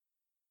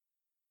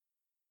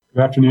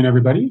Good afternoon,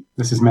 everybody.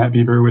 This is Matt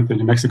Bieber with the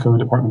New Mexico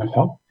Department of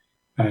Health.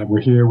 We're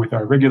here with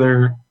our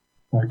regular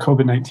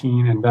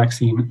COVID-19 and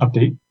vaccine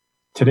update.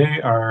 Today,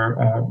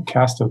 our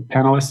cast of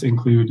panelists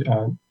include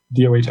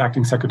DOH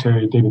Acting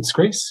Secretary David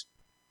Scrace,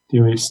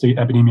 DOH State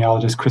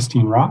Epidemiologist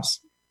Christine Ross,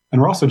 and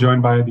we're also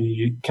joined by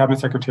the Cabinet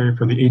Secretary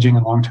for the Aging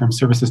and Long-Term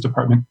Services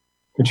Department,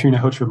 Katrina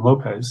Hochrim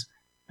Lopez.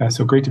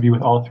 So great to be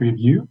with all three of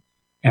you.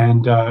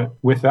 And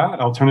with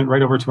that, I'll turn it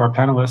right over to our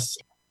panelists.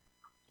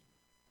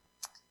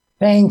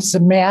 Thanks,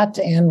 Matt,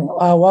 and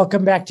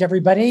welcome back to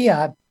everybody.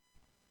 I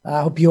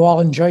hope you all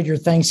enjoyed your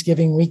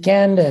Thanksgiving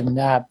weekend, and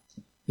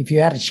if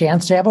you had a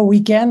chance to have a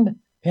weekend,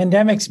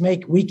 pandemics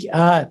make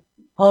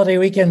holiday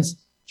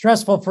weekends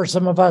stressful for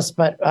some of us,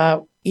 but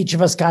each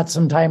of us got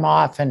some time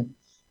off, and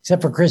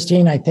except for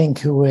Christine, I think,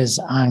 who was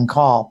on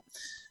call.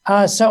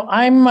 So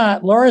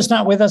Laura's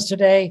not with us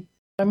today.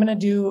 I'm going to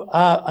do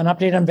an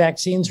update on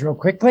vaccines real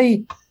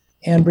quickly,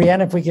 and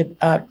Brianna, if we could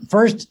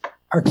first.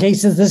 Our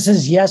cases, this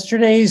is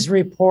yesterday's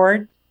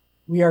report.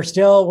 We are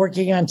still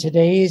working on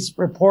today's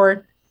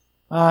report.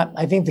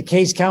 I think the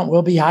case count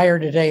will be higher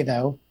today,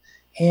 though.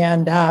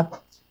 And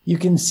you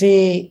can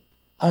see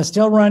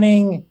still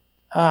running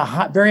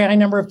very high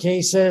number of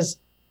cases.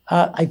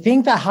 I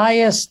think the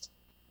highest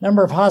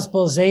number of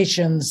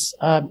hospitalizations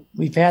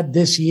we've had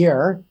this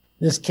year,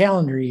 this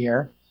calendar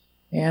year,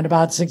 and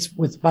about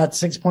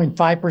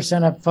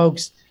 6.5% of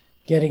folks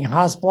getting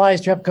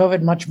hospitalized to have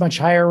COVID, much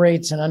higher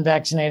rates in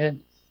unvaccinated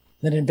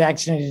than in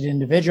vaccinated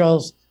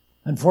individuals.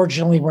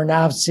 Unfortunately, we're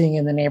now seeing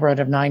in the neighborhood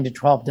of 9 to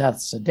 12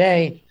 deaths a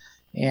day.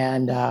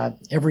 And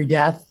every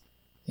death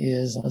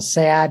is a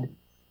sad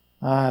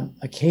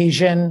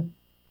occasion,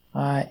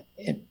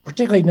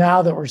 particularly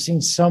now that we're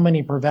seeing so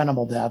many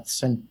preventable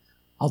deaths. And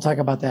I'll talk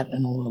about that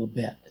in a little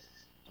bit.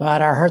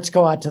 But our hearts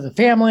go out to the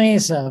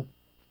families who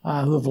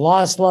have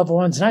lost loved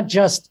ones, not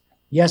just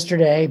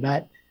yesterday,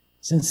 but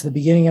since the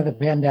beginning of the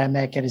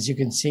pandemic. And as you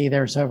can see,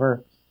 there's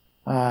over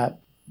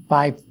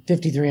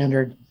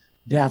 5,300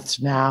 deaths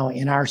now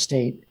in our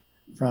state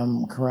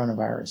from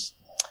coronavirus.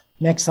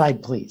 Next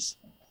slide, please.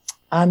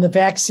 On the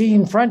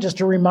vaccine front,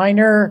 just a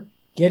reminder,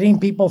 getting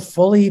people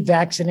fully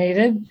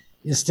vaccinated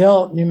is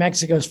still New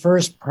Mexico's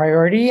first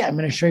priority. I'm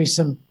going to show you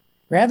some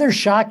rather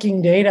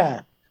shocking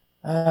data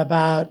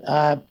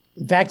about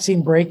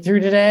vaccine breakthrough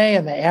today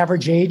and the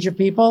average age of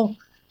people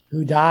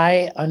who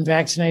die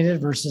unvaccinated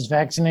versus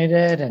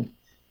vaccinated. And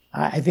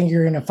I think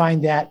you're going to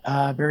find that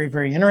very,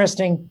 very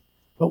interesting.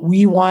 But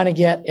we want to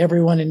get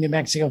everyone in New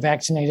Mexico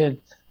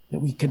vaccinated that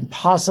we can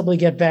possibly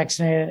get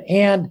vaccinated.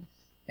 And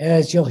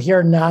as you'll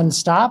hear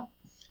nonstop,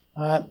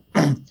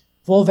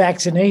 full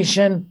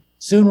vaccination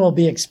soon will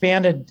be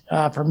expanded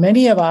for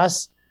many of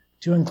us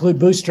to include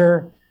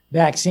booster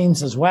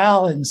vaccines as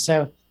well. And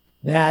so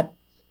that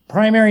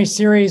primary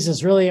series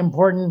is really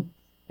important.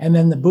 And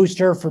then the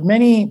booster for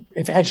many,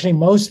 if actually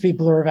most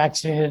people who are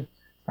vaccinated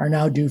are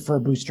now due for a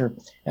booster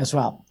as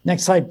well.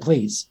 Next slide,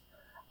 please.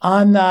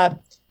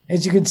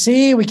 As you can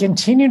see, we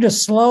continue to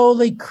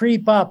slowly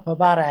creep up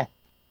about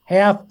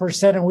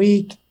 0.5% a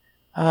week.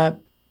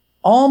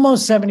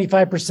 Almost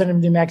 75% of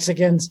New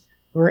Mexicans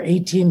who are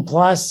 18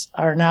 plus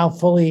are now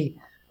fully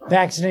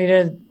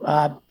vaccinated.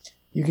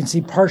 You can see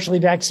partially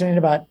vaccinated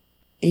about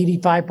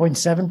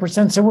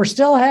 85.7%. So we're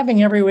still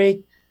having every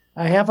week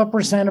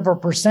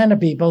 0.5% of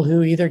people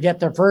who either get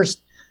their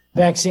first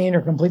vaccine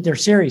or complete their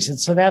series. And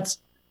so that's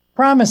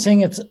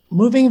promising. It's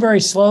moving very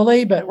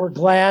slowly, but we're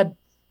glad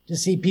to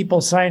see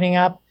people signing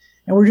up.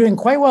 And we're doing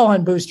quite well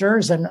on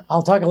boosters, and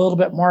I'll talk a little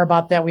bit more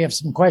about that. We have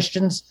some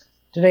questions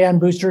today on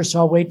boosters, so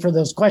I'll wait for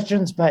those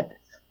questions. But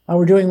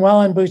we're doing well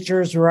on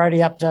boosters. We're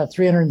already up to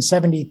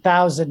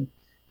 370,000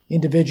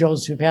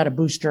 individuals who've had a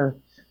booster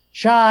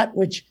shot,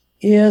 which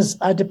is,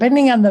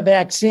 depending on the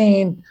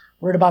vaccine,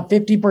 we're at about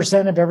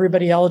 50% of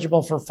everybody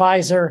eligible for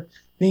Pfizer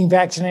being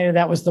vaccinated.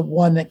 That was the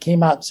one that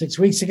came out 6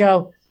 weeks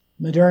ago.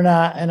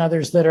 Moderna and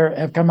others that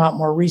have come out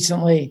more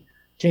recently,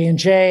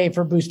 J&J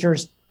for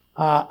boosters,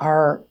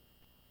 are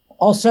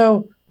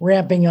also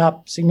ramping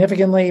up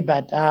significantly,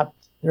 but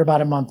they're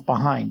about a month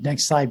behind.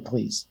 Next slide,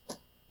 please.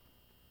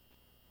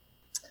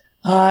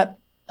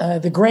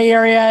 The gray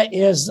area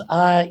is,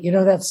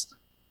 that's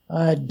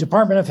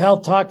Department of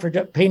Health talk for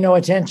pay no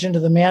attention to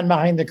the man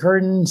behind the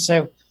curtain.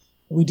 So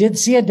we did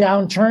see a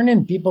downturn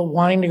in people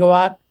wanting to go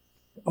out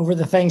over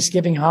the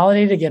Thanksgiving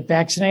holiday to get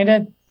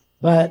vaccinated.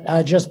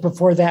 But just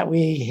before that,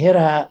 we hit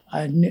a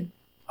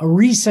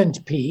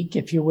recent peak,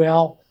 if you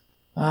will,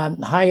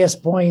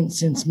 highest point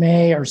since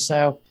May or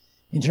so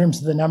in terms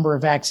of the number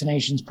of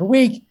vaccinations per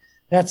week.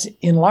 That's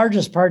in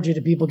largest part due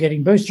to people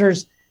getting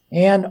boosters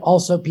and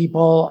also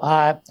people,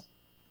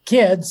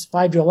 kids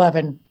 5 to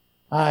 11,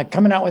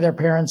 coming out with their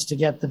parents to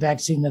get the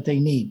vaccine that they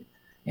need.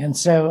 And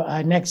so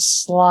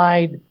next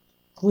slide,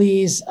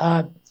 please.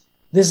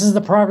 This is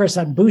the progress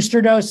on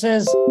booster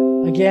doses.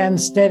 Again,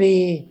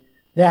 steady.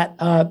 That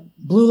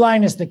blue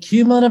line is the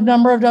cumulative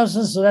number of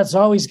doses, so that's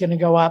always going to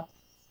go up.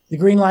 The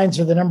green lines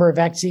are the number of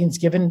vaccines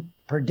given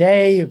per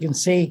day. You can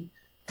see,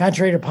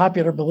 contrary to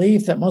popular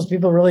belief, that most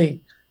people really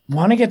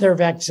want to get their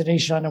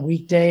vaccination on a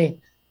weekday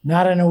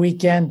not on a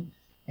weekend.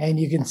 And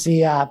you can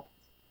see that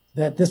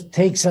this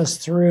takes us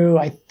through,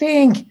 I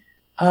think,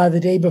 the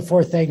day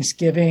before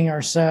Thanksgiving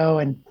or so,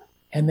 and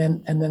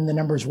then the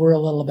numbers were a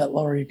little bit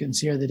lower. You can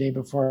see here the day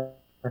before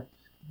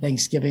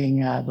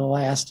Thanksgiving, the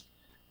last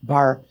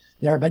bar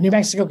there. But New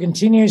Mexico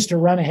continues to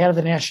run ahead of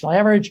the national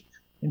average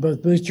in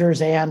both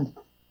boosters and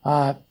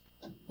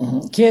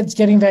kids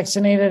getting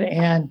vaccinated,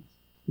 and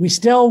we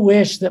still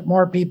wish that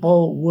more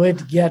people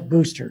would get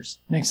boosters.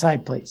 Next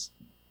slide, please.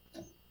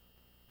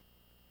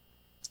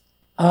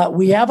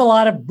 We have a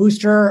lot of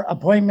booster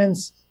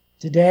appointments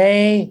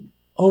today.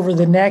 Over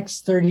the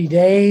next 30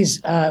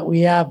 days,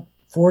 we have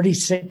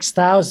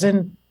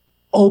 46,000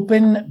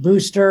 open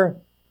booster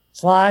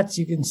slots.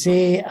 You can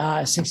see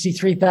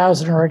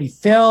 63,000 already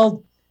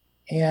filled,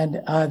 and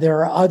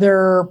there are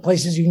other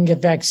places you can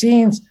get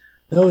vaccines.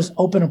 Those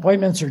open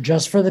appointments are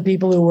just for the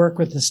people who work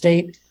with the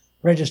state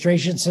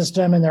registration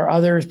system, and there are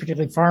others,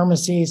 particularly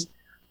pharmacies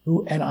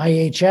and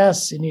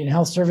IHS, Indian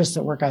Health Service,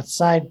 that work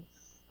outside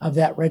of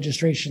that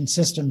registration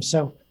system.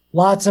 So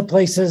lots of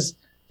places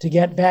to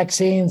get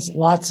vaccines,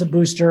 lots of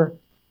booster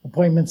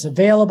appointments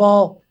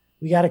available.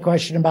 We got a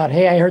question about,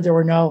 hey, I heard there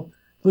were no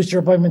booster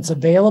appointments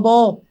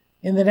available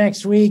in the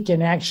next week.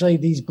 And actually,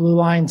 these blue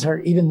lines are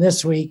even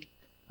this week.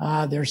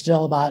 There's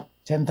still about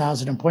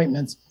 10,000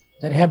 appointments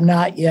that have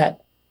not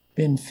yet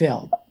been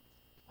filled.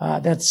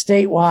 That's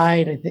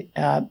statewide. I think.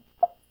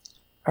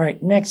 All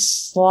right,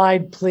 next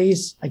slide,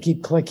 please. I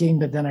keep clicking,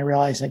 but then I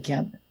realize I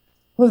can't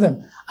move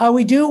them.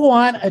 We do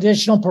want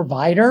additional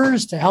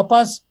providers to help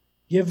us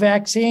give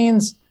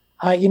vaccines.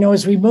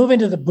 As we move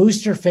into the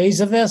booster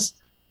phase of this,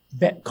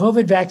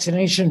 COVID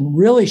vaccination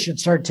really should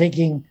start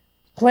taking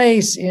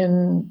place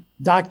in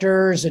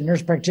doctors and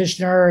nurse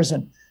practitioners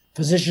and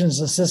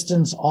physicians'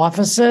 assistants'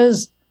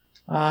 offices.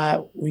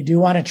 We do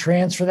want to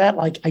transfer that.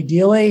 Like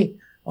ideally,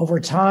 over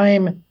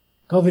time,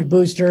 COVID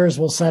boosters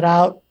will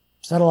settle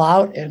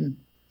out, and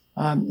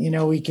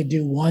we could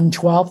do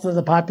 1/12 of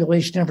the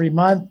population every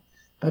month.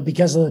 But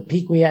because of the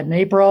peak we had in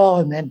April,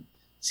 and then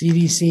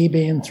CDC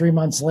being 3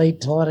 months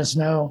late to let us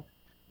know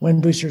when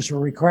boosters were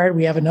required,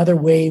 we have another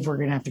wave we're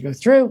going to have to go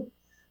through.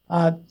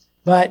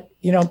 But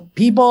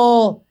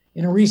people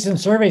in a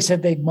recent survey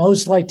said they'd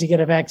most like to get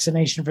a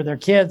vaccination for their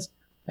kids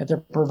at their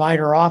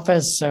provider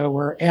office. So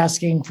we're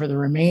asking for the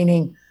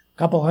remaining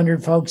couple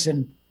hundred folks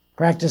in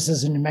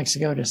practices in New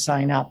Mexico to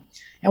sign up.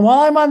 And while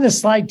I'm on this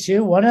slide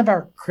too, one of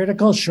our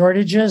critical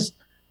shortages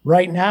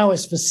right now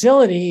is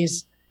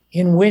facilities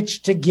in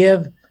which to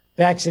give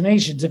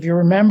vaccinations. If you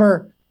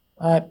remember,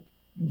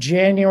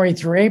 January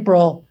through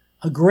April,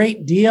 a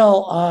great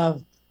deal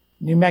of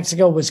New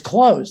Mexico was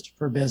closed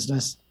for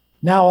business.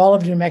 Now all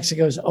of New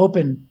Mexico is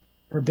open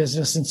for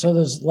business. And so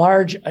those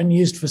large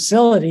unused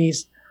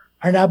facilities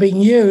are now being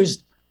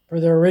used for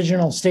their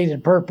original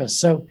stated purpose.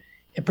 So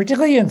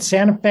particularly in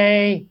Santa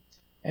Fe,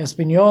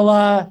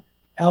 Espanola,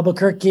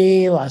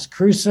 Albuquerque, Las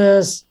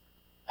Cruces,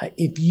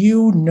 if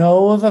you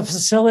know of a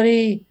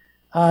facility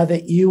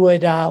that you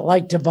would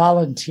like to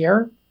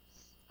volunteer,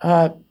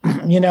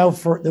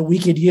 for that we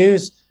could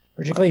use,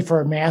 particularly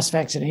for a mass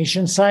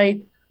vaccination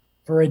site,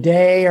 for a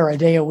day or a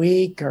day a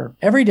week or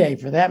every day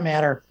for that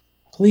matter,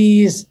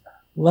 please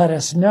let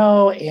us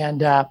know.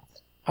 And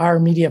our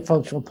media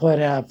folks will put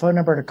a phone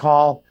number to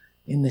call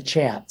in the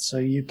chat. So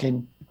you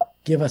can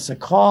give us a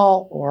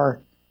call,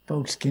 or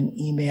folks can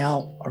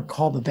email or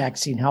call the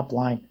vaccine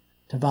helpline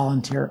to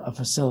volunteer a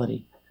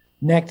facility.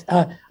 Next,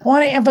 I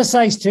want to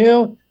emphasize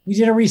too, we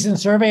did a recent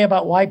survey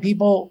about why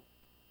people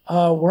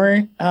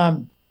weren't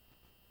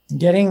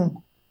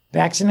getting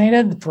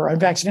vaccinated for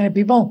unvaccinated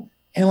people.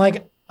 And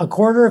like a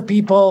quarter of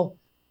people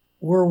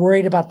were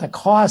worried about the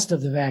cost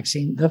of the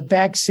vaccine. The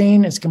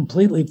vaccine is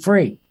completely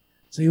free.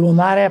 So you will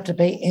not have to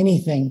pay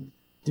anything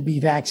to be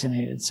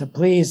vaccinated. So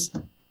please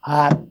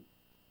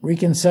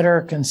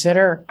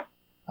consider.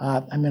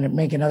 I'm going to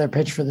make another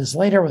pitch for this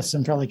later with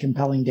some fairly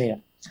compelling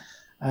data.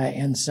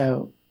 And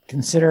so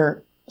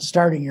consider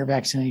starting your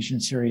vaccination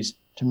series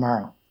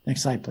tomorrow.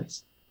 Next slide,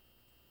 please.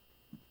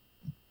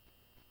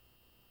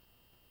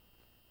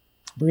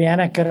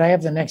 Brianna, could I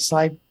have the next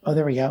slide? Oh,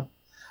 there we go.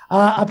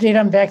 Update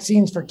on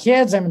vaccines for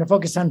kids. I'm going to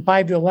focus on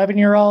 5 to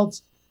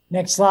 11-year-olds.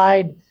 Next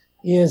slide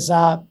is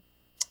our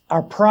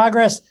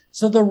progress.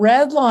 So the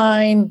red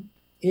line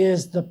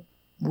is the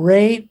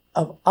rate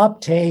of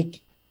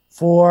uptake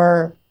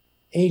for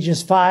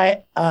ages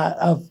 12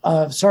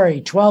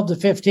 to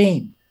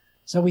 15.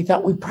 So we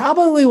thought we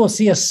probably will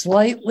see a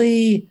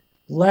slightly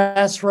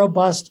less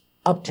robust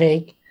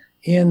uptake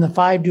in the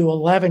 5 to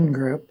 11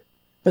 group.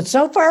 But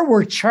so far,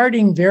 we're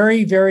charting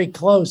very, very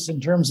close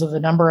in terms of the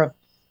number of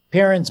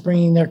parents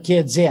bringing their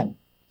kids in.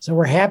 So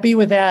we're happy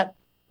with that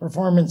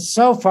performance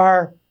so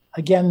far.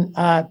 Again,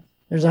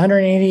 there's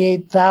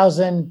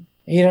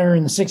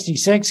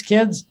 188,866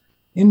 kids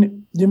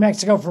in New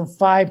Mexico from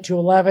 5 to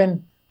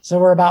 11. So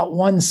we're about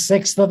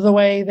 1/6 of the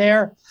way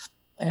there.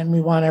 And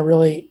we want to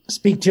really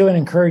speak to and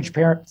encourage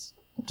parents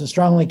to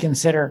strongly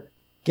consider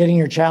getting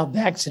your child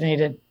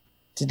vaccinated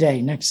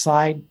today. Next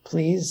slide,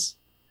 please.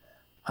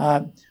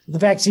 The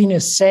vaccine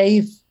is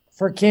safe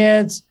for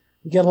kids.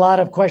 we get a lot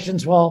of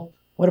questions. Well,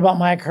 what about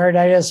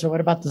myocarditis, or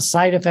what about the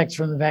side effects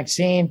from the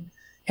vaccine?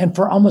 And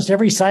for almost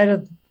every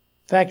side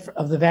effect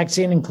of the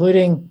vaccine,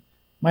 including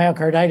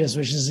myocarditis,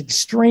 which is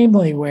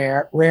extremely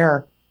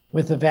rare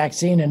with the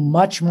vaccine and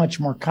much, much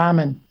more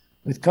common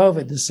with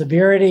COVID, the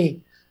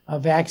severity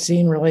of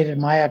vaccine-related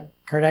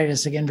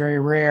myocarditis, again, very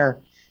rare,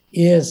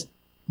 is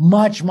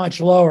much,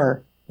 much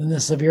lower than the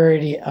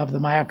severity of the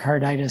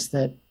myocarditis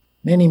that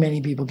many,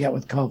 many people get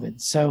with COVID.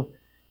 So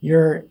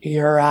you're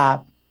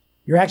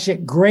actually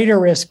at greater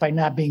risk by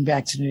not being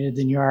vaccinated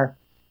than you are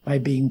by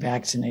being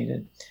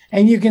vaccinated.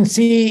 And you can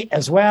see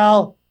as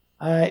well,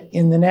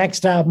 in the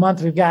next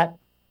month, we've got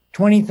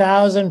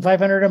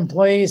 20,500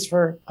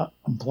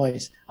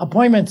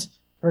 appointments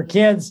for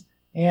kids.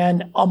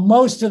 And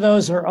most of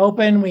those are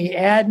open. We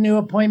add new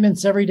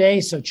appointments every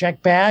day, so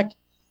check back.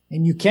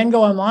 And you can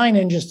go online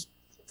and just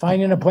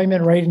find an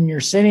appointment right in your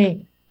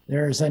city.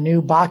 There's a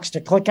new box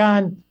to click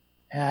on,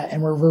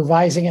 and we're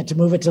revising it to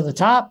move it to the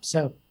top.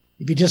 So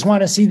if you just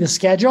want to see the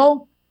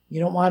schedule, you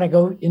don't want to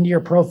go into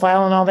your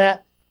profile and all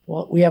that,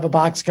 well, we have a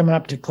box coming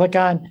up to click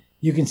on.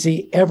 You can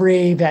see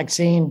every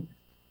vaccine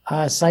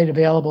site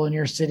available in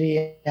your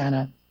city on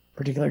a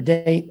particular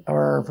date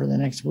or for the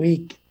next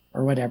week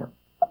or whatever.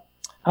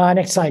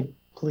 Next slide,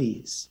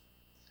 please.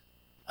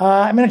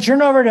 I'm going to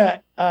turn over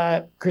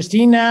to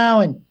Christine now,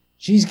 and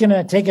she's going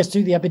to take us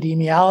through the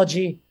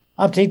epidemiology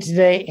update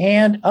today.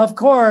 And of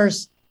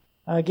course,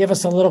 give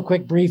us a little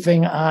quick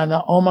briefing on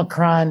the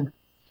Omicron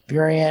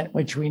variant,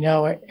 which we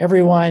know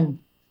everyone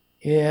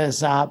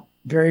is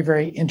very,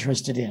 very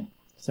interested in.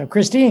 So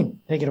Christine,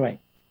 take it away.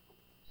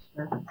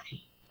 Sure.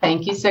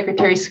 Thank you,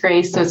 Secretary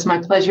Scrace. So it's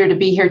my pleasure to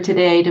be here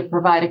today to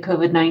provide a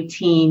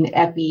COVID-19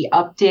 epi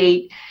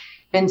update.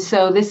 And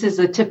so this is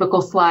a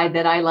typical slide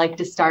that I like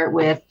to start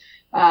with,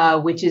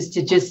 which is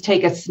to just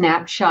take a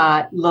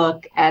snapshot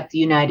look at the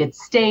United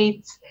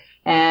States.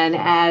 And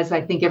as I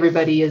think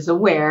everybody is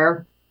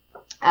aware,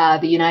 the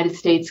United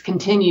States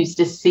continues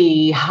to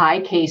see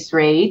high case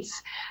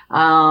rates.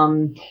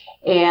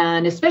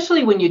 And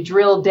especially when you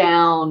drill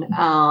down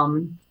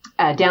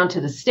to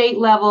the state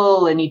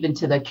level and even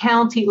to the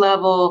county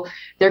level,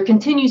 there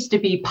continues to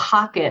be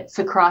pockets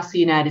across the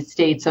United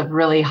States of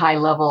really high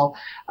level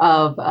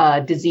of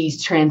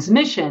disease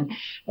transmission.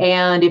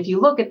 And if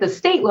you look at the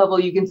state level,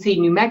 you can see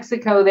New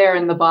Mexico there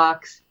in the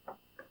box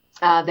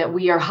that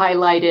we are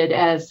highlighted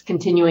as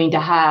continuing to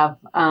have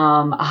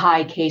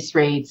high case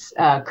rates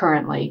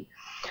currently.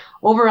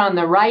 Over on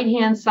the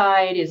right-hand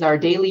side is our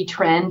daily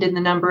trend in the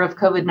number of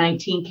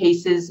COVID-19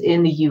 cases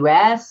in the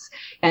U.S.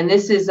 And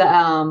this is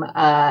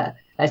a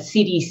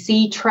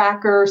CDC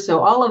tracker. So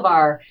all of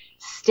our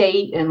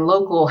state and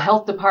local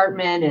health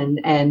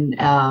department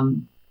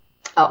and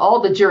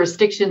all the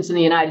jurisdictions in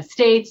the United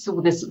States,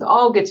 so this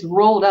all gets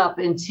rolled up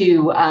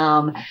into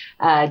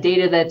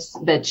data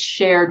that's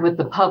shared with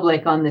the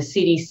public on the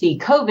CDC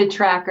COVID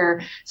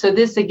tracker. So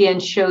this again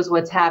shows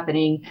what's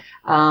happening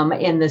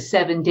in the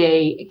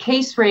 7-day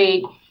case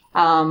rate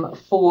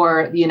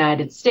for the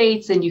United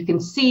States. And you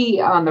can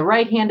see on the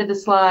right hand of the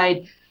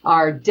slide,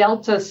 our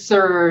Delta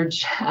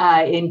surge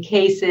in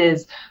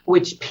cases,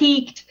 which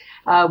peaked.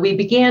 We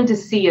began to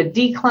see a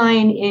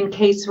decline in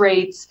case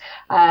rates,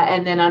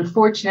 and then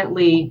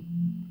unfortunately,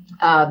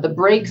 the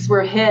brakes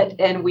were hit,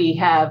 and we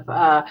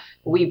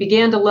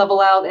began to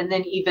level out and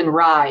then even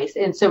rise.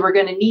 And so we're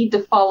going to need to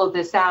follow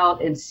this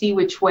out and see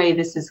which way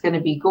this is going to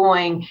be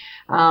going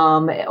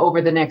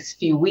over the next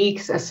few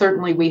weeks.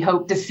 Certainly, we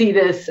hope to see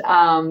this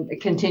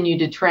continue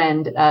to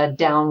trend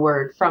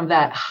downward from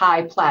that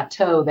high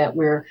plateau that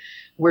we're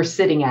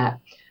sitting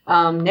at.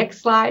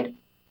 Next slide.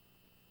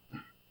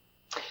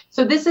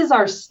 So this is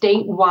our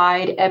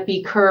statewide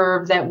epi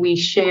curve that we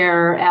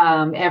share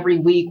every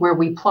week, where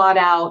we plot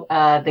out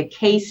the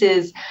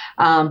cases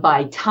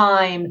by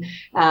time.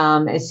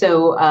 If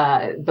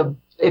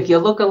you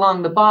look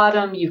along the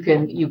bottom, you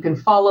can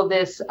follow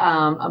this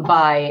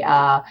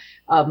by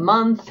a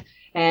month.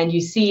 And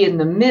you see in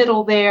the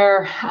middle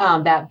there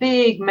that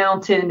big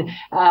mountain,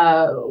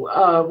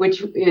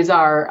 which is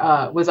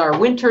was our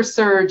winter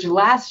surge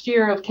last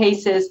year of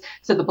cases.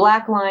 So the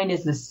black line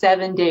is the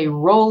 7-day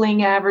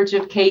rolling average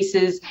of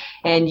cases,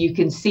 and you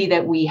can see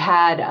that we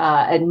had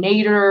a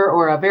nadir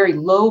or a very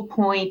low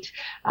point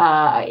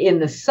in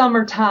the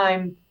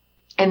summertime.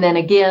 And then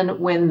again,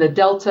 when the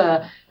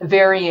Delta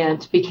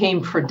variant became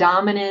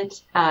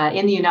predominant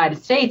in the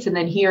United States, and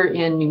then here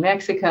in New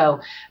Mexico,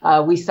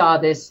 we saw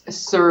this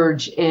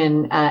surge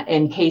in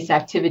case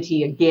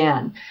activity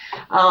again.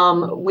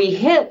 We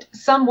hit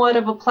somewhat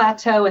of a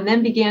plateau and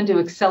then began to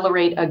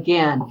accelerate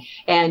again.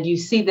 And you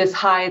see this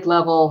high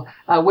level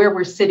where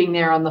we're sitting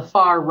there on the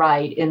far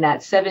right in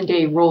that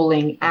 7-day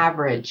rolling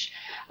average.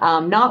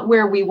 Not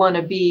where we want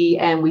to be,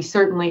 and we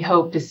certainly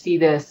hope to see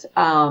this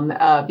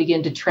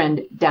begin to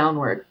trend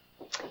downward.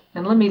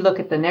 And let me look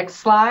at the next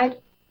slide.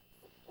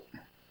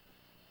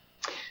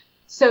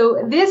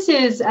 So this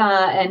is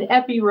an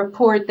EPI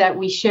report that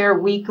we share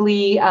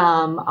weekly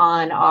on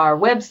our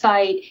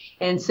website.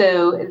 And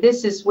so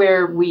this is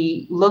where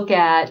we look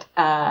at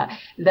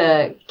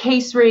the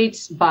case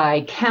rates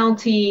by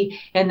county,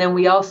 and then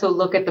we also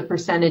look at the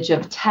percentage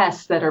of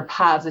tests that are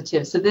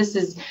positive. So this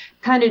is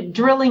kind of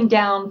drilling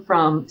down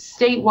from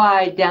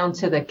statewide down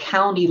to the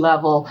county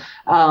level.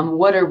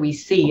 What are we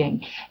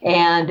seeing?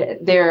 And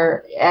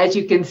there, as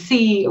you can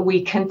see,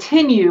 we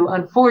continue,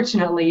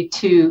 unfortunately,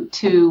 to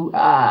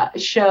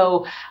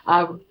show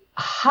a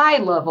high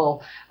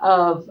level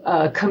of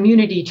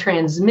community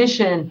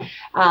transmission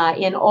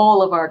in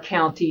all of our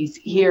counties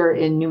here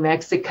in New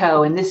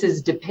Mexico. And this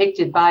is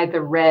depicted by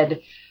the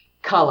red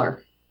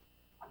color.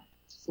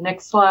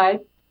 Next slide.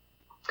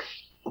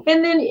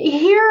 And then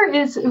here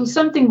is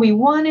something we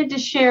wanted to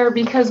share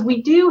because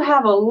we do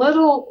have a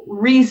little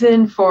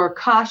reason for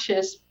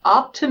cautious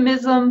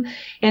optimism.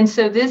 And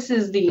so this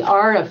is the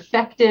R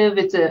effective.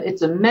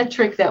 It's a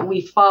metric that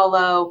we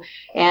follow.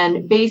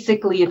 And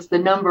basically it's the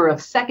number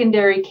of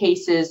secondary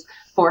cases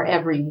for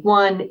every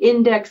one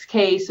index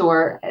case,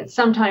 or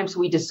sometimes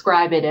we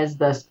describe it as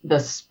the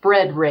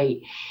spread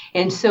rate.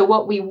 And so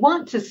what we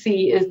want to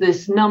see is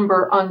this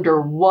number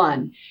under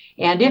 1.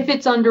 And if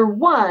it's under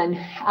 1,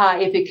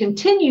 if it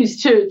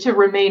continues to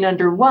remain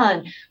under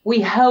 1, we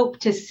hope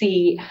to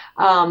see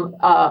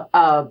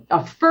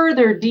a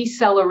further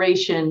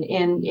deceleration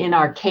in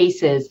our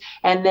cases,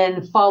 and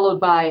then followed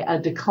by a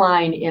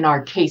decline in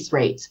our case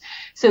rates.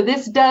 So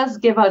this does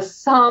give us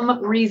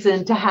some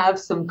reason to have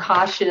some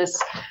cautious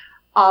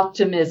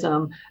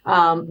optimism,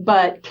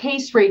 but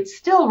case rates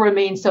still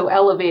remain so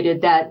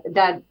elevated that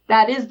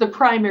is the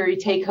primary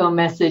take-home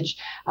message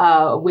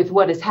with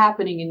what is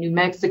happening in New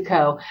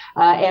Mexico,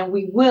 and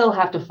we will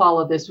have to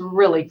follow this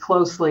really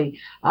closely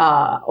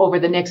over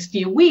the next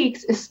few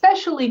weeks,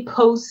 especially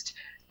post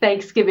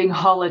Thanksgiving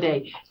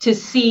holiday, to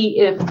see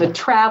if the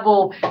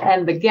travel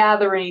and the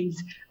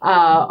gatherings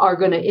are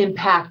going to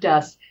impact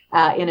us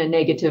in a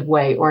negative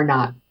way or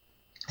not.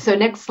 So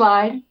next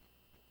slide.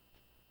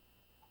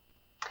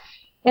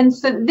 And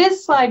so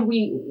this slide,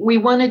 we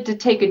wanted to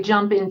take a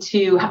jump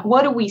into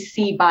what do we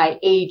see by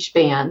age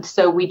band.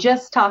 So we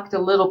just talked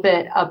a little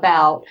bit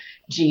about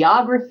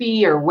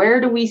geography, or where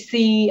do we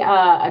see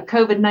a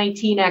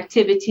COVID-19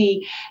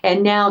 activity,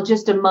 and now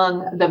just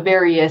among the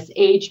various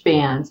age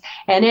bands.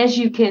 And as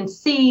you can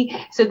see,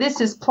 so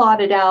this is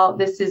plotted out.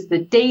 This is the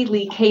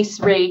daily case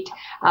rate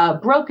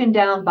broken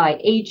down by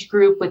age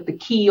group with the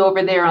key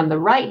over there on the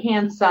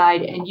right-hand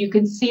side. And you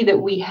can see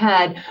that we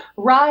had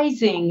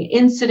rising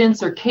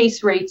incidence or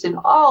case rates in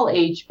all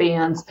age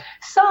bands,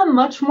 some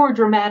much more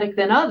dramatic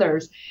than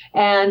others.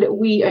 And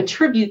we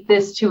attribute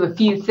this to a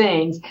few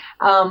things,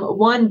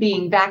 one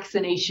being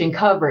vaccination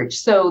coverage.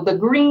 So the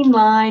green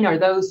line are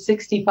those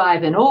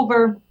 65 and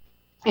over.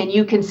 And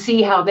you can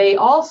see how they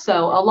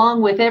also,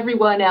 along with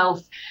everyone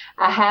else,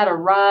 had a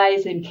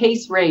rise in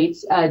case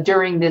rates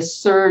during this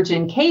surge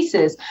in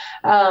cases,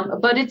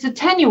 but it's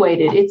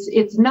attenuated.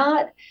 It's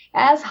not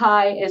as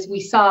high as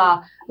we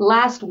saw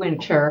last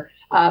winter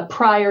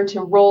prior to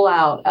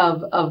rollout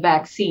of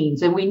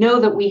vaccines. And we know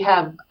that we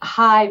have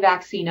high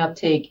vaccine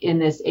uptake in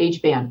this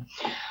age band.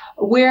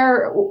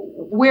 Where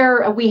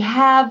we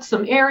have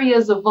some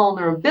areas of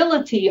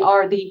vulnerability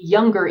are the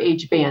younger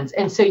age bands.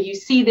 And so you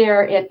see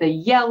there at the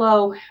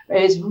yellow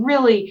is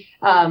really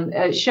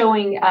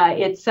showing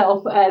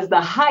itself as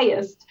the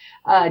highest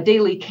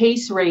daily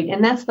case rate,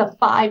 and that's the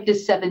 5 to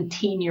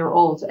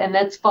 17-year-olds, and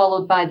that's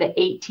followed by the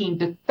 18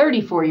 to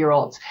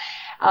 34-year-olds.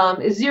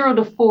 0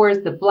 to 4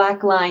 is the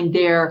black line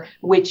there,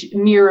 which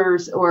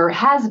mirrors or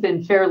has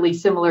been fairly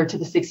similar to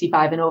the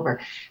 65 and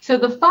over. So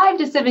the 5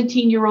 to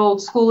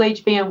 17-year-old school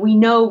age band, we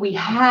know we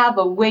have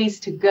a ways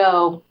to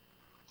go,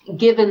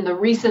 given the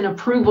recent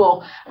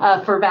approval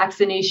for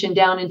vaccination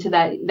down into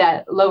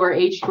that lower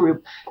age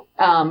group,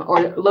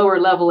 or lower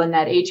level in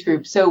that age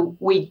group. So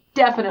we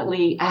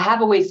definitely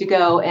have a ways to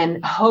go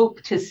and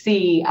hope to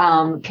see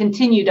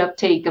continued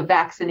uptake of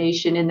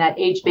vaccination in that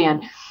age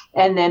band.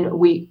 And then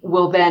we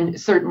will then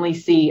certainly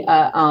see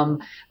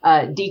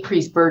a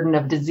decreased burden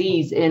of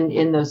disease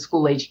in those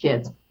school age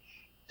kids.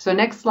 So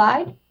next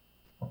slide.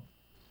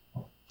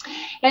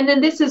 And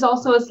then this is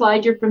also a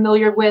slide you're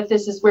familiar with.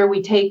 This is where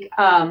we take,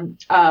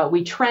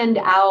 we trend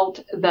out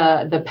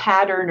the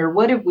pattern, or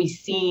what have we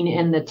seen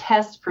in the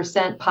test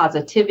percent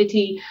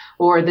positivity,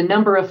 or the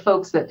number of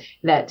folks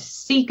that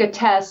seek a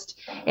test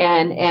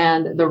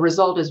and the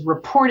result is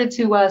reported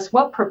to us.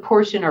 What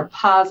proportion are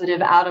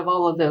positive out of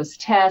all of those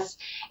tests?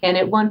 And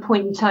at one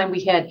point in time,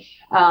 we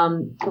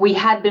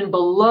had been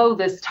below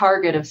this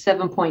target of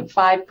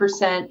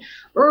 7.5%.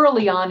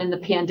 Early on in the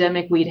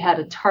pandemic, we'd had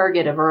a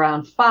target of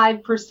around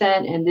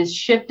 5%, and this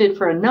shifted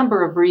for a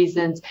number of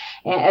reasons.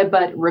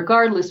 But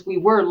regardless, we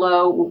were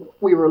low.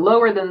 We were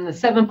lower than the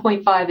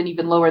 7.5 and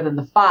even lower than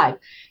the 5.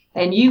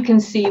 And you can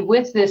see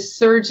with this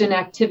surge in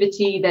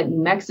activity that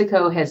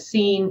Mexico has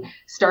seen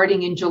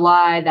starting in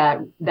July,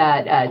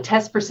 that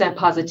test percent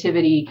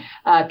positivity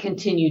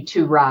continued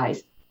to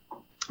rise.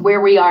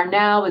 Where we are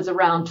now is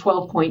around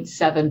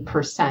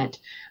 12.7%.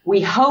 We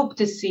hope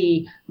to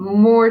see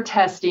more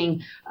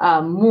testing,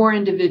 more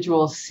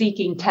individuals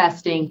seeking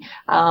testing,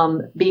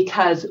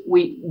 because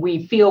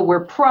we feel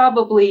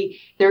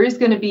there is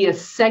going to be a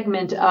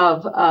segment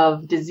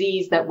of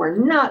disease that we're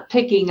not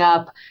picking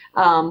up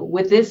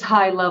with this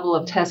high level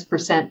of test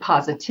percent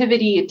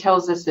positivity. It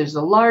tells us there's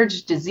a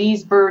large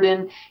disease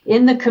burden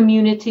in the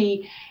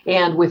community,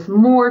 and with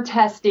more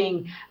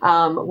testing,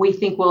 we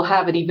think we'll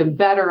have an even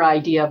better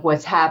idea of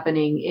what's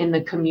happening in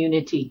the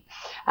community.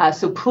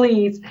 So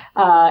please,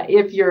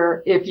 if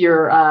you're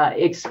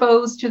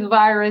exposed to the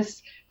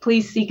virus,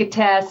 please seek a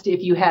test.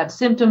 If you have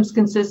symptoms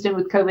consistent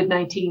with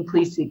COVID-19,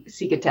 please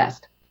seek a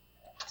test.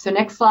 So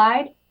next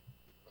slide.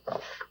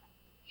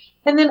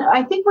 And then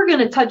I think we're going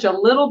to touch a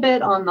little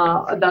bit on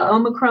the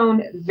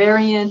Omicron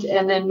variant,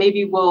 and then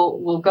maybe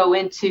we'll go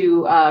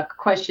into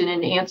question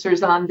and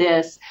answers on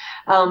this.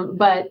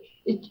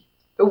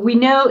 We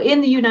know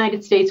in the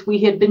United States, we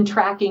had been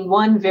tracking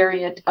one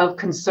variant of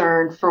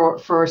concern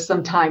for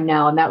some time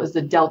now, and that was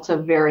the Delta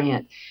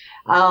variant.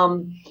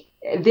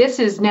 This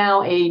is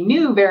now a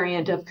new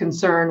variant of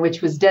concern,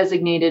 which was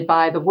designated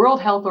by the World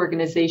Health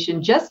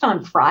Organization just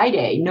on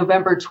Friday,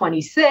 November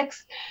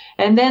 26th.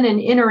 And then an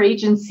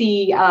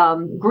interagency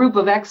group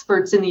of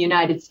experts in the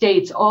United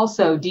States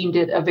also deemed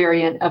it a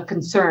variant of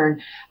concern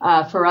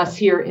for us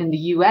here in the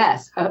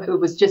U.S. It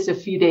was just a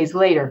few days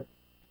later.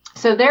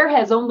 So there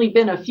has only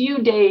been a few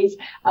days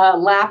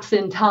lapse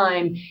in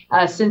time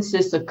since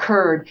this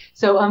occurred.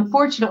 So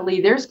unfortunately,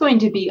 there's going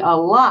to be a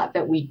lot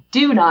that we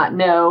do not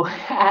know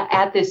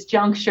at this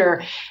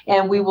juncture,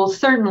 and we will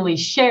certainly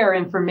share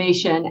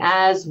information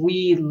as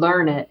we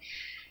learn it.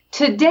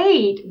 To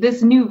date,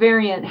 this new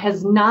variant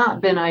has not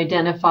been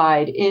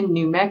identified in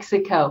New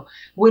Mexico.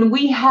 When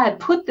we had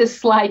put this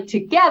slide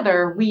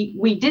together,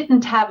 we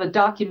didn't have a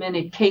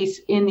documented case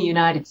in the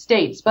United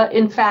States. But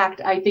in fact,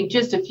 I think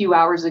just a few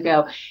hours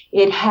ago,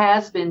 it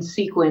has been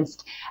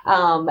sequenced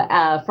from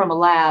a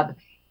lab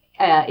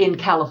in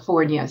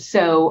California.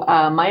 So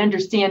my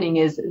understanding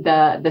is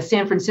the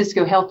San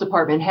Francisco Health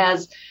Department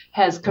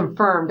has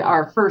confirmed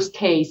our first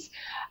case,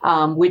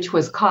 which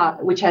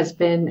has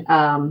been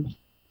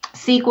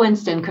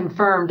sequenced and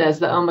confirmed as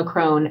the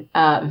Omicron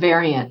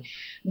variant.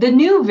 The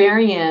new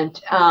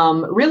variant,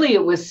 really,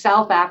 it was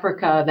South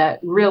Africa that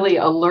really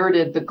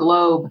alerted the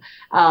globe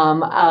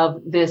of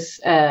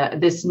this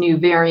new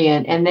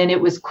variant, and then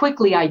it was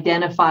quickly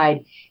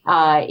identified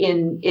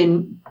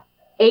in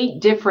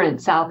 8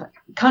 different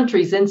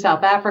countries in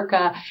South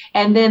Africa.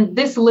 And then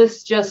this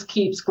list just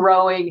keeps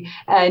growing,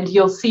 and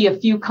you'll see a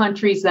few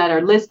countries that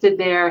are listed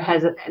there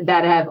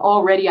that have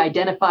already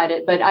identified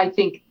it. But I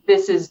think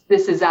this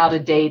is out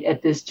of date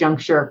at this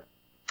juncture,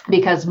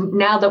 because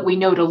now that we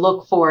know to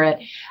look for it,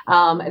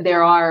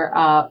 there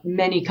are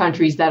many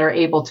countries that are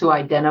able to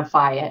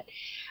identify it.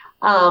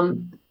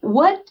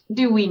 What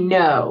do we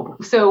know?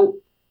 So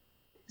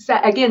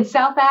again,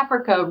 South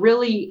Africa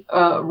really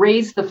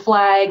raised the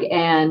flag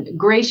and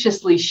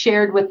graciously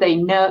shared what they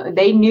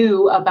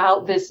knew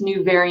about this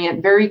new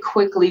variant very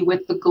quickly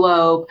with the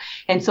globe.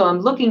 And so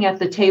I'm looking at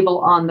the table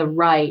on the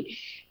right.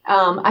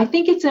 I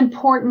think it's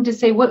important to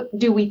say, what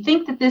do we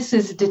think that this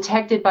is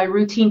detected by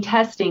routine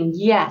testing?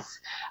 Yes.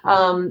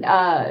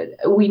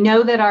 We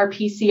know that our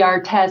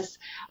PCR tests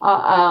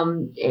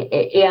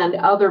and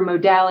other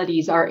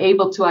modalities are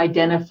able to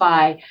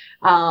identify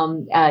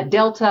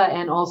Delta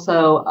and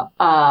also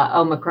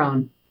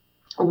Omicron.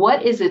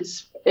 What is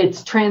its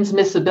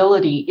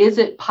transmissibility? Is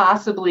it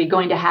possibly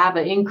going to have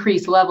an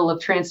increased level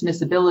of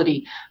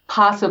transmissibility?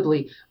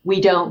 Possibly. We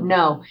don't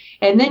know.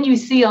 And then you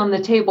see on the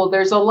table,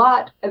 there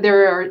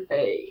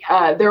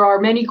are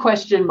many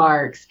question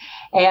marks.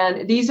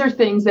 And these are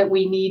things that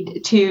we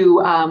need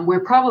to,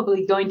 we're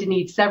probably going to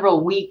need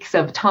several weeks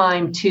of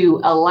time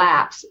to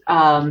elapse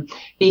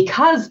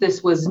because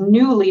this was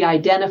newly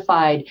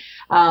identified.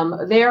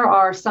 There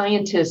are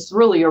scientists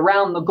really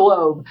around the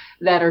globe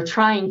that are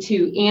trying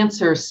to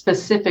answer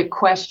specific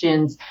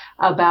questions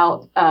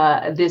about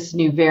this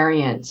new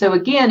variant. So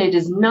again, it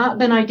has not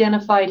been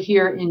identified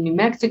here in New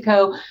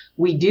Mexico.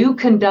 We do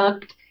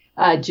conduct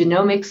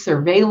genomic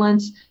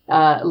surveillance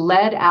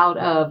led out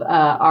of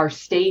our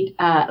state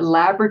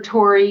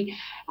laboratory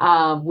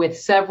with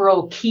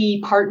several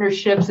key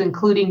partnerships,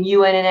 including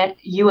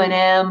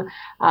UNM,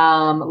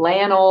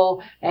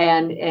 LANL,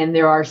 and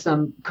there are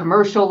some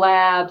commercial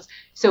labs.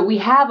 So we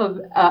have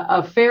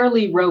a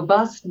fairly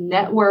robust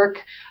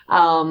network.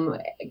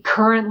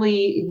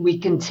 Currently, we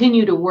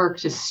continue to work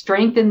to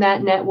strengthen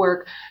that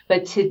network,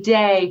 but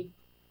today,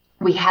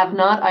 we have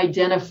not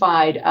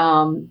identified,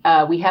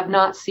 we have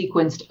not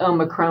sequenced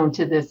Omicron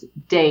to this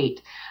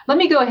date. Let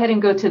me go ahead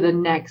and go to the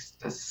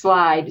next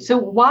slide. So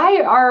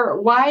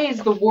why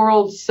is the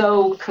world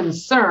so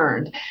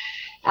concerned?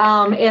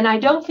 And I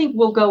don't think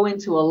we'll go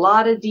into a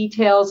lot of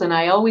details, and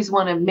I always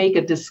want to make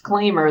a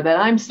disclaimer that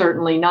I'm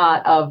certainly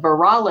not a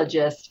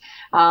virologist.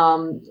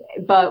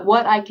 But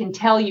what I can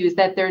tell you is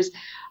that there's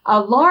a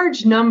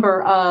large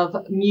number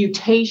of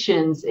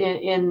mutations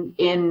in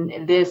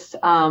this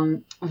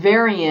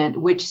variant,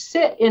 which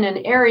sit in an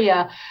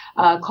area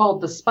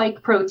called the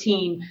spike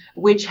protein,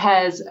 which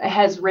has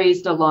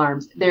raised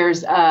alarms.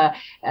 There's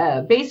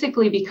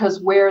basically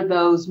because where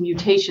those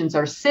mutations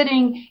are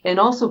sitting, and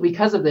also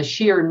because of the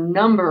sheer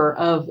number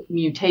of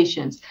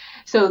mutations.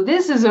 So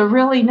this is a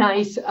really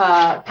nice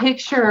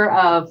picture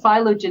of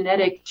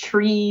phylogenetic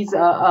trees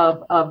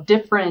of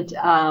different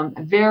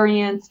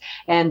variants,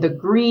 and the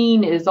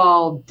green is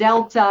all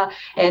Delta.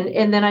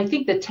 And then I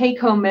think the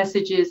take-home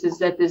message is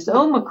that this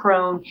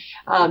Omicron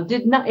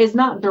is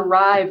not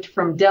derived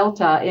from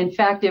Delta. In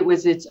fact, it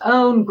was its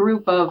own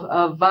group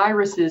of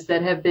viruses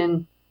that have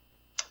been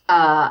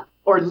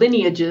or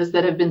lineages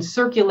that have been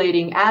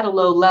circulating at a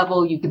low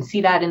level. You can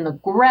see that in the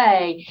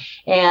gray,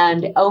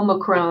 and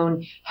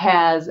Omicron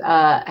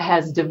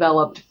has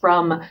developed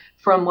from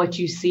what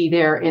you see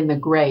there in the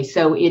gray.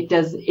 So it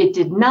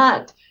did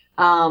not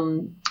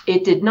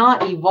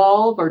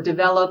evolve or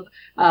develop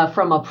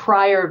from a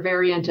prior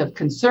variant of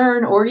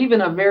concern or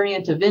even a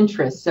variant of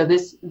interest. So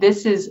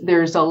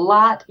there's a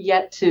lot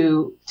yet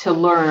to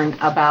learn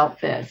about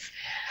this.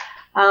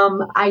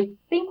 I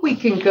think we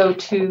can go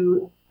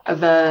to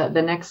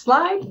the next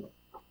slide.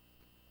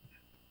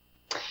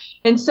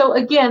 And so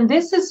again,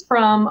 this is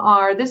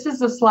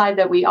a slide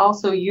that we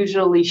also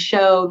usually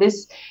show.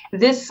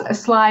 This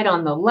slide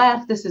on the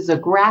left, this is a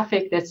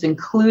graphic that's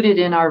included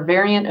in our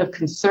variant of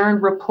concern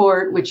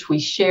report, which we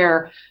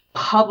share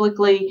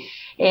publicly.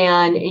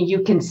 And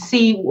you can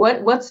see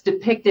what's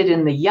depicted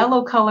in the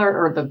yellow color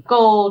or the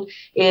gold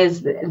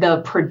is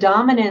the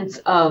predominance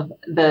of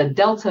the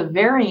Delta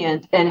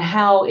variant and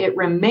how it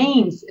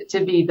remains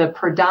to be the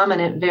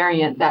predominant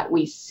variant that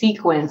we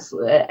sequence.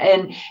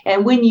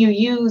 And when you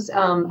use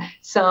when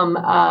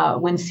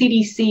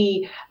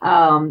CDC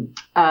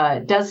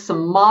does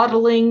some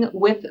modeling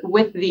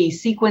with the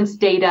sequence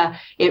data,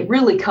 it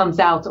really comes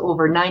out to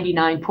over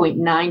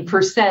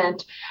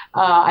 99.9%.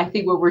 I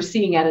think what we're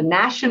seeing at a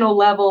national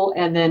level,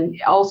 and then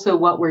also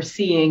what we're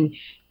seeing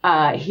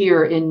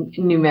here in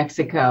New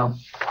Mexico.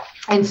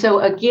 And so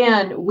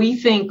again, we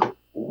think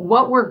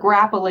what we're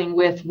grappling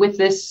with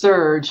this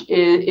surge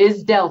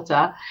is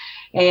Delta.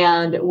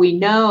 And we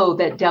know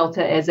that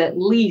Delta is at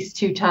least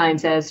 2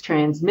 times as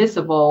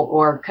transmissible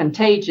or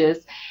contagious.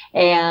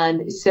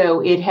 And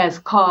so it has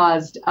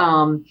caused,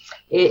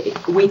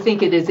 we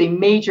think it is a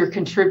major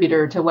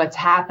contributor to what's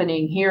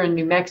happening here in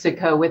New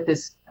Mexico with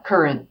this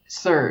current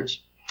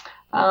surge.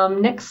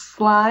 Next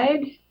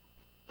slide.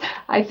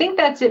 I think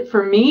that's it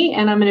for me,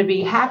 and I'm going to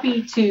be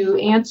happy to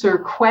answer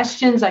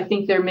questions. I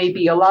think there may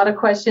be a lot of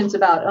questions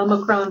about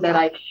Omicron that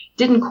I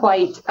didn't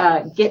quite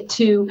get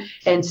to,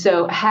 and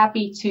so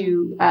happy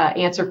to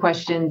answer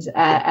questions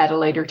at a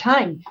later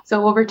time.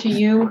 So over to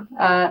you,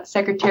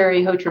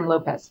 Secretary Hotram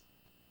Lopez.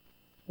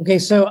 Okay,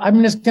 so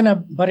I'm just going to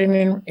butt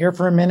in here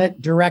for a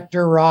minute,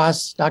 Dr.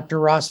 Ross,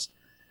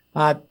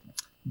 and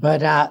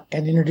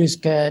introduce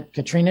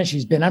Katrina.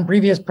 She's been on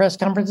previous press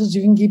conferences.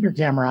 You can keep your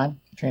camera on,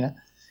 Katrina.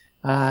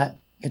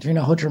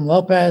 Katrina Hotram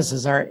Lopez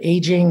is our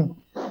Aging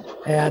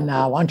and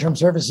Long-Term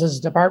Services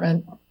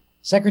Department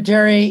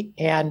Secretary,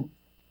 and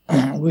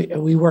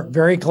we work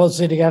very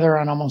closely together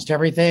on almost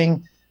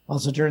everything.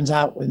 Also turns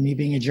out with me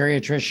being a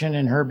geriatrician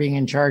and her being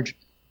in charge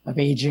of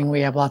aging,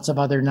 we have lots of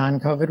other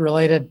non-COVID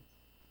related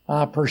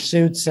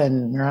pursuits,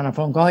 and we were on a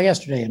phone call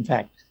yesterday, in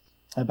fact,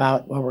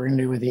 about what we're going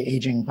to do with the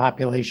aging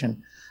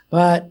population.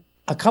 But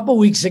a couple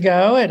weeks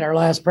ago at our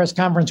last press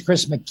conference,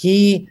 Chris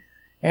McKee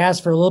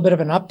asked for a little bit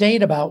of an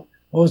update about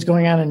what was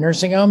going on in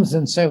nursing homes.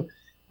 And so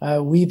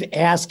we've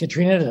asked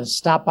Katrina to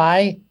stop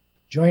by,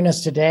 join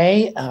us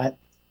today,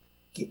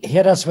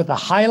 hit us with the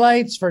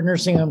highlights for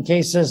nursing home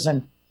cases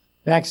and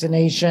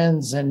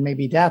vaccinations and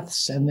maybe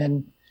deaths. And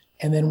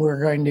then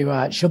we're going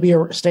to,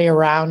 she'll stay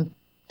around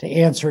to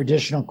answer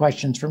additional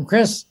questions from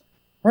Chris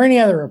or any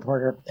other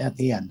reporter at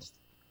the end.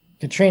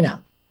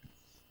 Katrina.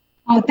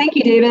 Oh, thank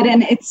you, David.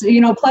 And it's,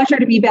 a pleasure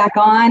to be back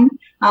on.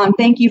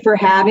 Thank you for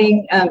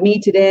having me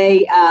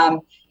today.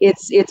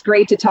 It's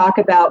great to talk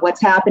about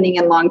what's happening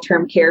in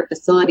long-term care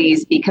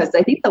facilities, because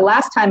I think the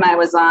last time I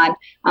was on,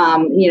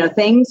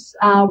 things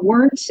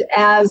weren't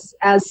as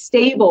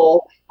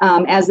stable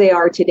as they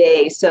are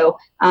today. So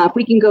if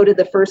we can go to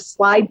the first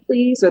slide,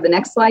 please, or the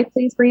next slide,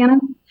 please, Brianna.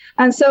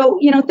 And so,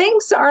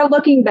 things are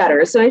looking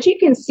better. So as you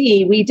can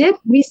see, we did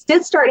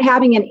start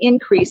having an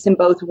increase in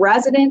both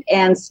resident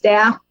and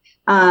staff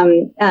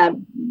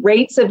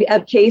rates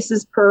of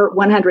cases per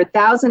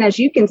 100,000. As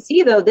you can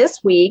see, though,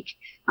 this week,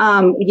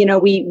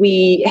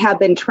 we have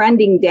been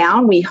trending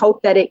down. We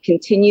hope that it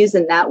continues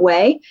in that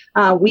way.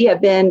 We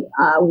have been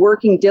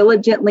working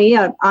diligently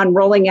on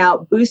rolling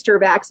out booster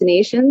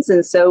vaccinations.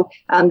 And so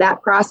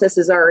that process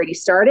has already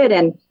started,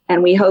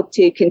 and we hope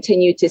to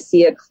continue to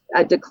see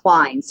a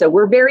decline. So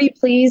we're very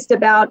pleased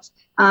about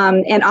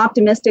and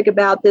optimistic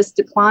about this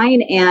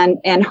decline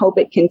and hope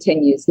it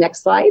continues.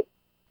 Next slide.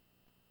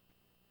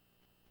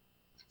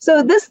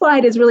 So this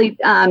slide is really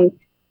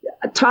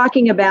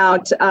talking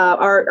about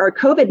our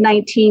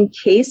COVID-19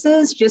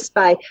 cases just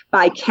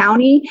by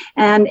county.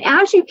 And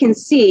as you can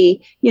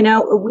see,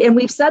 and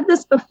we've said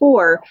this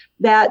before,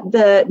 that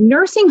the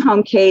nursing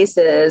home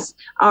cases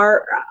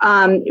are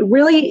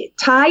really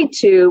tied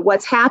to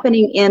what's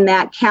happening in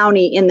that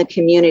county, in the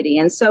community.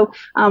 And so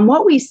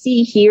what we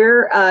see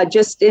here,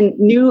 just in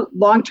new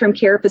long-term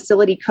care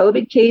facility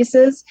COVID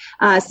cases,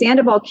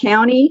 Sandoval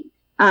County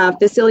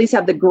facilities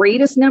have the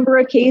greatest number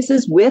of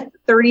cases with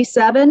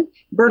 37.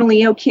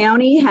 Bernalillo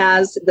County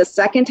has the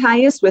second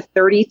highest with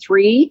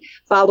 33,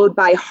 followed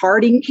by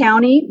Harding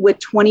County with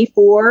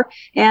 24.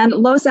 And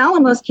Los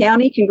Alamos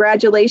County,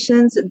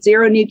 congratulations,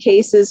 0 new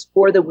cases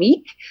for the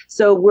week.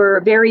 So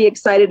we're very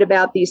excited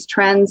about these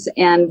trends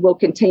and we'll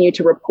continue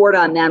to report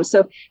on them.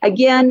 So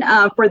again,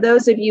 for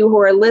those of you who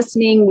are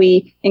listening,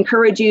 we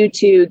encourage you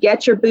to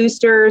get your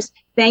boosters.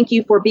 Thank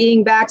you for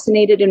being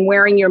vaccinated and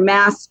wearing your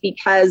masks,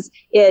 because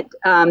it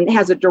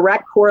has a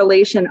direct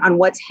correlation on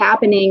what's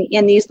happening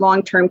in these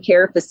long-term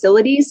care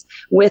facilities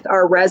with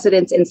our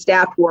residents and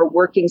staff who are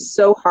working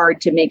so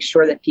hard to make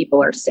sure that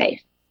people are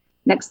safe.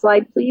 Next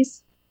slide,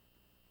 please.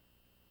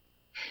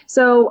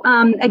 So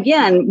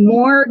again,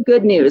 more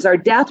good news. Our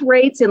death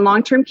rates in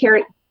long-term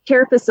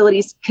care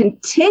facilities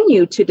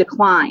continue to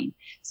decline.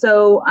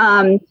 So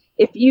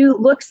if you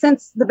look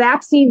since the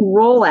vaccine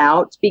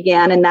rollout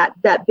began, and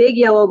that big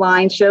yellow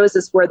line shows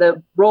us where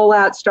the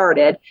rollout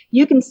started,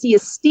 you can see a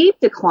steep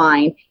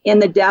decline in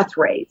the death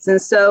rates.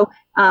 And so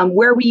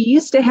where we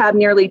used to have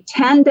nearly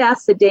 10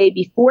 deaths a day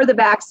before the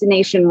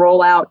vaccination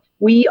rollout,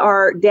 we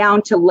are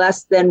down to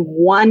less than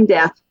 1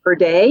 death per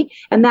day.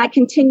 And that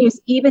continues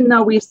even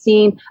though we've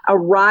seen a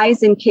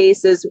rise in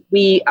cases,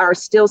 we are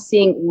still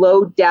seeing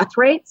low death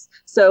rates.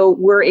 So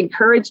we're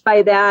encouraged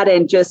by that,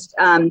 and just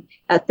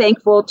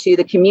thankful to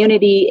the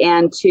community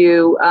and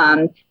to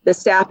the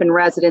staff and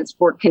residents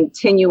for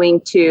continuing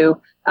to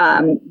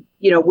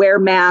wear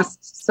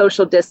masks,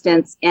 social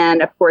distance,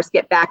 and of course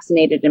get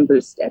vaccinated and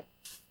boosted.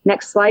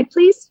 Next slide,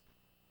 please.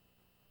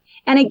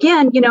 And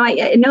again,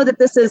 I know that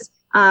this is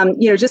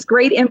just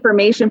great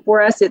information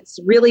for us. It's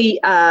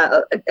really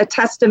a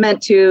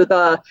testament to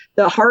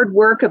the hard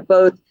work of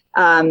both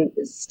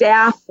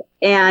staff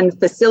and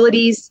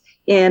facilities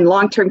in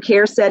long-term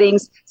care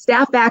settings.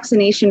 Staff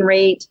vaccination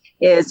rate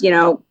is,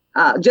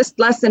 just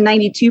less than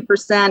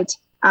 92%.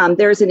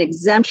 There's an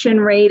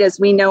exemption rate, as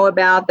we know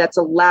about, that's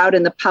allowed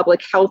in the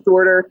public health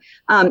order.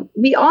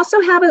 We also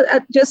have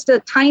just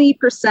a tiny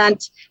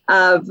percent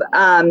of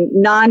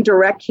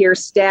non-direct care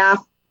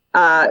staff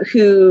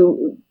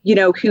who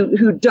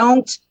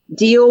don't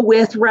deal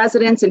with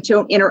residents and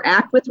don't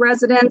interact with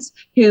residents,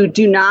 who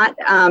do not,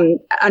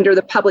 under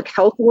the public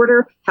health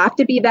order, have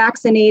to be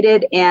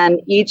vaccinated. And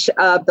each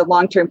of the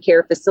long-term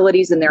care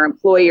facilities and their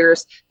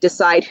employers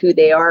decide who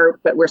they are,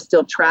 but we're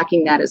still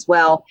tracking that as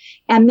well.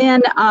 And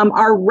then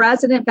our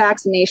resident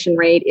vaccination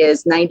rate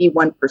is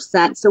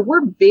 91%. So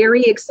we're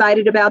very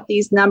excited about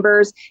these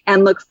numbers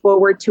and look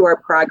forward to our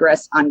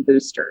progress on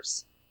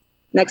boosters.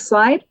 Next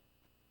slide.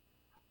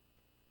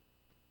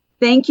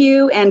 Thank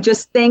you. And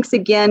just thanks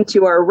again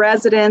to our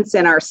residents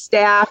and our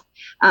staff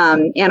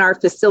and our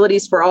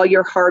facilities for all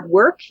your hard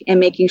work and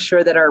making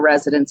sure that our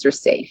residents are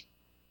safe.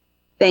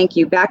 Thank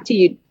you. Back to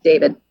you,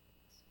 David.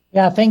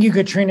 Yeah, thank you,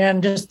 Katrina.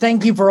 And just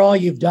thank you for all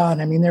you've done.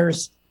 I mean,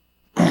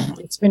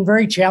 it's been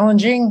very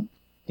challenging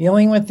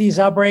dealing with these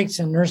outbreaks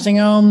in nursing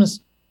homes.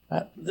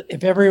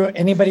 If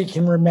anybody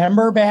can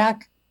remember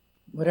back,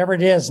 whatever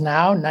it is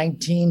now,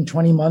 19,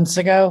 20 months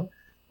ago,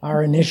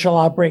 our initial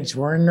outbreaks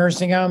were in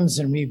nursing homes,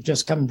 and we've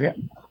just come a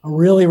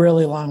really,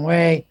 really long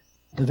way.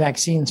 The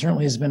vaccine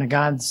certainly has been a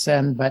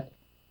godsend, but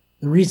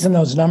the reason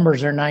those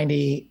numbers are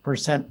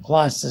 90%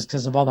 plus is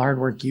because of all the hard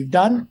work you've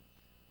done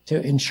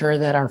to ensure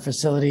that our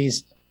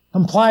facilities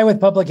comply with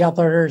public health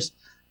orders.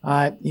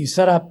 You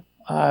set up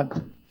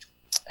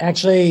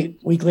actually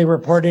weekly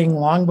reporting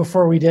long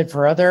before we did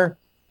for other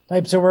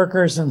types of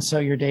workers, and so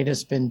your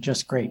data's been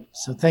just great.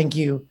 So thank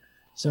you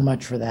so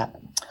much for that.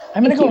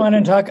 I'm going to go on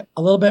and talk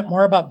a little bit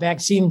more about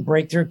vaccine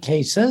breakthrough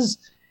cases.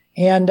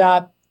 And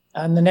on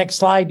the next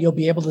slide, you'll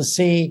be able to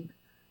see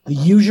the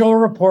usual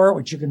report,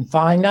 which you can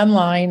find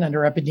online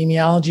under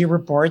epidemiology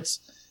reports.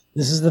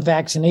 This is the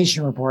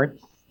vaccination report.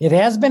 It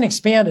has been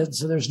expanded,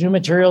 so there's new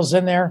materials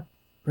in there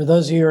for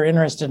those of you who are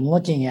interested in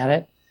looking at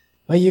it.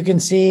 But you can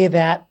see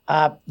that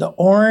the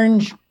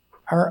orange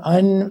are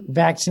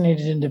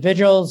unvaccinated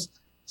individuals.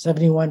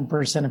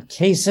 71% of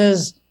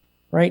cases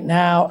right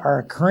now are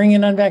occurring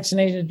in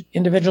unvaccinated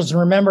individuals. And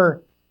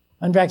remember,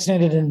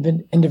 unvaccinated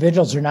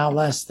individuals are now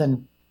less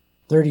than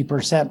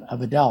 30%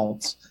 of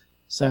adults.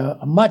 So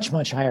a much,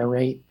 much higher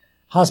rate.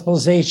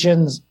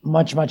 Hospitalizations,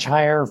 much, much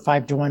higher,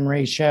 5-to-1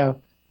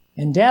 ratio.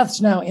 And deaths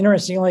now,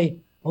 interestingly,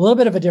 a little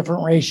bit of a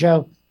different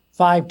ratio,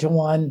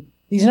 5-to-1.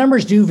 These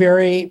numbers do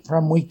vary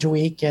from week to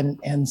week,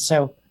 and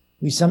so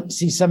we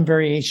see some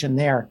variation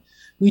there.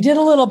 We did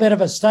a little bit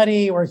of a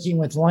study working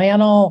with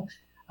Lanel,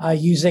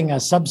 using a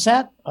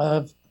subset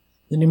of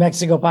the New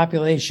Mexico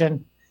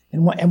population.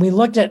 And we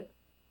looked at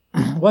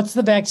what's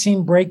the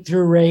vaccine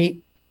breakthrough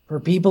rate for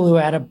people who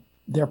had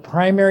their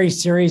primary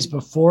series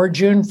before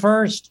June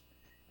 1st,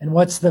 and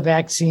what's the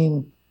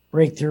vaccine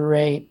breakthrough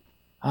rate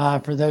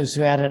for those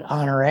who had it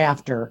on or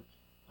after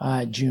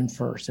June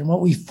 1st. And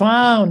what we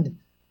found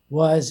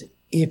was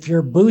if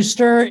your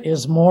booster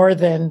is more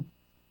than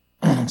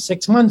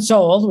 6 months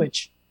old,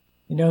 which,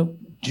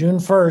 June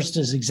 1st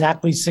is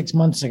exactly 6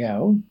 months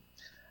ago.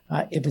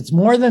 If it's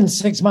more than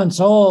 6 months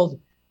old,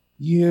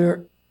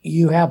 you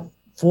have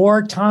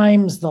 4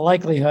 times the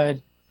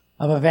likelihood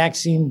of a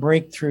vaccine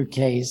breakthrough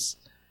case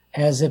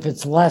as if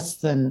it's less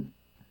than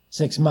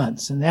 6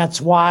 months. And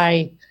that's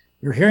why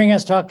you're hearing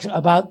us talk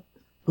about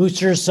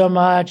boosters so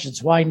much.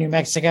 It's why New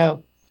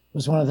Mexico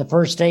was one of the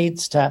first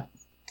states to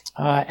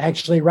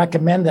actually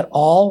recommend that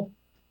all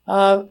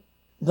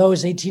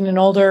those 18 and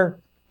older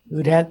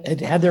who'd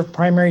had their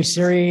primary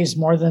series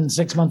more than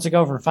 6 months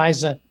ago for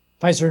Pfizer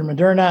and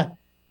Moderna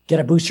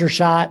get a booster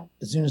shot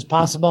as soon as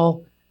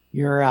possible.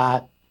 Your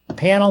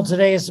panel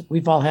today is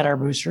we've all had our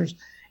boosters,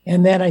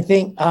 and then I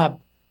think,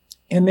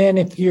 and then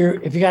if you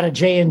got a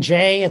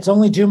J&J, it's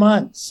only 2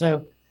 months.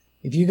 So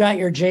if you got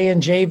your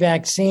J&J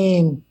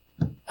vaccine,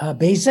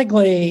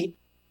 basically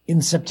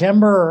in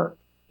September,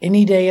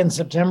 any day in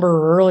September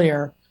or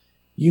earlier,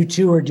 you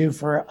too are due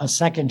for a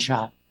second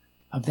shot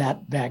of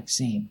that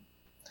vaccine.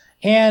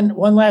 And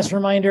one last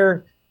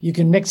reminder, you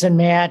can mix and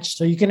match.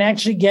 So you can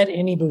actually get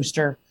any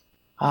booster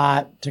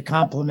to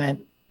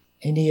complement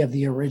any of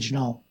the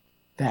original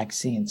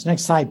vaccines.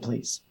 Next slide,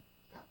 please.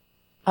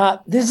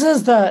 This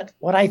is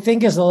what I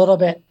think is a little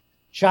bit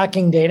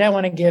shocking data. I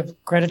want to give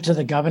credit to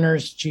the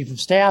governor's chief of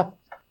staff,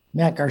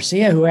 Matt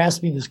Garcia, who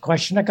asked me this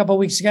question a couple of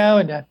weeks ago,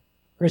 and to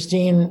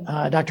Christine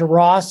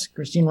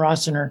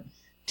Ross and her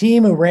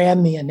team who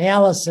ran the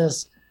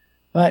analysis.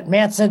 But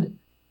Matt said,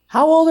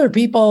 how old are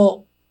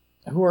people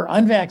who are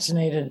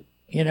unvaccinated,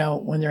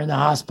 when they're in the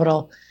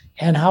hospital,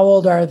 and how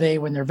old are they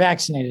when they're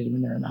vaccinated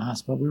when they're in the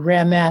hospital? We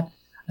ran that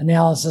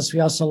analysis. We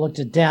also looked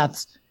at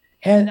deaths.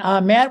 And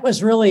Matt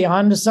was really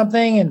on to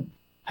something, and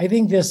I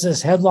think this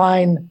is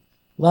headline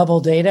level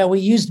data. We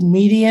used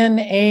median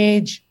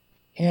age,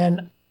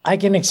 and I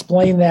can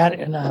explain that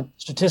in a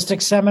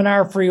statistics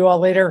seminar for you all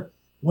later.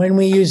 When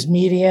we use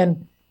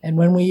median and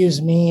when we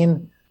use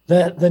mean,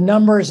 the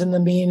numbers in the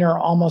mean are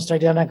almost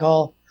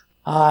identical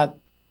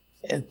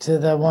to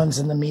the ones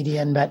in the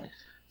median. But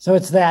so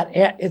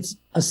it's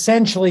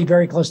essentially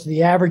very close to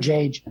the average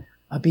age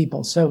of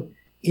people. So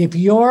if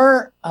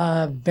you're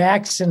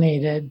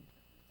vaccinated,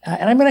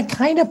 and I'm going to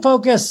kind of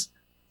focus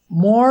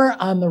more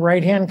on the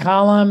right-hand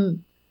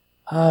column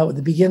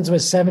that begins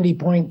with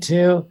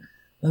 70.2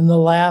 than the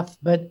left,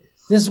 but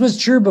this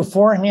was true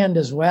beforehand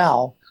as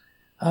well.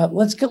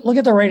 Let's look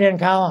at the right-hand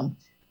column.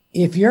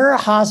 If you're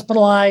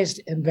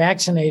hospitalized and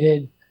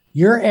vaccinated,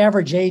 your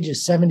average age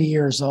is 70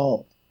 years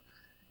old.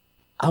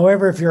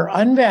 However, if you're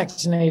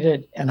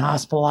unvaccinated and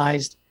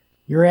hospitalized,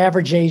 your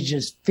average age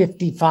is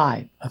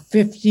 55, a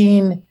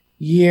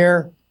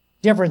 15-year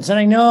difference. And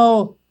I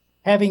know,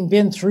 having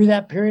been through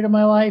that period of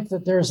my life,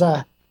 that there's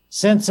a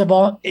sense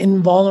of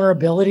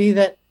invulnerability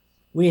that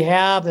we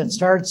have that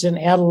starts in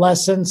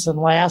adolescence and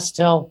lasts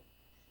till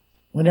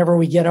whenever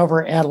we get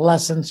over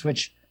adolescence,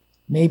 which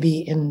may be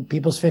in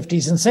people's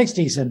 50s and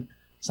 60s in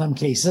some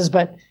cases.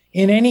 But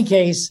in any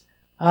case,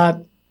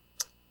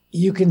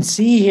 you can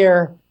see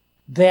here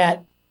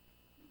that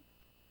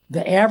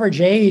the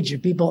average age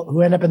of people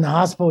who end up in the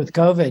hospital with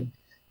COVID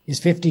is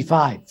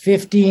 55,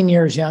 15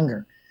 years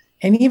younger.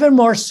 And even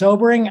more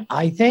sobering,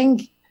 I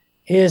think,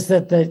 is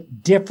that the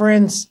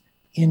difference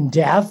in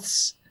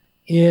deaths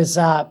is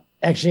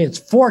actually it's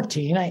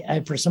 14.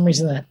 I for some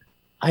reason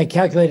I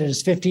calculated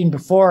as 15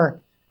 before,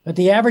 but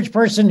the average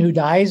person who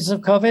dies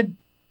of COVID,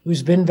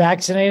 who's been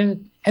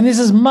vaccinated, and this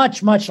is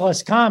much, much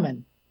less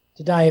common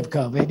to die of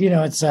COVID.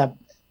 It's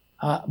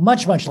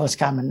much, much less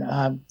common.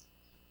 A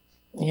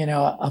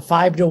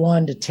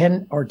 5-to-1 to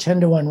 10 or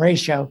 10-to-1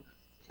 ratio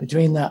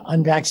between the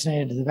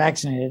unvaccinated to the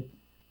vaccinated.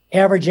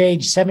 Average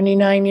age,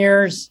 79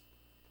 years.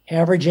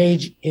 Average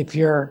age, if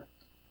you're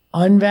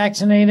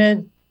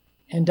unvaccinated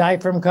and die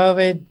from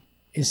COVID,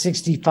 is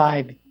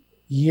 65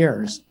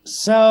 years.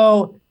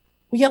 So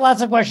we get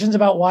lots of questions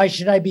about why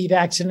should I be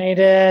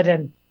vaccinated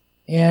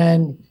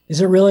and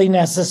is it really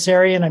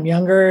necessary? And I'm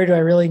younger. Do I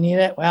really need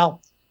it?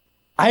 Well,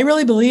 I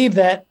really believe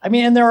that.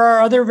 And there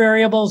are other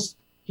variables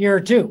here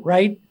too,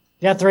 right?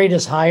 Death rate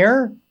is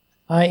higher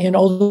in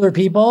older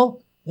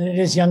people than it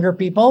is younger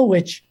people,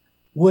 which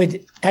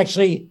would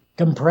actually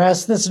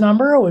compress this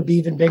number. It would be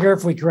even bigger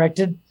if we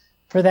corrected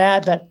for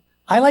that. But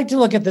I like to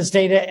look at this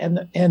data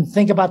and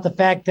think about the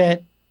fact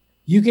that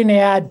you can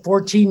add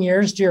 14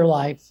 years to your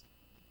life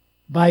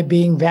by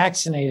being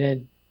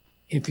vaccinated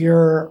if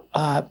you're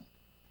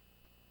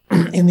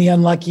in the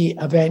unlucky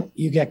event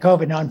you get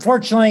COVID. Now,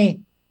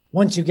 unfortunately,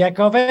 once you get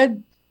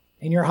COVID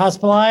and you're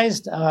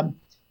hospitalized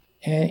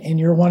and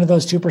you're one of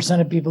those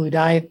 2% of people who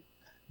die,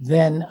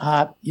 then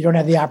you don't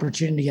have the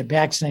opportunity to get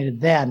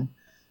vaccinated then.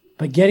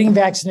 But getting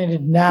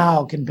vaccinated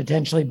now can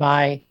potentially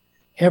buy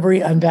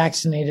every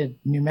unvaccinated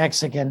New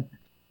Mexican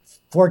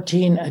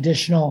 14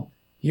 additional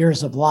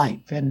years of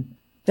life. And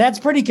that's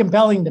pretty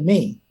compelling to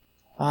me.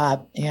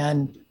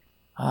 and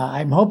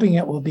I'm hoping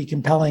it will be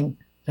compelling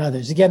to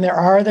others. Again, there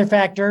are other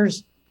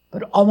factors,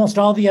 but almost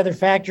all the other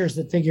factors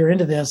that figure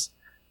into this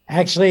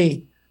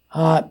actually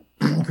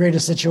create a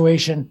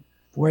situation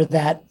where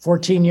that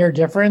 14-year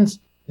difference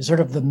is sort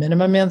of the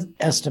minimum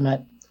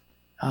estimate.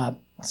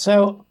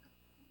 So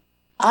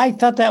I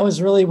thought that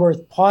was really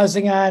worth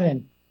pausing on,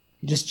 and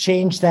you just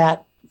change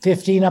that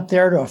 15 up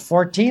there to a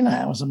 14.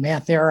 That was a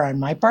math error on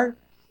my part,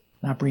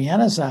 not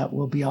Brianna's.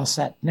 We'll be all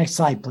set. Next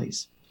slide,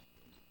 please.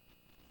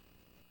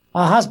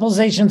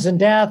 Hospitalizations and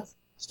death,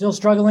 still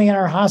struggling in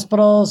our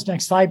hospitals.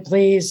 Next slide,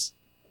 please.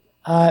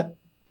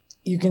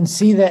 You can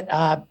see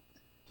that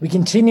we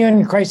continue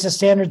in crisis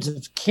standards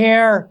of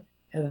care.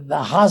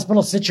 The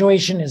hospital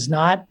situation is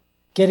not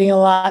getting a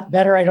lot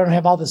better. I don't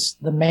have all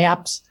the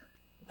maps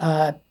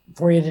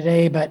for you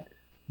today, but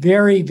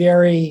very,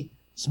 very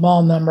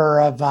small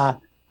number of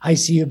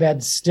ICU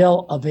beds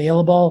still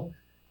available.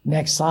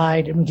 Next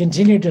slide. And we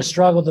continue to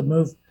struggle to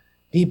move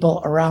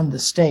people around the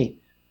state.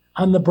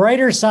 On the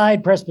brighter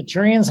side,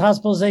 Presbyterian's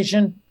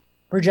hospitalization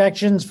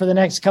projections for the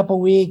next couple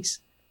weeks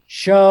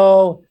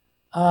show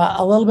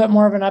a little bit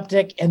more of an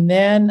uptick and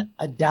then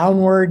a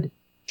downward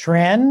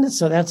trend.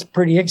 So that's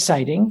pretty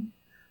exciting.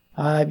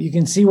 You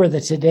can see where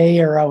the today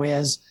arrow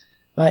is,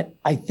 but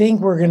I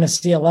think we're going to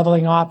see a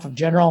leveling off of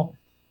general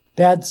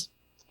beds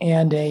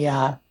and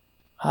a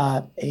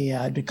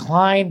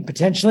decline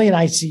potentially in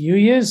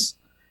ICU use.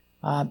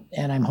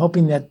 And I'm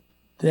hoping that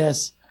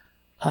this,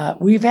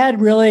 we've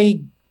had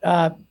really,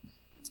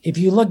 if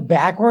you look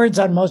backwards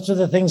on most of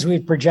the things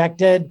we've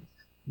projected,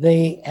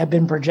 they have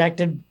been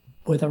projected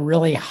with a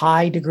really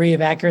high degree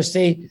of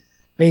accuracy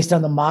based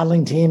on the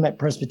modeling team at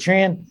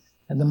Presbyterian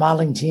and the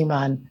modeling team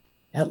on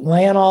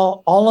Atlanta.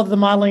 All of the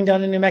modeling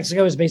done in New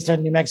Mexico is based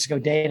on New Mexico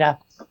data.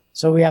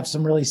 So we have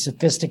some really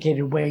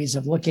sophisticated ways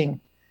of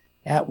looking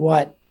at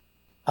what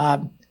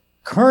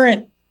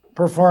current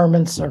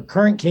performance or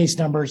current case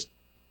numbers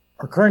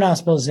or current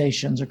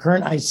hospitalizations or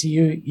current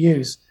ICU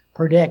use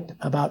predict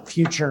about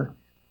future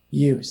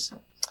use.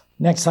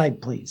 Next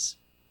slide, please.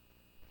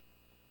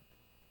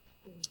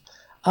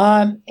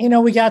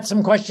 We got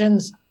some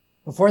questions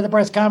before the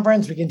press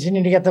conference. We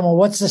continue to get them. Well,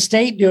 what's the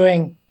state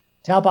doing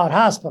to help out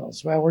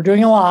hospitals? Well, we're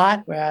doing a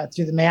lot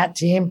through the MAT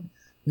team.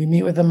 We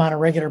meet with them on a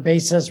regular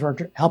basis. We're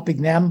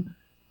helping them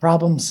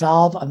problem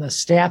solve on the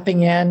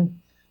staffing end.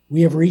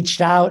 We have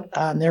reached out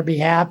on their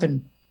behalf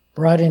and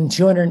brought in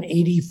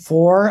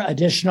 284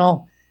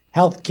 additional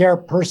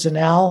healthcare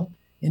personnel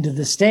into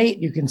the state.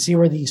 You can see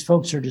where these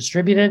folks are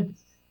distributed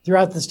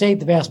throughout the state.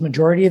 The vast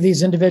majority of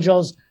these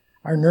individuals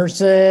are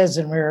nurses,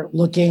 and we're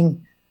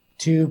looking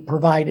to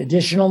provide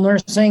additional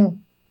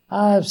nursing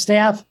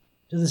staff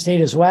to the state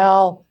as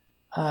well.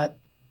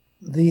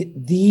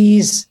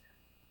 These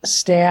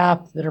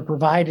staff that are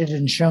provided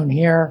and shown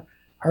here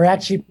are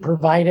actually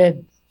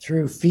provided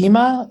through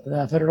FEMA,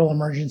 the Federal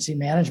Emergency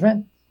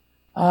Management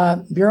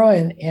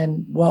Bureau,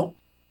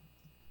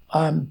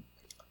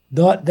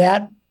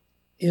 that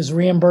is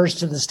reimbursed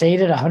to the state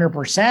at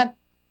 100%.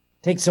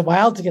 Takes a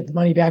while to get the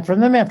money back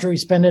from them after we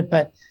spend it,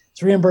 but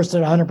it's reimbursed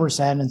at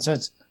 100%. And so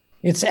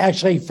it's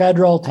actually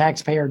federal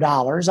taxpayer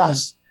dollars,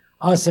 us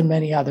and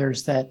many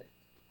others that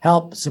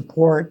help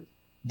support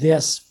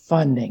this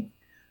funding.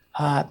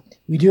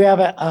 We do have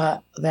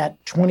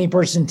that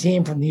 20-person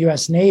team from the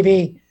U.S.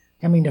 Navy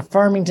coming to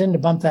Farmington to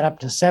bump that up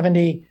to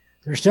 70.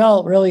 They're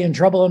still really in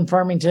trouble in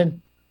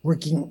Farmington,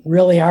 working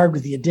really hard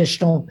with the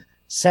additional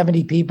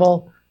 70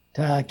 people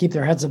to keep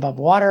their heads above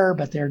water,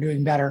 but they're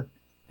doing better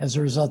as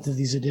a result of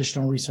these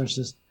additional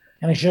resources.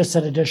 And I should have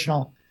said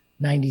additional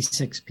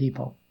 96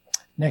 people.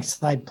 Next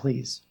slide,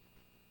 please.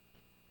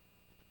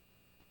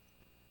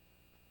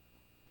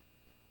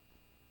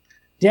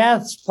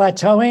 Deaths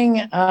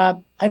plateauing.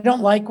 I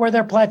don't like where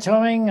they're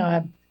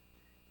plateauing.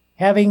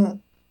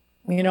 Having,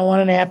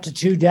 1.5 to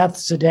 2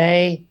 deaths a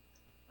day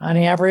on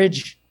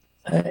average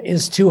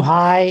is too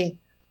high,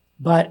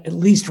 but at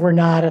least we're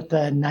not at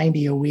the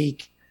 90 a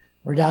week.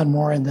 We're down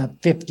more in the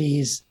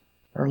 50s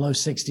or low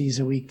 60s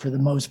a week for the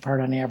most part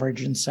on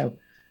average. And so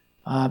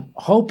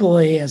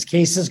hopefully as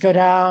cases go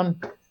down,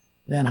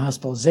 then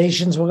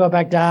hospitalizations will go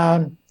back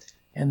down,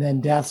 and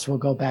then deaths will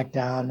go back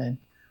down. And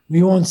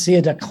we won't see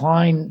a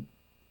decline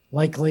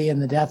likely in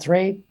the death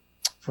rate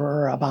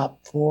for about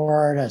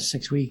 4 to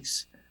 6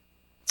 weeks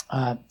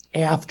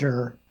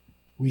after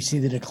we see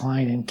the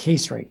decline in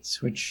case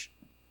rates, which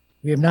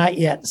we have not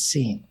yet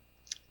seen,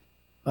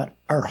 but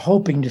are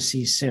hoping to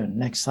see soon.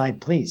 Next slide,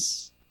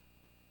 please.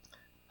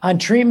 On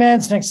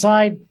treatments, next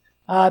slide,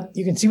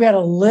 you can see we had a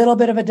little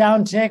bit of a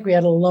downtick. We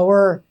had a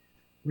lower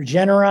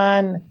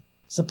Regeneron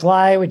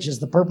supply, which is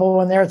the purple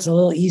one there. It's a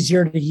little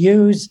easier to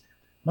use.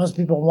 Most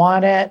people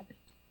want it,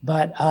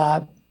 but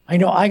I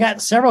know I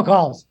got several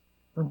calls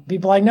from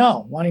people I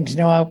know wanting to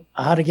know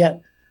how to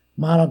get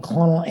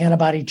monoclonal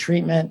antibody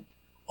treatment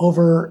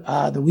over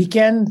the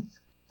weekend,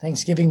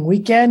 Thanksgiving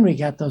weekend. We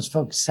got those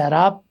folks set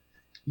up.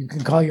 You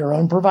can call your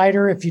own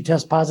provider if you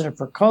test positive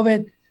for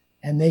COVID,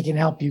 and they can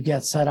help you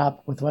get set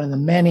up with one of the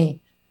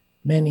many,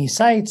 many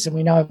sites. And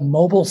we now have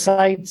mobile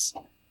sites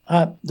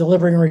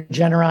delivering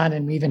Regeneron,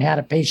 and we even had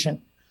a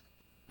patient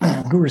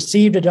who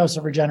received a dose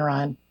of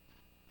Regeneron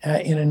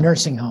in a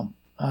nursing home.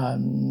 I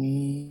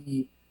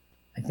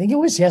think it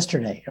was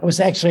yesterday. It was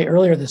actually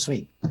earlier this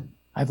week.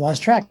 I've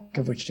lost track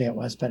of which day it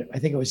was, but I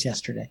think it was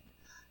yesterday.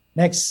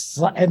 Next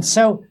slide. And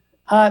so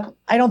I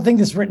don't think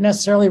this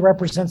necessarily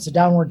represents a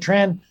downward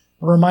trend.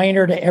 A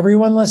reminder to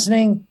everyone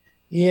listening,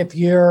 if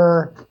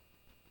you're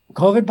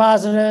COVID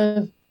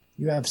positive,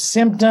 you have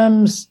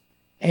symptoms,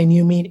 and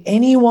you meet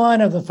any one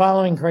of the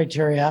following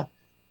criteria,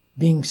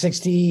 being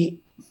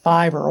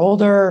 65 or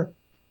older,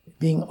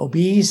 being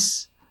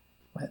obese,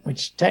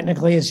 which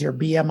technically is your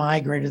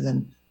BMI greater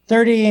than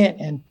 30,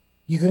 and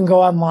you can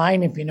go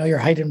online if you know your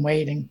height and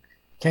weight and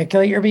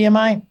calculate your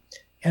BMI.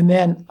 And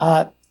then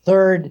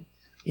third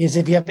is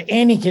if you have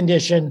any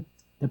condition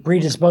that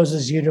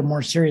predisposes you to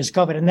more serious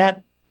COVID, and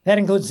that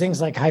includes things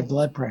like high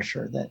blood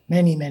pressure that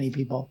many, many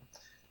people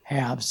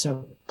have.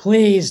 So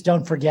please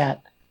don't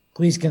forget,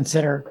 please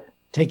consider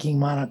taking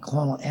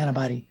monoclonal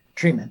antibody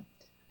treatment.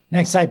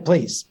 Next slide,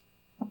 please.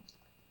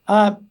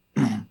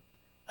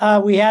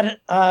 We had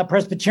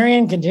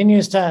Presbyterian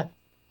continues to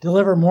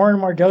deliver more and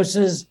more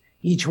doses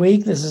each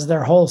week. This is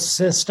their whole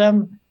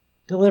system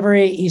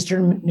delivery.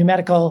 Eastern New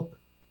Mexico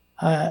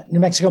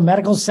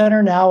Medical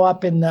Center now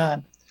up in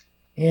the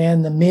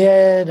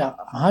mid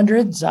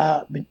hundreds,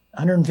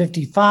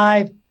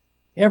 155.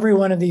 Every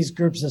one of these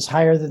groups is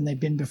higher than they've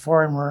been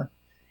before,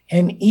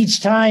 and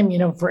each time,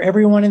 for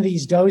every one of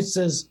these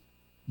doses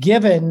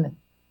given,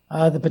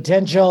 the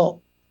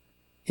potential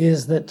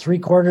is that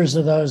 3/4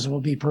 of those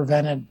will be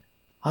prevented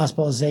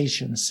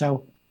hospitalizations.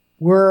 So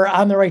we're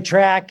on the right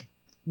track.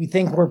 We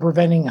think we're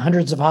preventing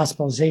hundreds of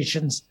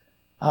hospitalizations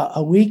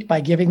a week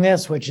by giving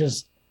this, which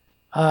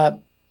are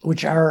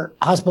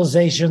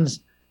hospitalizations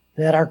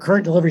that our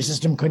current delivery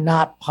system could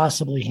not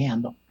possibly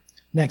handle.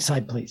 Next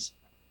slide, please.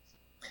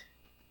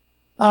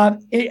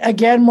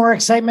 Again, more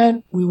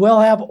excitement. We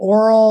will have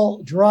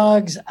oral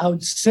drugs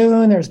out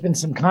soon. There's been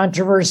some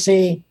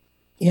controversy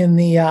in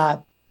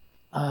the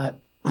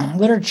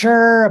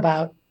literature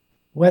about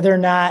whether or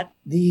not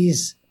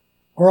these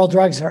oral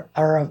drugs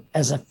are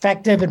as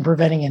effective in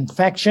preventing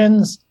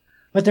infections,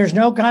 but there's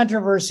no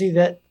controversy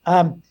that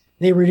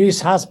they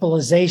reduce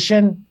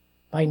hospitalization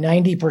by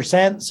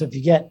 90%. So if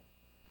you get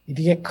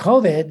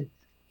COVID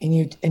and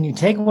you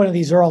take one of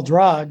these oral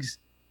drugs,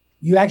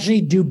 you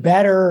actually do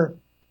better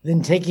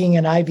than taking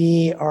an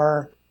IV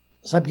or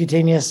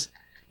subcutaneous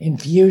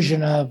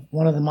infusion of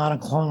one of the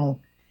monoclonal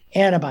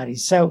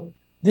antibodies. So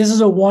this is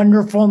a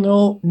wonderful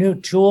new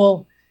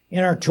tool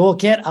in our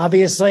toolkit.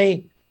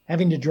 Obviously,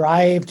 having to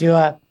drive to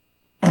a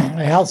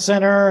health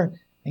center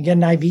and get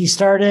an IV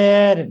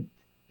started and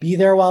be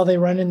there while they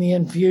run in the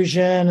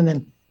infusion and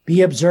then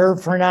be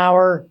observed for an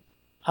hour,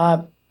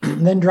 and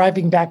then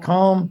driving back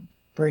home,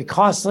 very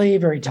costly,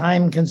 very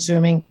time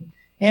consuming.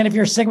 And if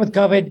you're sick with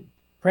COVID,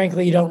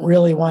 frankly, you don't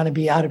really want to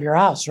be out of your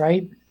house,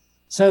 right?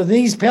 So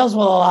these pills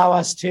will allow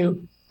us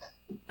to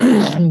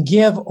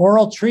give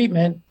oral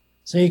treatment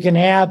so you can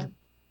have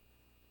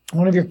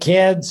one of your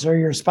kids or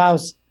your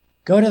spouse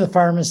go to the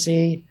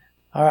pharmacy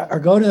or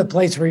go to the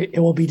place where it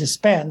will be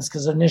dispensed,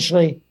 because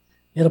initially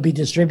it'll be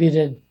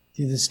distributed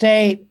through the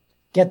state,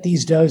 get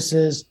these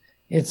doses.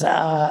 It's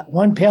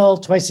one pill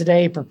twice a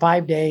day for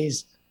 5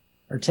 days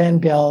or 10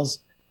 pills.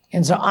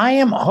 And so I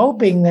am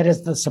hoping that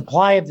as the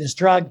supply of this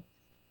drug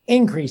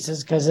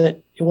increases, because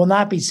it will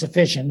not be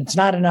sufficient. It's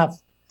not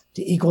enough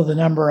to equal the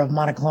number of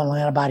monoclonal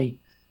antibody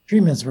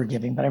treatments we're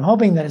giving. But I'm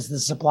hoping that as the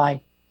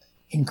supply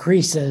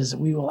increases,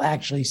 we will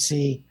actually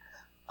see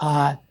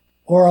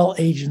oral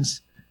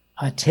agents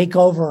take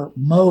over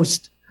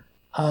most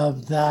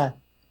of the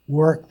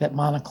work that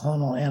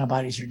monoclonal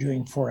antibodies are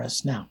doing for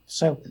us now.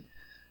 So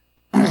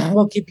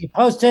we'll keep you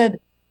posted.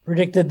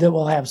 Predicted that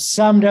we'll have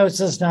some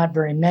doses, not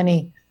very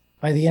many,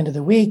 by the end of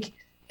the week.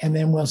 And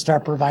then we'll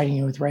start providing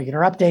you with regular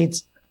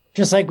updates,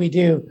 just like we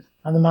do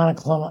on the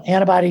monoclonal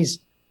antibodies,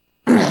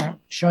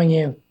 showing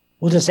you,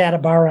 we'll just add a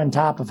bar on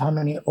top of how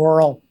many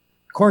oral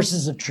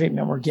courses of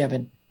treatment were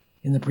given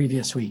in the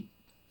previous week.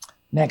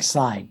 Next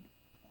slide.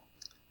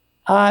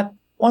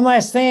 One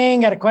last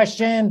thing, got a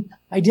question.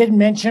 I did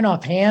mention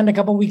offhand a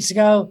couple weeks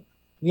ago,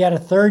 we had a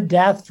third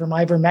death from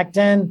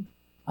ivermectin.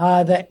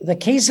 The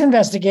case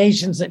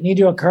investigations that need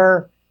to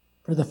occur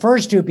for the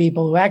first two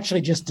people who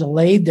actually just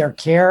delayed their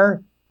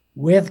care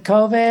with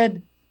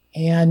COVID,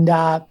 and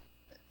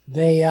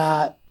they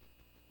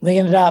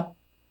ended up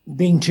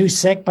being too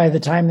sick by the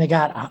time they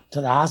got to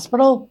the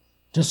hospital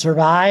to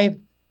survive.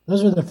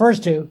 Those were the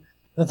first two.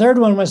 The third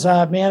one was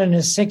a man in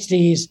his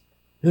 60s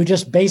who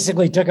just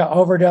basically took an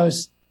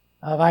overdose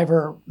of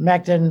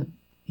ivermectin.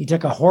 He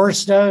took a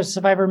horse dose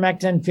of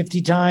ivermectin,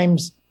 50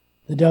 times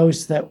the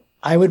dose that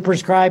I would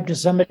prescribe to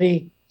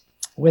somebody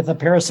with a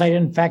parasite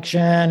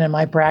infection in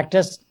my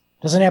practice.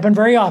 Doesn't happen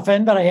very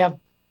often, but I have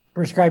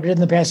prescribed it in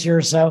the past year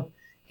or so.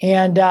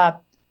 And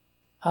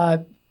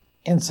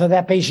so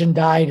that patient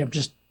died of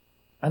just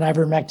an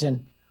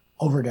ivermectin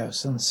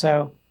overdose. And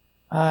so,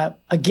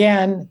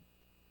 again,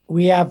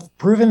 we have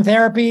proven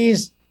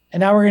therapies,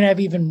 and now we're going to have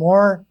even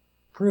more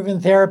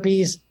proven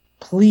therapies.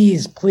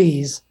 Please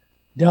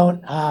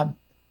don't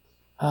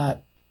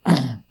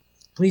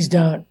please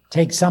don't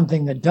take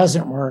something that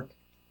doesn't work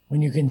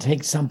when you can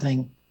take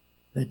something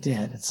that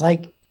did. It's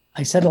like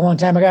I said a long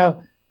time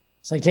ago,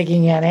 it's like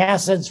taking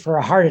antacids for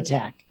a heart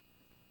attack.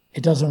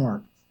 It doesn't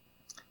work.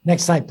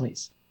 Next slide,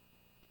 please.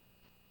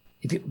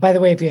 By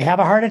the way, if you have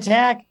a heart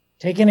attack,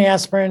 take an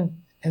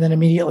aspirin and then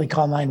immediately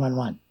call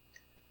 911.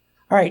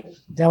 All right,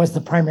 that was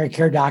the primary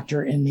care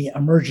doctor in the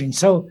emerging.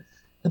 So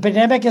the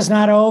pandemic is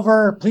not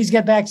over. Please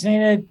get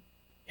vaccinated.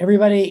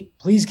 Everybody,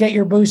 please get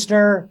your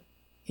booster.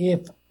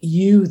 If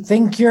you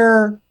think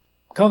you're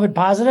COVID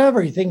positive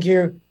or you think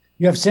you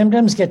have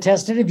symptoms, get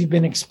tested. If you've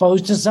been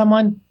exposed to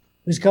someone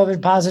who's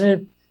COVID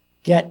positive,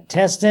 get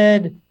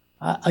tested.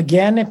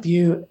 Again, if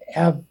you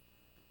have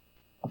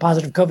a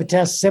positive COVID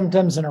test,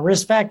 symptoms, and a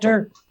risk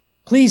factor,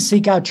 please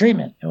seek out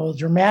treatment. It will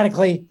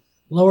dramatically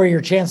lower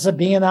your chances of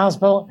being in the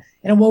hospital,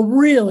 and it will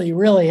really,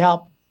 really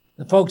help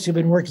the folks who've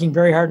been working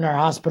very hard in our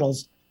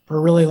hospitals for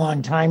a really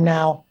long time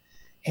now.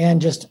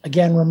 And just,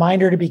 again,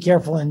 reminder to be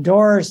careful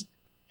indoors,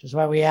 which is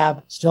why we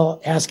have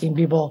still asking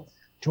people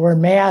to wear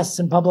masks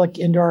in public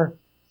indoor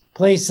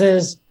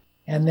places.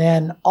 And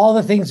then all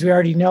the things we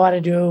already know how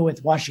to do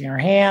with washing our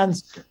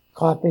hands,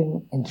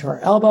 coughing into our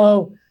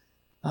elbow,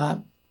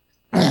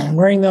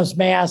 wearing those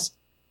masks,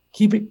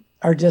 keeping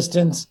our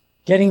distance,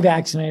 getting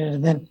vaccinated,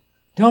 and then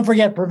don't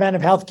forget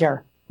preventive health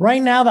care.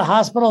 Right now, the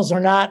hospitals are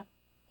not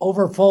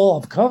overfull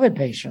of COVID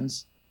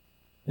patients.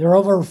 They're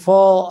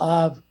overfull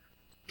of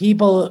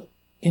people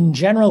in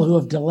general who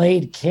have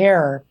delayed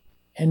care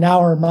and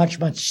now are much,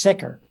 much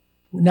sicker.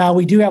 Now,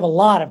 we do have a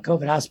lot of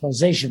COVID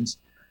hospitalizations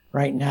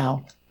right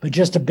now, but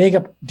just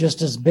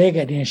as big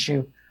an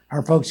issue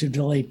are folks who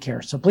delayed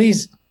care. So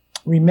please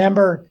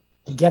remember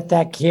to get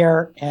that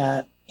care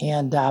and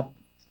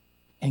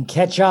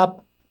catch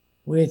up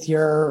with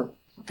your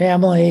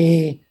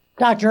family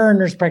doctor,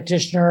 nurse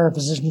practitioner,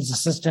 physician's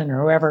assistant,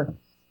 or whoever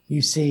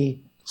you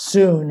see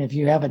soon if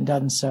you haven't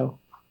done so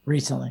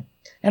recently.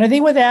 And I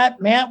think with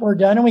that, Matt, we're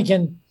done, and we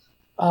can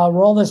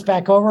roll this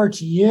back over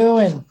to you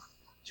and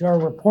to our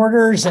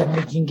reporters, and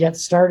we can get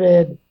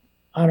started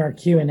on our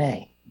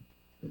Q&A.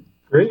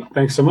 Great.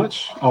 Thanks so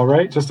much. All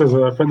right. Just as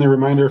a friendly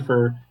reminder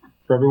for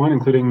everyone,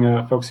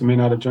 including folks who may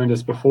not have joined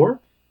us before,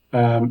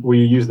 we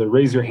use the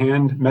raise your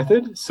hand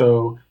method.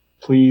 So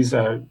please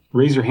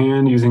raise your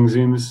hand using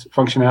Zoom's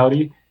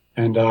functionality,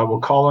 and we'll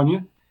call on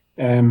you.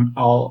 And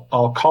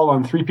I'll call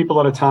on 3 people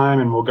at a time,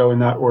 and we'll go in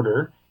that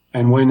order.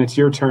 And when it's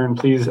your turn,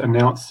 please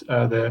announce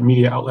the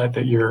media outlet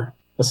that you're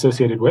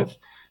associated with.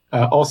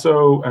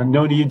 Also,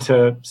 no need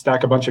to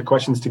stack a bunch of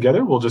questions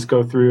together. We'll just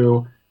go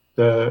through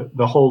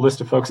the whole list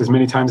of folks as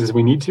many times as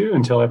we need to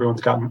until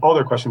everyone's gotten all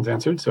their questions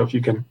answered. So if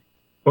you can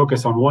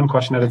focus on one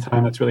question at a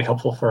time, that's really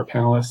helpful for our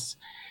panelists.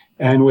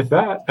 And with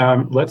that,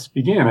 let's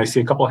begin. I see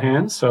a couple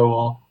hands,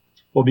 so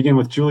we'll begin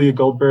with Julia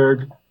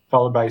Goldberg,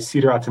 followed by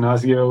Cedar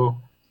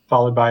Atanasio,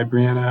 followed by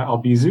Brianna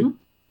Albizu.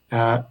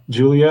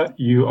 Julia,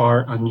 you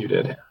are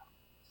unmuted.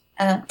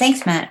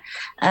 Thanks, Matt.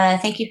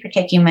 Thank you for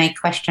taking my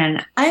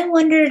question. I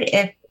wondered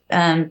if,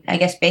 I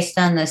guess based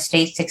on the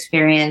state's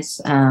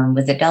experience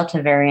with the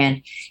Delta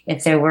variant,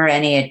 if there were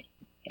any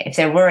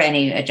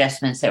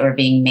adjustments that were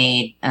being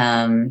made,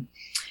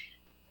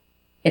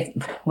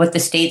 what the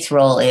state's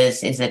role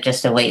is it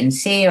just a wait and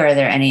see, or are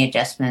there any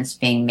adjustments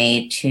being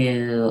made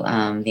to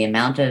the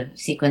amount of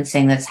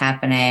sequencing that's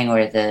happening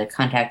or the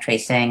contact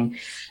tracing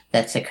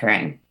that's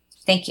occurring?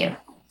 Thank you.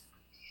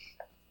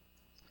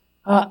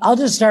 I'll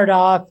just start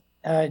off.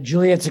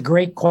 Julia, it's a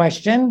great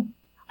question.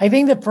 I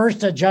think the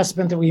first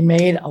adjustment that we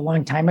made a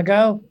long time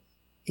ago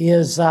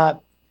is, to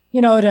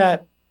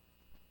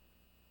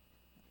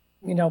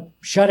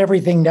shut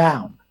everything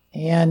down.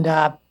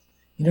 And,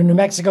 New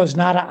Mexico is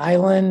not an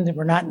island.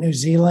 We're not New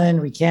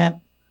Zealand. We can't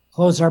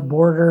close our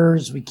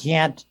borders. We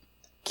can't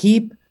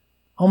keep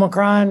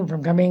Omicron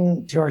from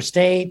coming to our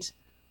state.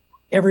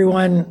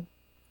 Everyone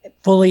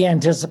fully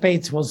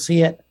anticipates we'll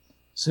see it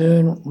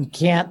soon. We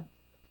can't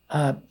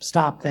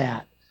stop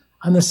that.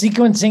 On the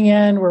sequencing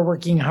end, we're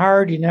working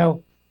hard.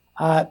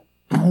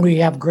 We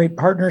have great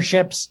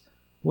partnerships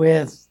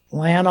with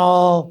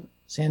Lanol,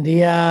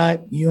 Sandia,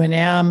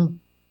 UNM.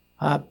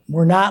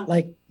 We're not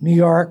like New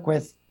York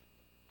with,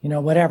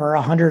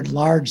 100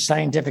 large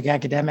scientific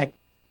academic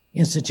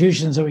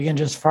institutions that we can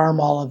just farm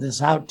all of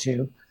this out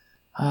to.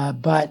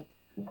 But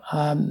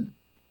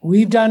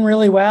we've done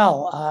really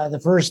well.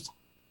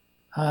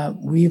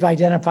 We've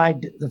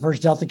identified the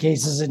first Delta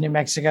cases in New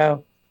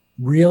Mexico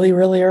really,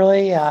 really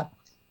early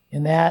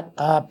in that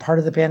part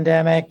of the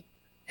pandemic.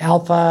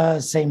 Alpha,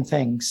 same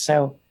thing.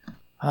 So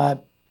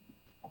and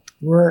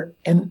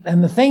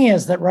the thing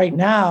is that right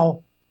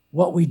now,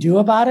 what we do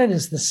about it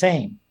is the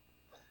same.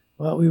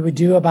 What we would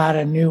do about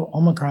a new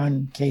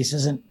Omicron case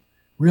isn't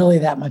really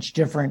that much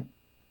different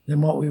than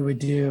what we would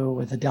do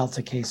with a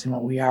Delta case and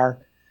what we are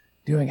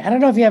doing. I don't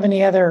know if you have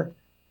any other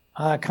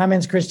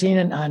comments,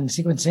 Christine, on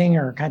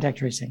sequencing or contact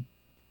tracing.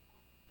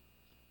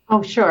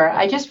 Oh, sure.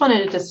 I just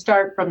wanted to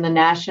start from the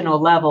national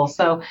level.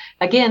 So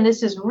again,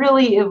 this is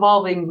really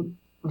evolving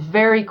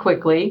very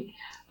quickly.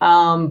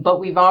 But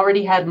we've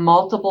already had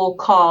multiple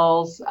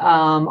calls.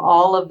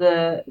 All of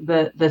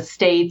the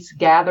states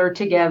gather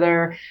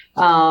together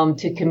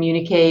to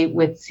communicate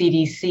with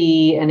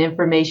CDC, and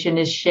information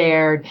is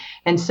shared.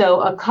 And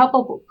so a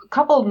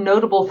couple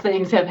notable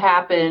things have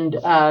happened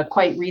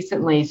quite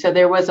recently. So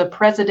there was a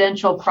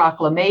presidential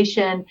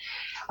proclamation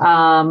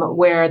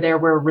where there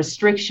were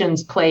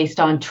restrictions placed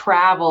on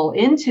travel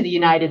into the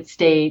United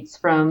States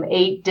from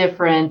 8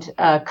 different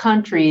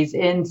countries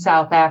in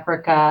South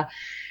Africa.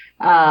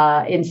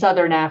 In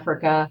Southern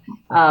Africa,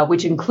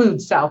 which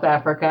includes South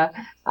Africa.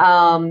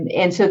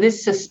 And so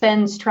this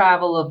suspends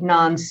travel of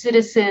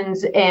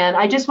non-citizens. And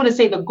I just want to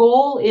say the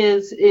goal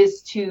is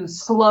to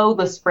slow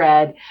the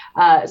spread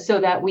so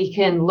that we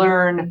can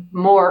learn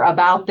more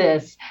about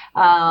this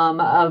in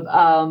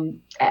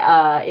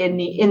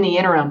the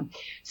interim.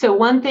 So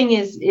one thing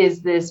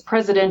is this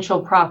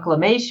presidential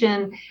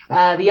proclamation.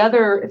 The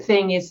other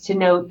thing is to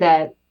note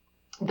that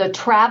the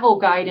travel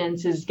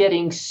guidance is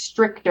getting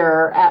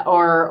stricter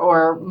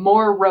or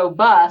more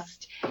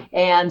robust.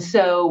 And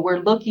so we're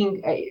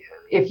looking,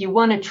 if you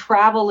want to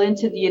travel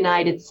into the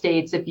United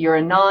States, if you're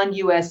a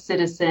non-US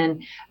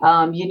citizen,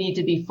 you need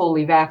to be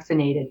fully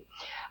vaccinated.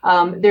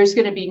 There's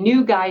going to be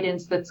new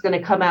guidance that's going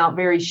to come out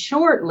very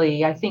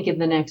shortly, I think in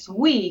the next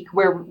week,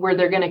 where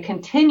they're going to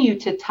continue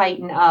to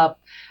tighten up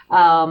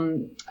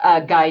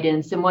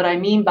guidance. And what I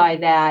mean by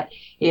that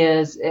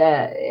is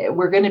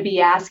we're going to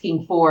be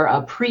asking for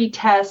a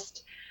pre-travel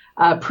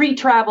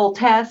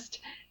test,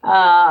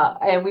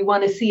 and we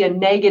want to see a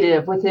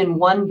negative within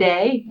 1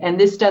 day. And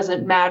this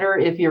doesn't matter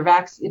if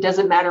it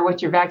doesn't matter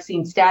what your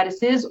vaccine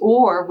status is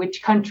or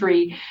which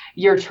country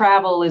your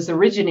travel is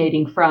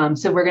originating from.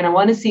 So we're going to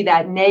want to see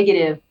that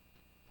negative.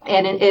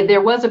 And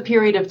there was a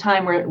period of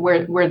time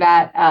where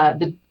that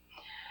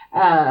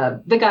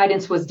the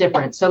guidance was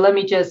different. So let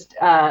me just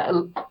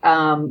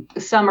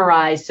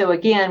summarize. So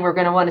again, we're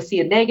going to want to see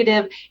a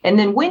negative. And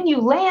then when you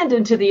land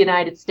into the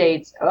United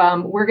States,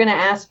 we're going to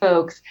ask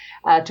folks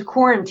to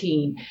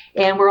quarantine.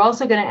 And we're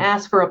also going to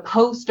ask for a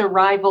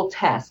post-arrival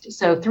test.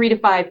 So 3 to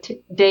 5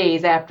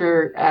 days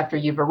after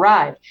you've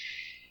arrived.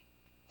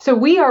 So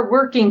we are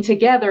working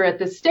together at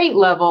the state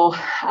level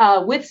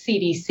with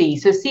CDC.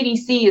 So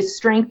CDC is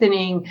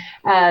strengthening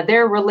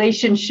their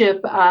relationship,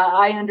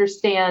 I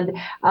understand,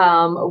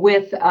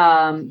 with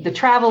the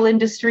travel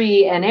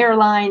industry and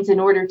airlines in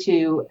order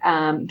to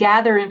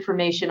gather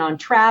information on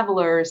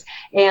travelers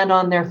and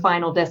on their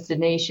final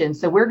destination.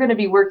 So we're going to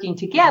be working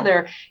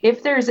together.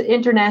 If there's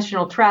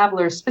international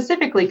travelers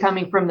specifically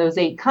coming from those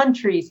 8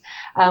 countries,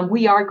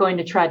 we are going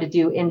to try to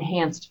do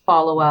enhanced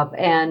follow-up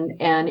and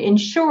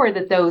ensure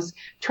that those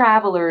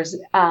travelers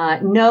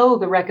know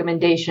the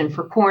recommendation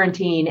for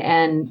quarantine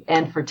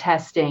and for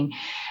testing.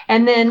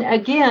 And then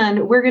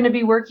again, we're going to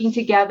be working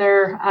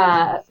together.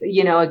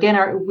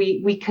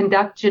 We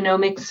conduct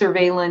genomic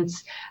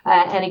surveillance.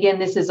 And again,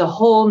 this is a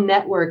whole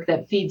network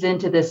that feeds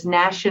into this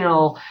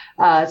national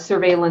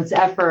surveillance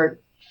effort.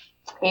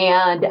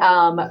 And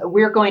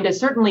we're going to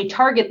certainly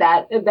target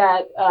that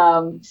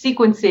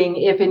sequencing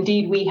if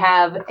indeed we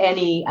have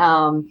any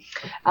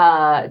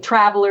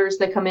travelers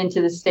that come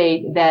into the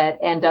state that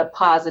end up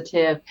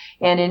positive,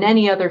 and in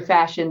any other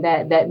fashion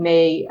that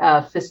may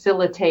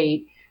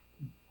facilitate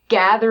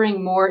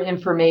gathering more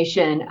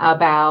information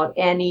about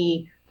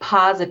any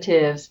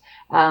positives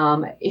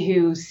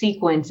who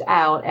sequence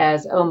out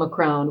as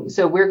Omicron.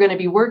 So we're going to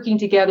be working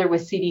together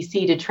with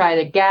CDC to try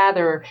to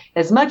gather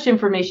as much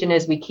information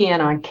as we can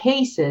on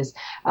cases,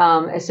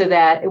 so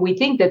that we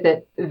think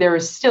that there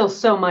is still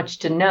so much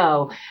to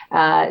know.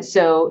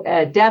 So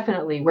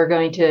definitely we're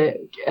going to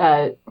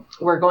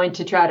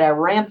try to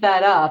ramp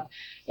that up.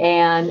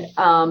 And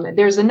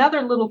there's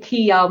another little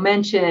key I'll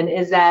mention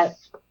is that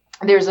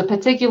there's a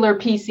particular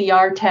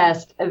PCR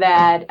test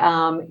that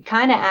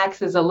kind of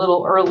acts as a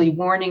little early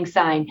warning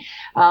sign.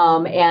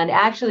 And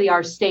actually,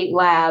 our state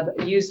lab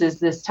uses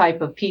this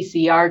type of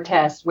PCR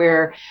test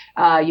where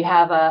you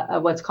have a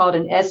what's called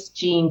an S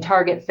gene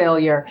target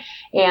failure.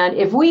 And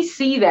if we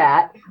see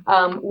that,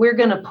 we're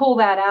going to pull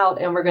that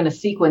out and we're going to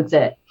sequence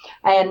it.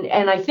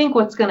 And I think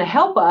what's going to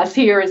help us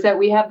here is that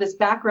we have this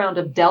background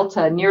of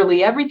Delta.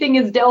 Nearly everything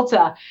is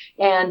Delta,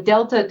 and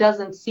Delta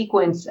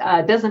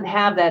doesn't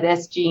have that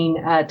S gene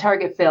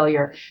target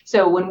failure.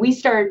 So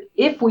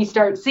if we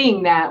start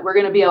seeing that, we're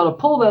going to be able to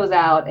pull those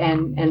out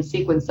and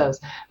sequence those.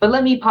 But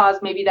let me pause.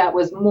 Maybe that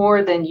was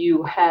more than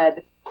you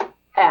had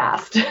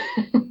asked.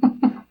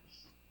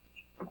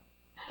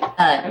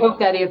 I hope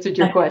that answered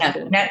your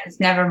question. No, it's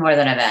never more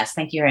than I've asked.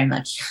 Thank you very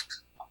much.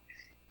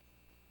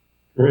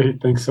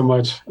 Great, thanks so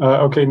much.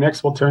 Okay,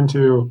 next we'll turn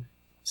to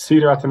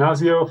Cedar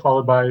Atanasio,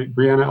 followed by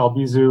Brianna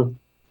Albizu,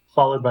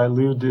 followed by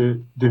Lou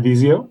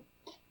Divizio.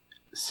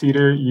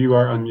 Cedar, you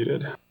are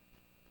unmuted.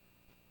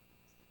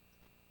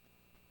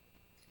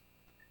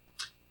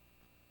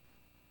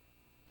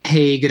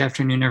 Hey, good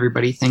afternoon,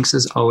 everybody. Thanks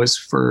as always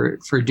for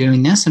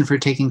doing this and for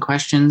taking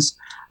questions.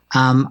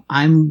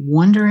 I'm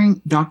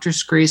wondering, Dr.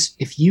 Scrace,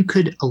 if you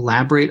could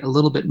elaborate a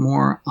little bit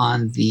more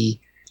on the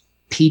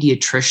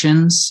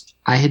pediatricians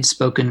I had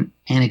spoken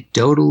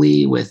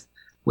anecdotally with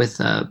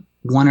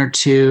one or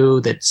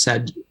two that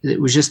said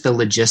it was just the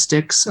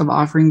logistics of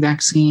offering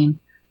vaccine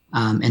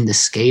and the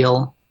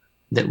scale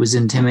that was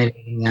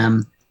intimidating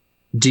them.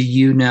 Do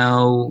you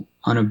know,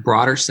 on a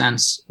broader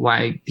sense,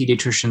 why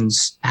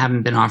pediatricians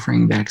haven't been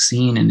offering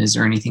vaccine, and is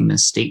there anything the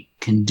state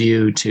can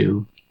do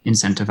to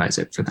incentivize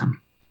it for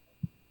them?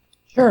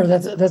 Sure,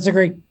 that's a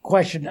great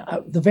question.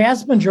 The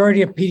vast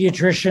majority of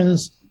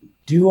pediatricians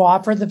do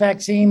offer the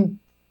vaccine.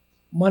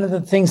 One of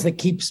the things that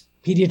keeps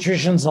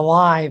pediatricians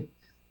alive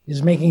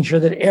is making sure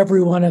that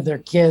every one of their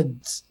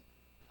kids,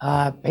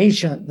 their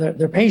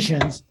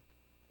patients,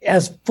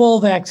 has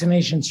full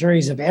vaccination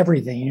series of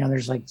everything. You know,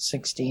 there's like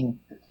 16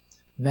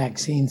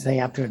 vaccines they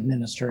have to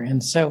administer.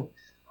 And so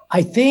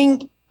I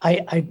think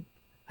I'd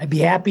be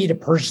happy to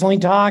personally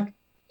talk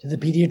to the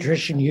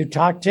pediatrician you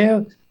talked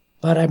to,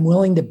 but I'm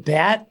willing to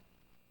bet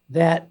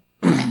that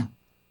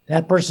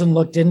that person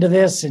looked into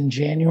this in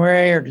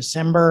January or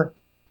December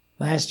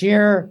last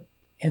year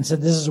and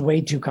said, this is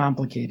way too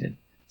complicated.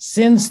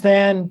 Since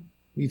then,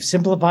 we've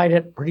simplified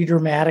it pretty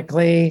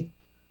dramatically.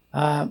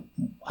 I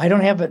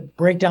don't have a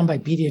breakdown by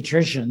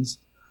pediatricians,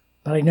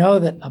 but I know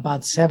that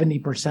about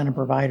 70% of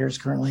providers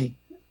currently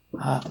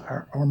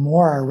or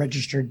more are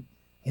registered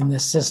in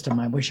this system.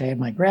 I wish I had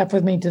my graph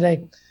with me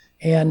today.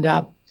 And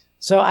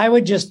so I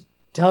would just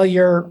tell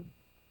your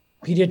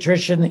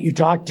pediatrician that you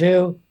talk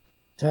to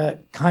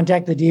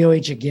contact the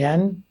DOH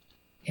again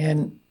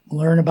and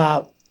learn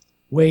about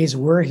ways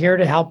we're here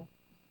to help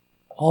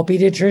all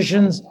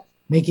pediatricians,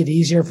 make it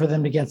easier for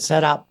them to get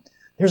set up.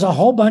 There's a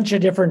whole bunch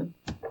of different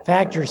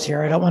factors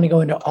here. I don't want to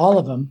go into all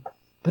of them.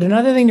 But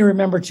another thing to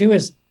remember, too,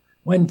 is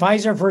when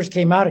Pfizer first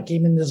came out, it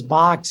came in this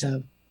box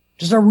of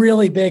just a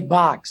really big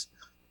box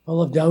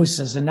full of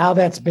doses. And now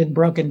that's been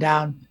broken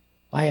down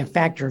by a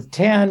factor of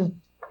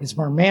 10. It's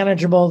more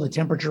manageable. The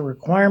temperature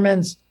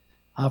requirements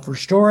for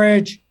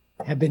storage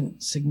have been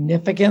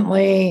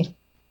significantly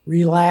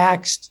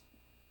relaxed.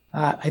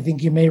 I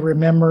think you may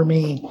remember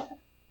me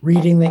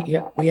reading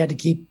that we had to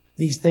keep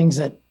these things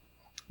at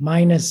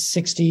minus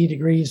 60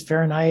 degrees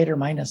Fahrenheit or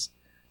minus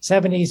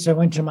 70. So I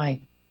went to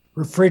my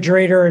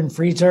refrigerator and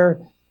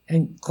freezer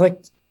and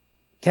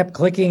kept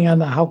clicking on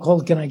the how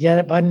cold can I get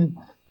it button,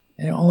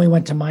 and it only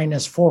went to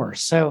 -4.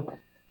 So,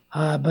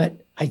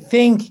 but I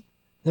think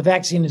the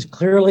vaccine is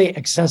clearly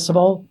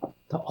accessible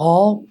to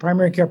all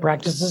primary care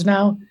practices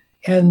now,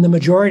 and the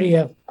majority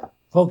of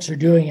folks are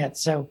doing it.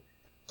 So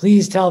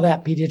please tell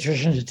that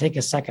pediatrician to take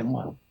a second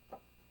one.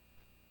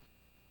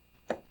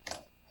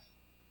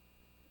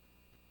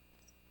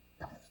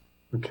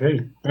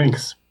 Okay,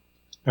 thanks.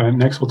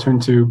 Next, we'll turn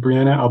to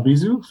Brianna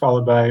Albizu,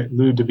 followed by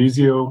Lou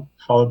DeVizio,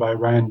 followed by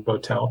Ryan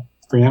Botel.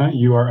 Brianna,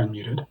 you are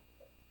unmuted.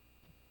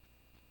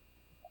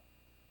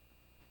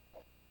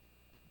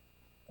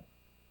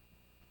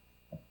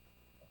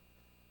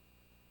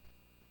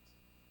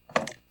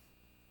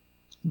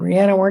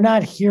 Brianna, we're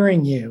not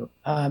hearing you.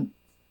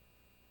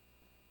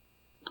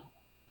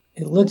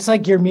 It looks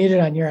like you're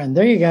muted on your end.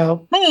 There you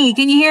go. Hey,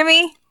 can you hear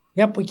me?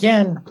 Yep, we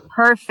can.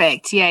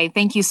 Perfect. Yay.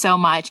 Thank you so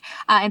much.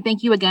 And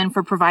thank you again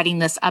for providing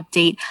this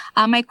update.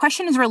 My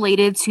question is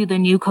related to the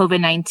new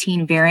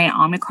COVID-19 variant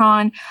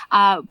Omicron.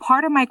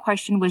 Part of my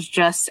question was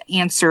just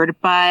answered,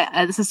 but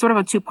this is sort of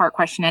a two-part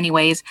question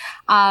anyways.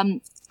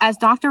 As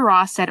Dr.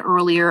 Ross said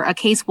earlier, a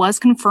case was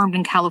confirmed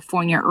in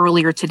California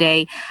earlier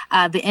today.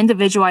 The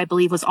individual, I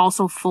believe, was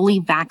also fully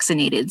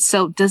vaccinated.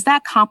 So does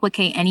that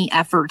complicate any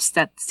efforts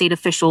that state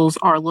officials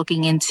are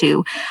looking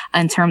into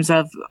in terms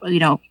of,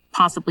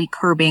 possibly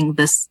curbing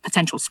this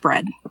potential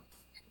spread?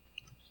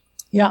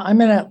 Yeah, I'm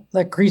going to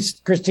let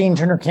Christine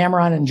turn her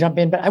camera on and jump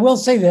in. But I will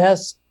say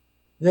this,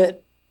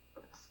 that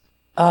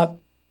I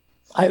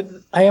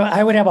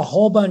would have a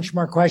whole bunch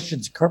more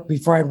questions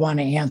before I'd want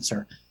to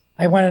answer.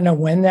 I want to know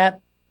when that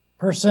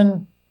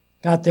person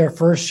got their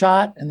first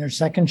shot and their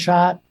second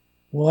shot,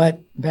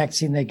 what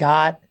vaccine they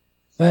got.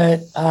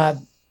 But,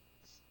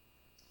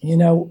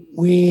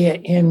 we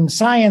in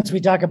science, we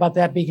talk about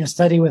that being a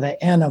study with an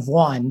N of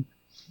 1.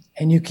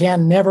 And you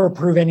can never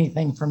prove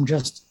anything from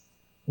just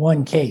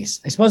one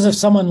case. I suppose if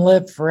someone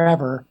lived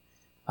forever,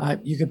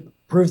 you could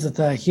prove that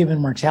the human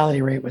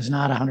mortality rate was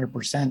not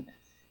 100%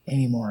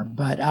 anymore.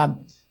 But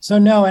so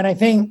no, and I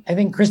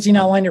think Christine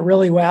outlined it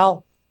really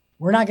well.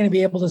 We're not going to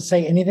be able to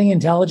say anything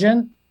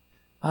intelligent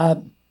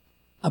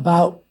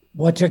about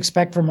what to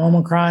expect from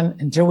Omicron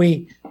until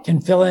we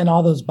can fill in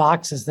all those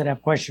boxes that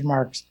have question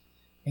marks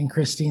in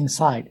Christine's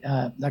slide,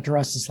 Dr.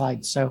 Russ's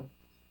slide. So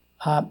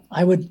I'm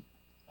going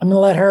to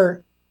let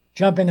her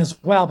jump in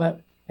as well.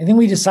 But I think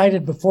we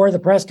decided before the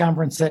press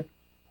conference that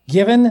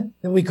given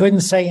that we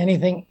couldn't say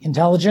anything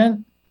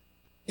intelligent,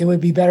 it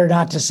would be better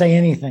not to say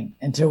anything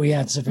until we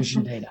had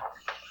sufficient data.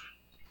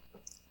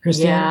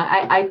 Christine?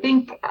 Yeah, I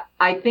think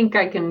I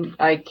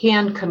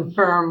can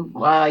confirm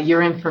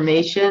your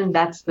information.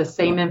 That's the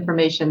same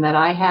information that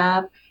I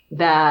have,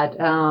 that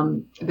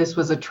this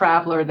was a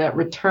traveler that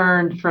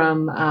returned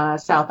from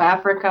South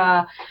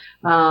Africa,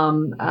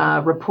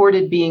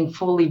 reported being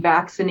fully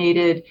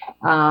vaccinated,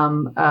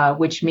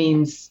 which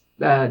means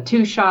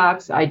 2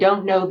 shots. I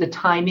don't know the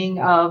timing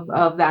of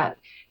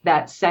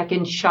that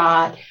second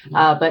shot,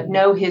 but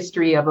no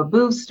history of a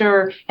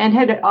booster, and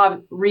had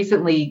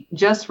recently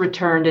just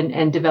returned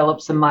and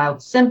developed some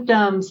mild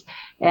symptoms,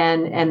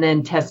 and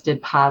then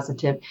tested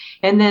positive.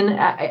 And then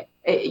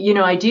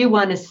I do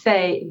want to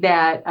say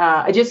that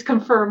I just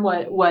confirm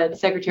what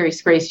Secretary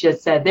Scrace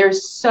just said.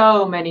 There's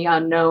so many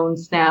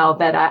unknowns now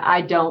that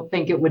I don't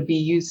think it would be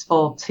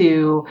useful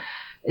to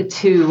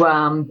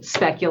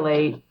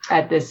speculate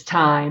at this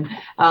time.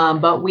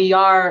 But we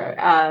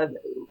are,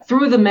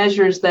 through the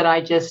measures that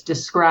I just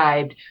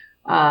described,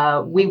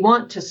 we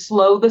want to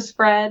slow the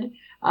spread.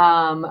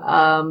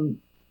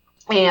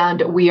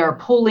 And we are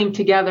pulling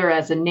together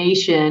as a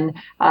nation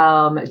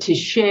to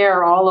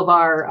share all of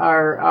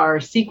our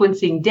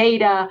sequencing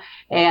data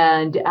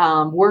and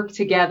work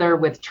together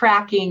with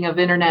tracking of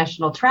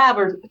international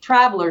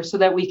travelers so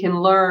that we can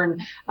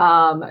learn,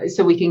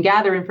 so we can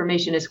gather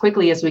information as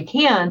quickly as we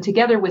can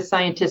together with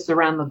scientists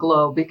around the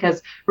globe.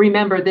 Because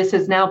remember, this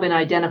has now been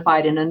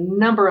identified in a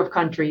number of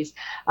countries.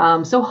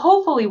 So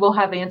hopefully we'll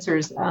have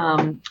answers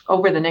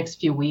over the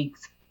next few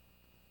weeks.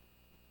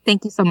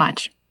 Thank you so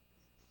much.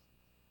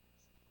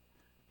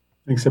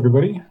 Thanks,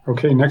 everybody.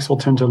 Okay, next we'll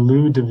turn to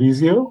Lou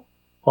DeVizio,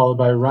 followed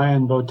by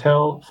Ryan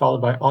Botel, followed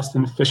by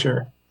Austin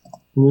Fisher.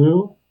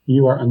 Lou,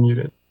 you are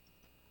unmuted.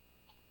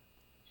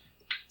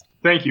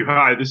 Thank you.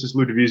 Hi, this is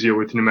Lou DeVizio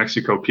with New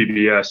Mexico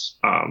PBS.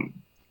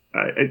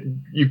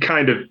 You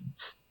kind of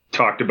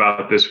talked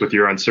about this with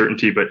your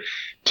uncertainty, but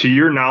to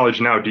your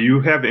knowledge now, do you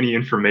have any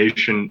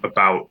information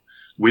about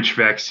which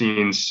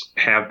vaccines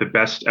have the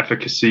best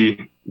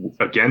efficacy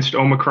against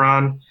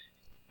Omicron?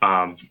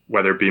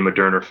 Whether it be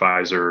Moderna,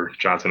 Pfizer,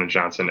 Johnson &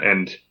 Johnson.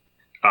 And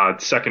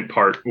second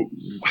part,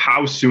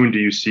 how soon do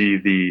you see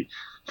the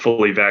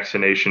fully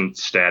vaccination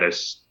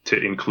status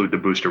to include the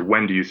booster?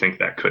 When do you think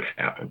that could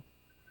happen?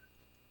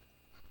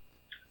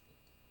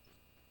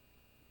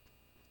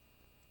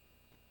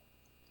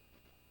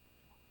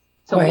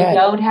 So we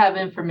don't have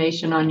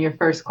information on your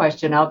first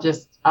question. I'll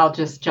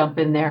just jump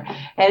in there.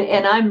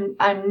 And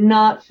I'm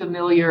not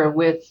familiar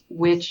with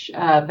which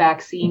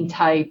vaccine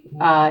type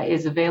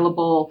is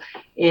available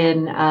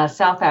in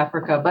South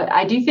Africa, but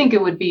I do think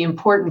it would be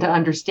important to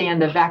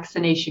understand the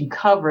vaccination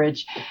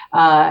coverage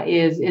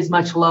is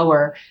much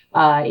lower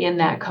in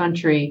that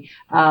country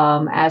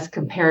as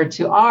compared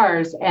to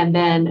ours, and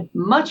then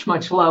much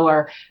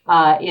lower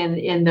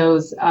in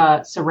those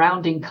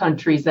surrounding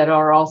countries that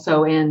are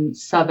also in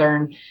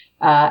southern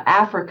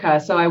Africa.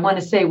 So I want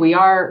to say we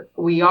are.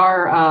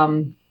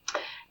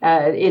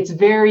 It's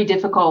very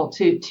difficult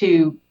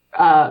to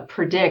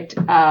predict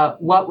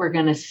what we're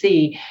going to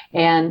see,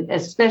 and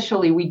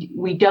especially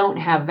we don't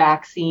have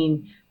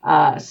vaccine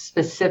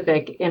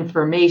specific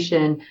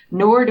information,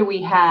 nor do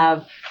we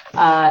have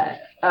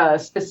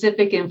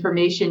specific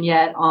information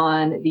yet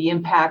on the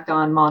impact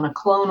on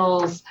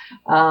monoclonals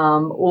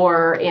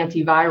or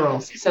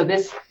antivirals. So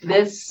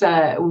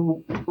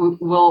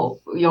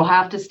you'll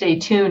have to stay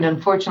tuned.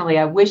 Unfortunately,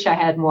 I wish I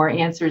had more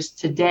answers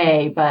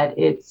today, but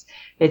it's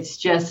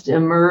just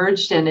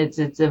emerged and it's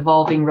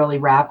evolving really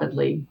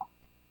rapidly.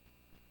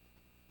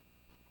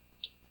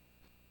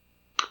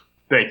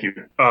 Thank you.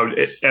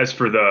 As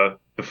for the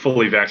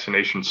fully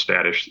vaccination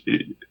status,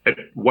 at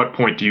what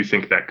point do you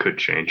think that could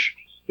change?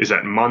 Is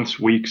that months,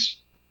 weeks?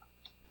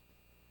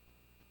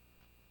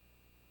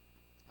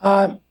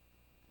 You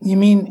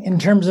mean in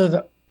terms of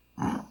the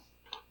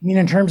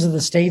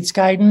state's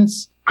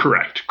guidance?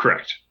 Correct.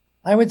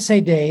 I would say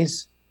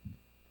days.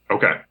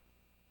 Okay.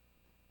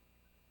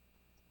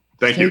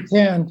 Thank you.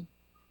 Stay tuned.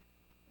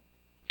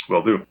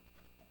 Will do.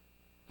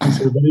 Thanks,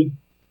 everybody.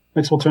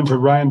 Next, we'll turn to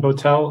Ryan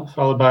Botel,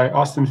 followed by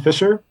Austin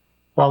Fisher,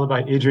 followed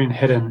by Adrian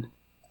Hedden.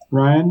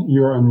 Ryan,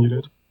 you are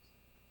unmuted.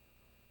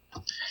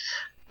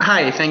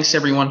 Hi, thanks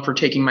everyone for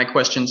taking my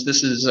questions.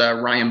 This is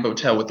Ryan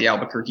Botel with the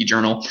Albuquerque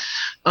Journal.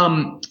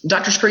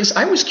 Dr. Scrace,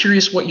 I was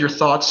curious what your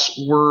thoughts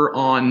were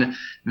on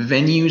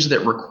venues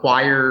that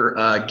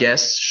require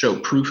guests show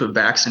proof of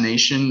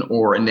vaccination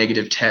or a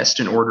negative test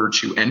in order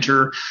to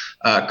enter.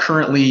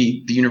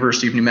 Currently, the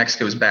University of New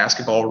Mexico's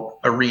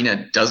basketball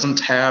arena doesn't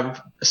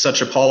have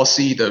such a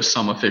policy, though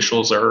some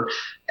officials are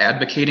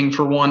advocating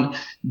for one.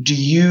 Do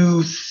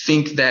you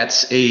think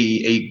that's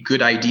a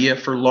good idea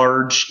for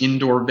large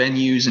indoor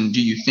venues? And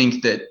do you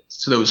think that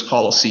those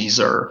policies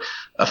are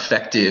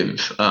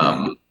effective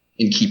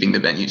in keeping the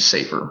venues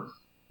safer?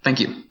 Thank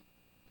you.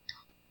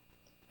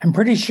 I'm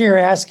pretty sure you're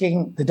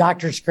asking the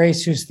Dr.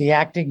 Scrace, who's the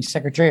acting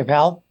Secretary of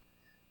Health,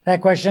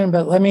 that question.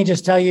 But let me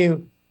just tell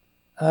you,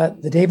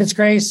 the David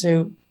Scrace,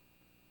 who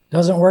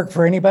doesn't work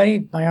for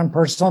anybody, my own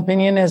personal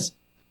opinion is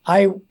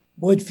I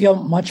would feel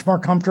much more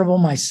comfortable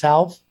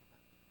myself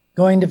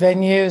going to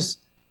venues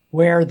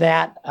where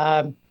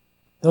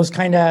those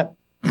kind of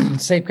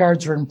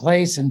safeguards are in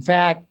place. In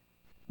fact,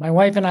 my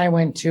wife and I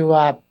went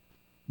to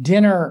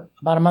dinner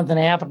about a month and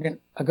a half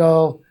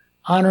ago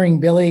honoring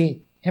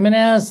Billy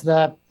Jimenez,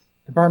 the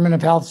Department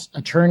of Health's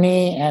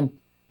attorney, and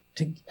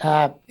he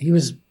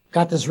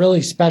got this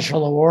really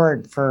special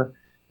award for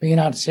being an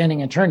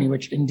outstanding attorney,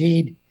 which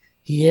indeed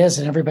he is,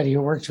 and everybody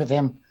who works with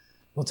him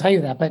will tell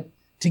you that. But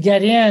to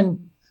get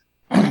in,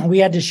 we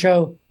had to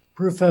show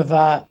proof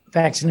of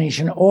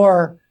vaccination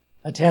or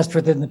a test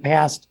within the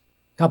past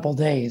couple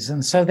days.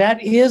 And so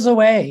that is a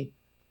way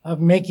of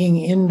making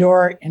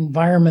indoor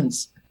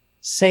environments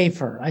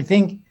safer. I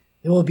think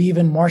it will be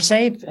even more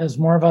safe as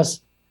more of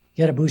us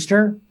get a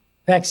booster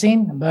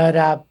vaccine.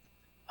 But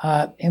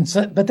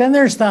then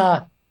there's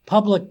the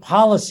public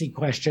policy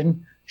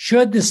question.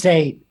 Should the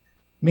state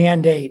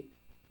mandate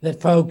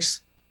that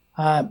folks,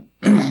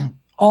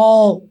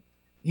 all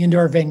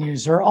indoor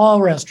venues or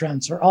all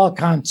restaurants or all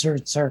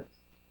concerts or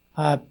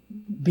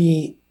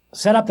be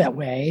set up that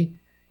way?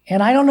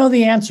 And I don't know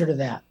the answer to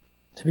that,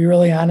 to be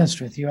really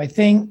honest with you. I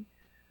think,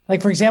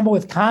 like, for example,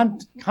 with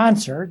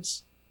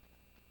concerts,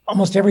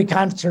 almost every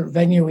concert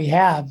venue we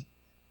have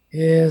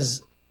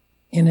is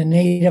in a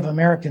Native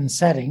American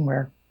setting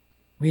where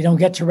we don't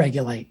get to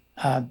regulate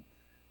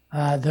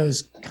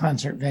those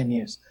concert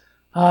venues.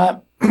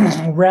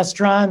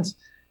 Restaurants,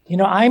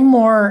 I'm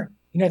more,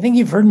 I think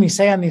you've heard me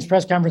say on these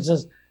press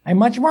conferences, I'm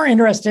much more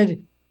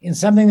interested in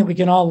something that we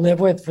can all live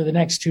with for the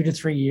next 2 to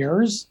 3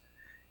 years.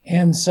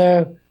 And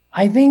so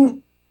I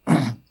think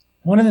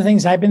one of the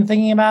things I've been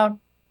thinking about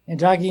and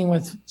talking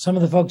with some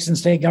of the folks in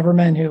state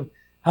government who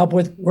help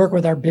work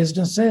with our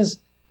businesses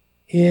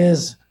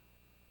is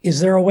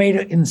there a way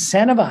to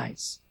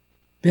incentivize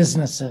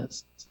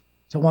businesses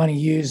to want to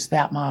use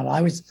that model?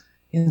 I was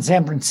in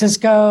San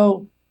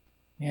Francisco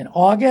in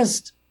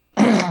August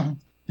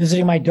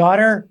visiting my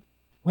daughter,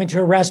 went to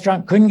a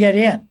restaurant, couldn't get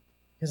in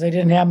because I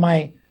didn't have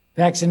my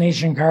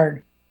vaccination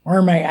card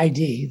or my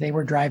ID. They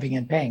were driving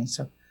and paying,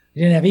 so I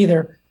didn't have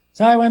either.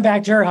 So I went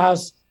back to her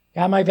house,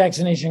 got my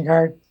vaccination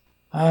card,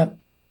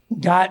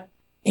 got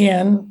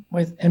in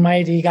and my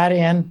ID, got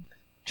in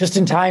just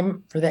in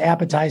time for the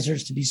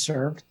appetizers to be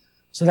served.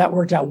 So that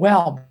worked out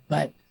well.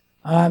 But,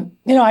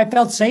 I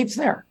felt safe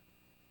there.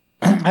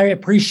 I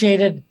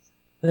appreciated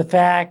the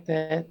fact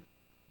that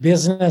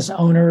business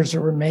owners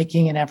were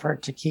making an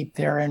effort to keep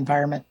their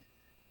environment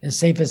as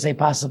safe as they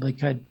possibly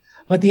could.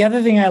 But the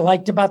other thing I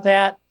liked about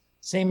that,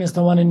 same as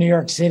the one in New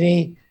York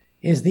City,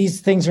 is these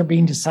things are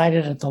being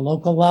decided at the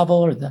local level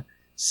or the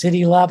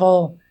city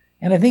level.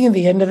 And I think at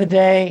the end of the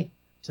day,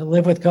 to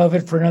live with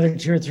COVID for another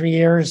 2 or 3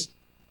 years,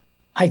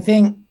 I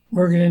think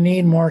we're going to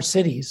need more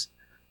cities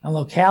and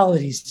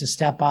localities to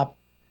step up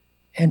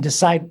and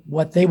decide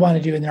what they want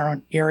to do in their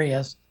own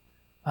areas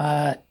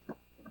to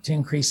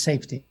increase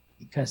safety,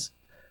 because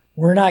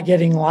we're not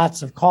getting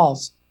lots of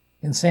calls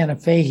in Santa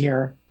Fe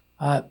here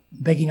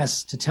begging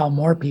us to tell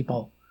more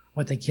people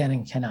what they can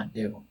and cannot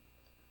do.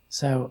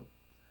 So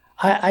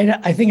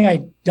I think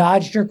I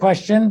dodged your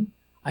question.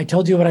 I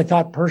told you what I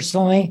thought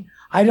personally.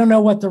 I don't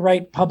know what the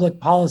right public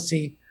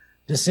policy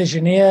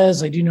decision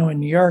is. I do know in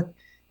New York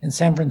and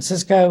San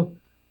Francisco,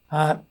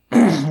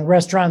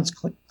 restaurants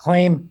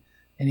claim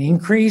an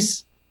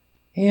increase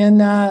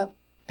in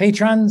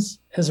patrons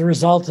as a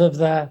result of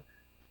the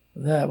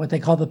what they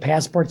call the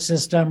passport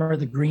system or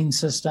the green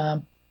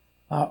system,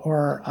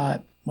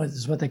 or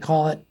what they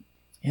call it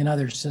in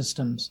other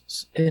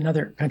systems, in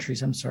other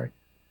countries. I'm sorry.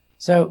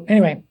 So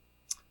anyway,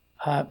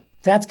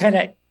 that's kind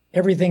of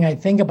everything I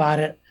think about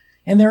it.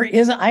 And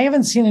I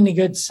haven't seen any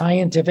good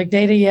scientific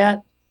data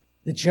yet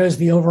that shows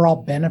the overall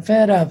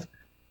benefit of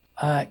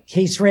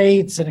case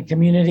rates in a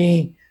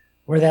community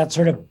where that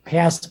sort of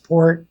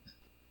passport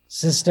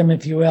system,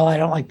 if you will, I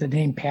don't like the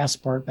name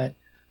passport, but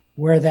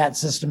where that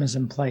system is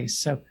in place.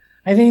 So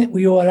I think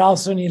we would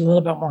also need a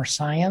little bit more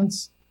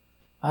science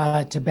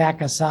to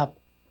back us up.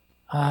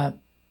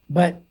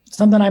 But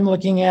something I'm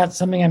looking at,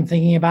 something I'm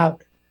thinking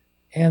about,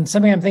 and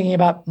something I'm thinking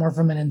about more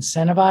from an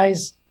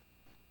incentivized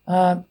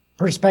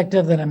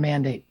perspective than a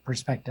mandate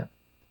perspective.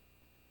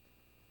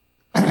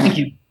 Thank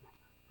you.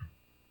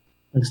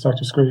 Thanks,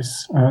 Dr.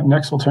 Scrace.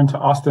 Next, we'll turn to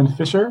Austin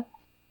Fisher,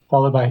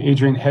 followed by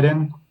Adrian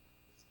Hedden,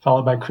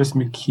 followed by Chris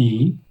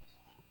McKee.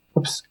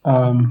 Oops.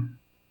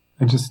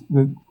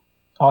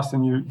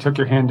 Austin, you took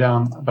your hand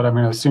down, but I'm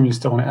going to assume you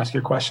still want to ask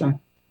your question.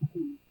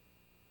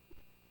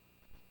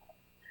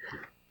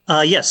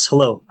 Yes,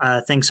 hello.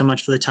 Thanks so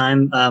much for the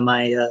time.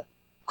 My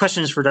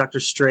question is for Dr.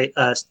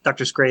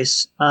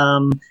 Scrace,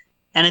 and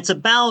it's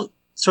about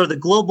sort of the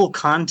global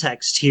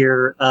context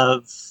here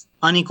of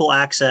unequal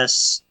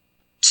access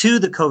to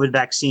the COVID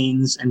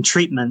vaccines and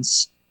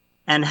treatments,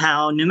 and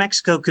how New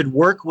Mexico could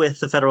work with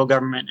the federal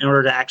government in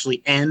order to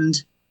actually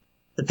end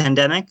the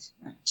pandemic.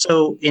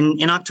 So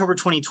in October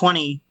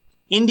 2020,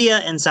 India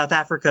and South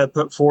Africa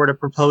put forward a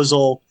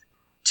proposal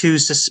to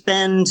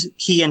suspend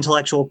key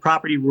intellectual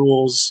property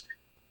rules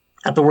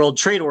at the World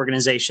Trade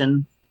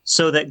Organization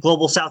so that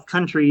global South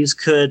countries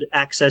could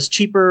access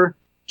cheaper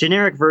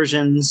generic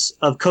versions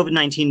of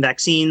COVID-19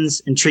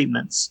 vaccines and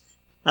treatments.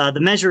 The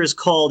measure is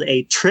called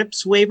a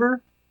TRIPS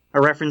waiver, a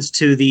reference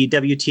to the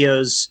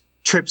WTO's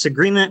TRIPS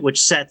agreement,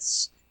 which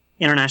sets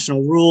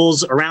international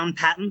rules around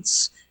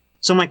patents.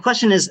 So my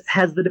question is,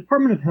 has the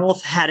Department of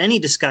Health had any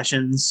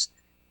discussions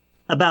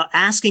about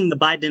asking the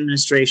Biden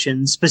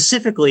administration,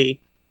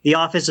 specifically the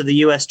Office of the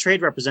U.S.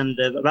 Trade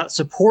Representative, about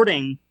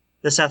supporting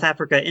the South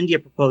Africa-India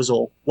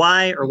proposal.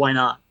 Why or why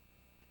not?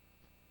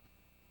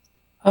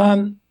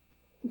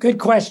 Good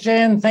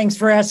question. Thanks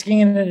for asking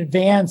in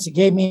advance. It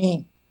gave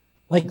me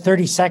like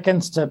 30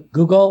 seconds to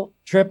Google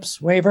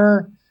TRIPS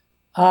waiver.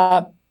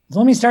 Let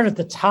me start at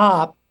the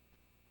top.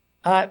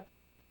 At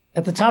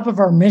the top of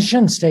our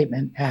mission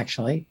statement,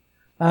 actually,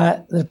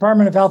 the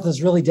Department of Health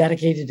is really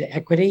dedicated to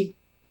equity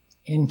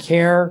in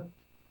care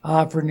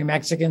for New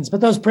Mexicans.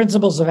 But those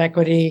principles of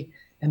equity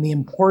and the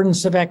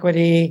importance of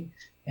equity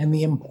and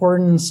the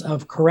importance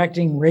of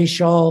correcting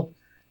racial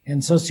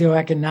and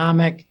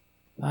socioeconomic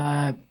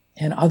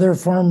and other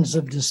forms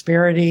of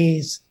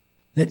disparities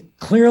that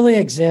clearly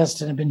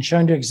exist and have been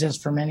shown to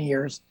exist for many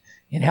years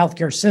in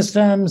healthcare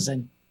systems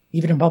and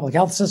even in public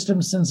health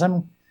systems in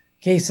some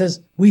cases,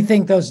 we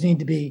think those need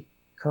to be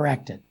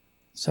corrected.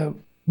 So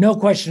no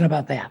question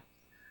about that.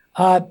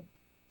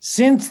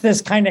 Since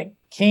this kind of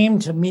came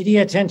to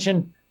media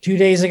attention 2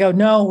 days ago,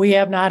 no, we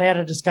have not had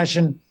a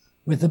discussion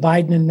with the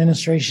Biden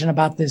administration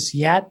about this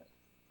yet.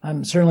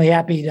 I'm certainly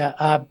happy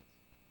to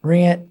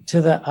bring it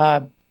to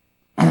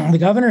the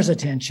governor's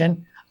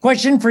attention.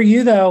 Question for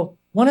you, though.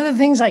 One of the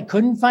things I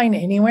couldn't find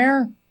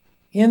anywhere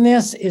in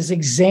this is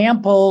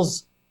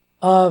examples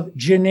of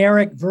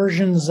generic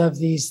versions of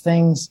these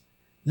things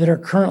that are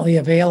currently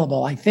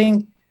available. I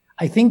think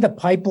the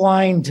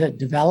pipeline to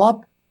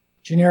develop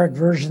generic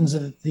versions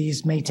of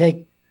these may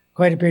take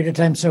quite a period of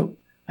time. So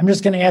I'm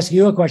just going to ask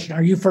you a question.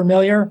 Are you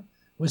familiar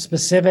with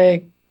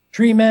specific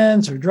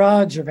treatments or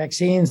drugs or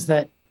vaccines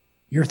that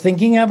you're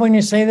thinking of when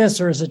you say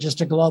this, or is it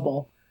just a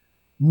global?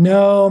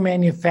 No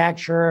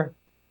manufacturer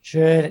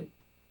should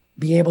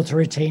be able to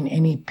retain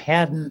any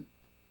patent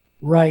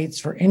rights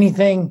for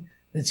anything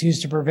that's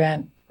used to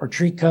prevent or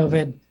treat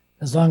COVID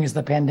as long as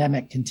the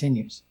pandemic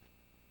continues.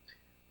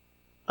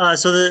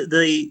 So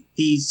the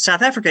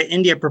South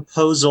Africa-India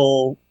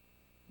proposal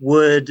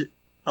would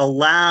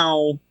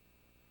allow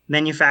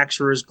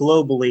manufacturers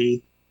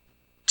globally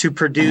to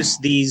produce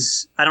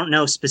these, I don't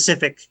know,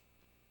 specific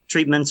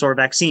treatments or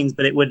vaccines,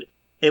 but it would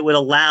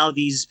allow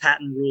these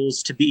patent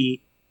rules to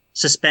be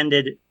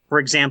suspended, for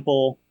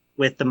example,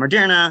 with the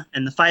Moderna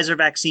and the Pfizer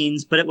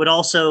vaccines, but it would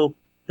also,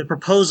 the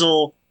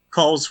proposal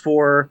calls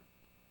for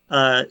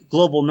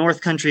global North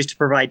countries to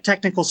provide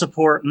technical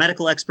support,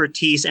 medical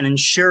expertise, and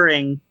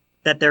ensuring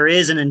that there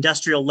is an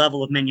industrial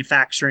level of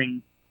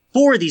manufacturing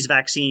for these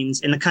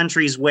vaccines in the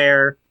countries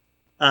where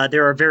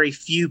there are very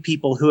few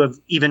people who have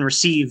even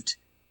received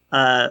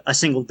a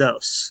single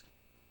dose.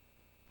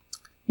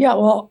 Yeah,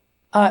 well,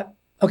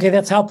 okay,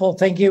 that's helpful.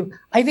 Thank you.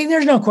 I think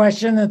there's no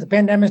question that the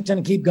pandemic's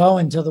going to keep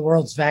going until the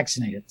world's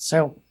vaccinated.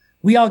 So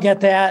we all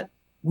get that.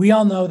 We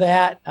all know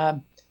that.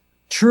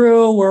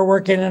 True, we're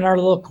working in our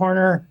little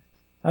corner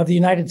of the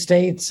United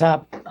States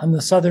on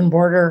the southern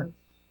border,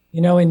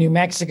 in New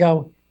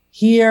Mexico.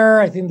 Here,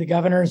 I think the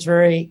governor is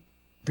very,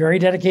 very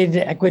dedicated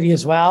to equity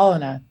as well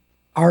and an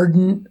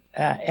ardent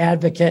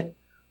advocate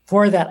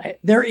for that.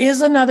 There is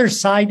another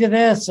side to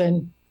this,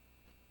 and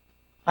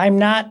I'm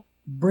not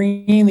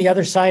bringing the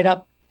other side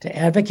up to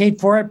advocate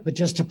for it, but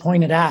just to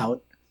point it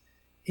out,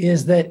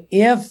 is that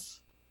if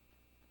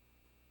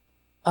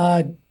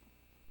a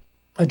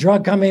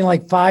drug company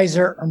like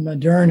Pfizer or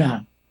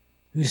Moderna,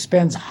 who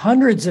spends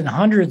hundreds and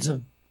hundreds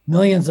of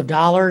millions of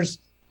dollars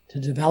to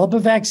develop a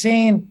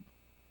vaccine,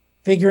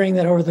 figuring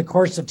that over the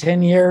course of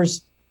 10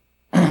 years,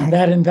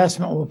 that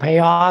investment will pay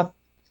off.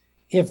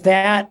 If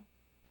that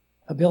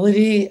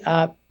ability,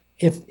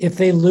 if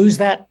they lose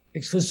that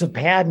exclusive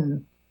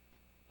patent,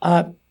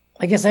 I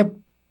guess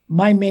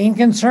my main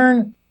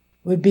concern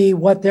would be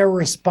what their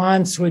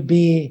response would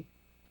be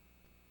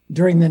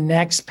during the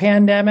next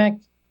pandemic,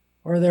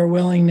 or their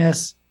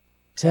willingness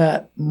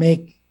to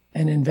make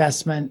an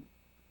investment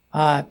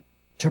to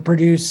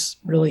produce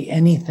really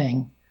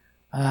anything.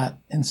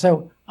 And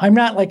so I'm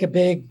not a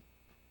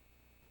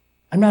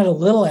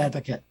little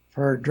advocate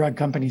for drug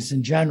companies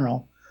in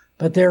general,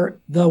 but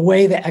the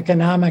way the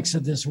economics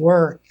of this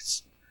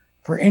works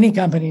for any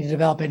company to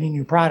develop any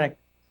new product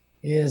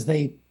is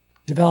they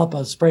develop a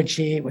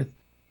spreadsheet with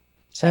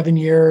 7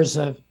 years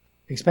of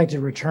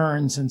expected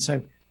returns. And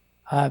so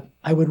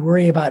I would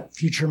worry about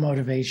future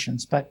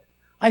motivations. But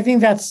I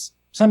think that's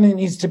something that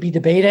needs to be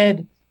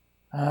debated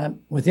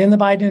within the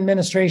Biden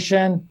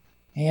administration.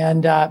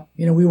 And,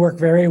 we work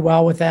very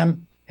well with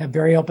them, have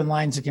very open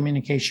lines of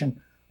communication.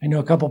 I know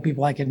a couple of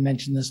people I could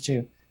mention this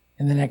to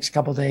in the next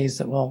couple of days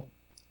that will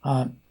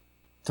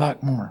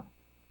talk more.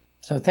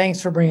 So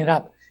thanks for bringing it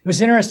up. It was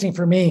interesting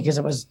for me because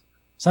it was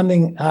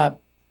something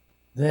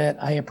that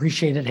I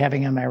appreciated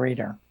having on my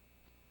radar.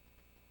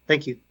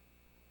 Thank you.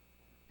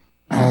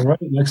 All right.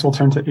 Next, we'll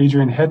turn to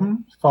Adrian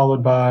Hedden,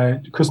 followed by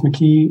Chris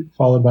McKee,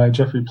 followed by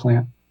Jeffrey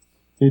Plant.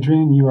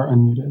 Adrian, you are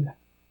unmuted.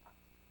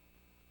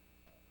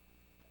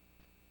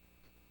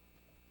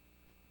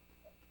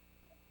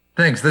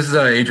 Thanks. This is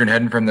Adrian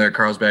Hedden from the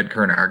Carlsbad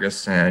Current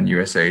Argus and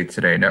USA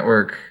Today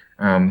Network.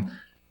 My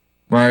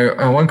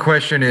one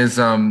question is,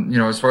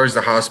 as far as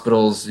the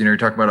hospitals, you're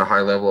talking about a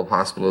high level of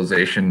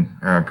hospitalization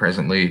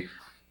presently.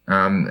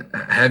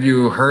 Have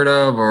you heard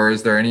of, or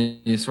is there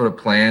any sort of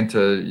plan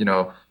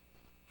to,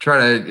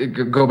 try to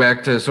go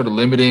back to sort of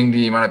limiting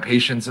the amount of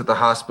patients at the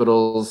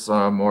hospitals,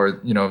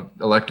 or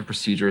elective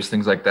procedures,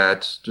 things like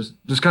that.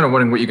 Just kind of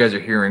wondering what you guys are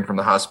hearing from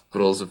the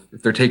hospitals, if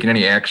they're taking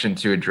any action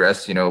to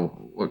address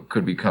what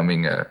could be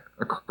becoming a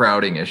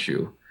crowding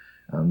issue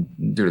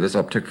due to this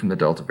uptick from the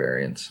Delta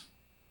variants.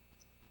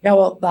 Yeah,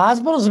 well, the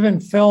hospitals have been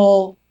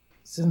filled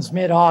since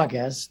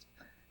mid-August.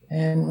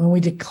 And when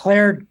we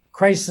declared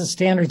crisis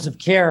standards of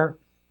care,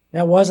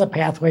 that was a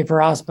pathway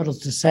for hospitals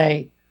to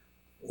say,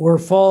 we're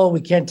full,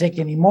 we can't take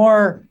any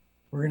more.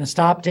 We're going to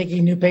stop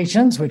taking new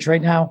patients, which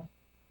right now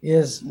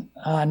is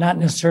not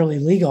necessarily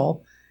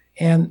legal.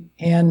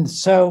 And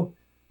so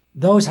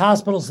those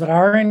hospitals that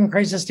are in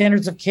crisis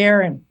standards of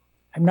care, and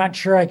I'm not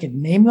sure I could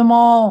name them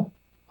all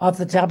off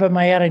the top of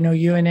my head. I know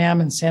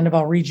UNM and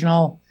Sandoval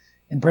Regional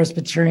and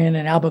Presbyterian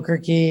in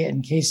Albuquerque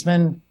and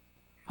Caseman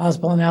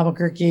Hospital in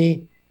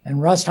Albuquerque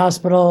and Rust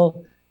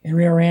Hospital in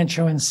Rio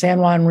Rancho and San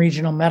Juan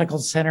Regional Medical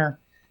Center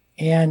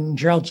and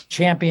Gerald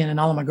Champion in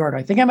Alamogordo.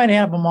 I think I might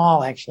have them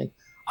all actually,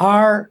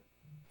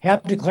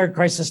 have declared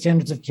crisis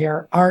standards of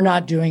care, are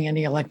not doing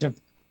any elective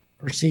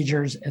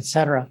procedures, et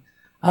cetera.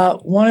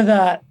 One of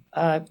the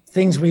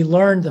things we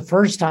learned the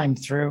first time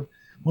through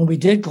when we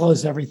did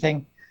close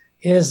everything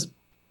is,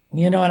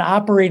 an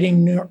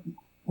operating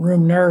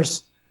room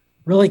nurse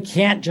really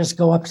can't just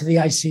go up to the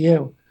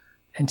ICU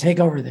and take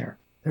over there.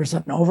 There's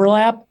an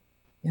overlap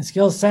in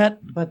skill set,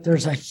 but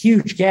there's a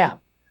huge gap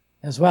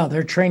as well.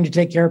 They're trained to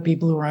take care of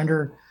people who are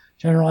under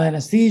general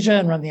anesthesia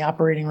and run the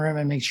operating room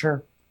and make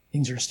sure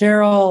things are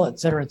sterile, et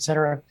cetera, et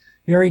cetera.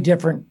 Very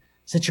different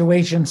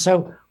situation.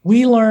 So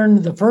we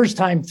learned the first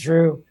time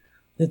through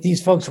that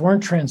these folks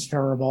weren't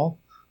transferable.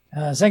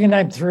 Second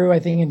time through, I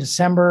think in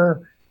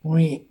December,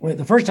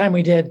 the first time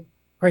we did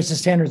crisis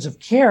standards of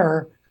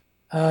care,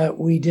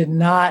 we did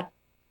not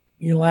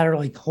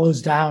unilaterally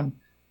close down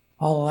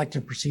all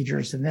elective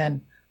procedures. And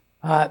then,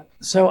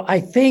 so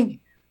I think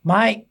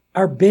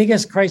our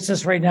biggest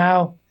crisis right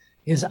now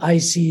is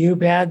ICU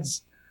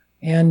beds.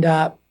 And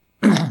about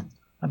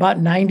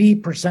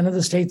 90% of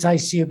the state's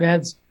ICU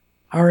beds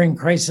are in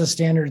crisis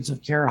standards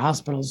of care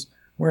hospitals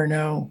where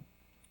no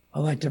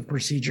elective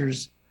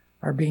procedures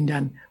are being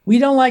done. We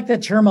don't like the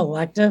term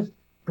elective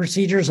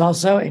procedures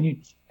also,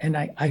 and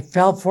I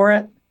fell for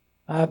it.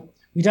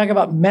 We talk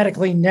about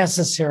medically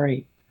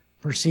necessary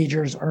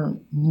procedures or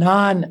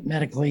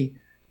non-medically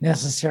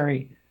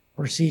necessary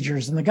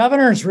procedures. And the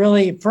governor is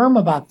really firm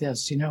about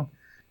this.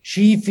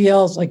 She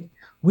feels like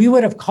we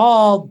would have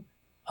called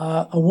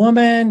a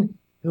woman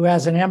who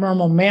has an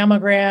abnormal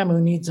mammogram,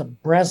 who needs a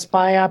breast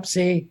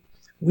biopsy.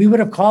 We would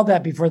have called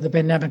that before the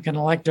pandemic an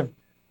elective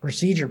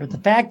procedure. But the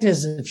fact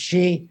is, if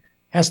she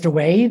has to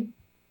wait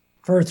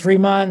for 3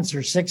 months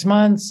or 6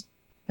 months,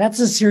 that's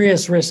a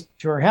serious risk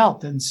to her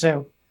health. And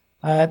so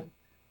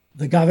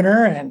the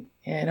governor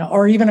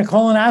or even a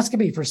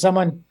colonoscopy for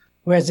someone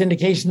who has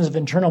indications of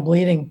internal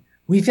bleeding,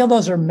 we feel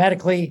those are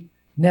medically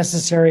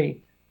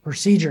necessary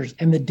procedures.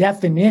 And the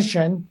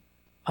definition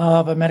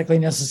of a medically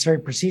necessary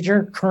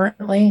procedure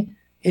currently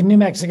in New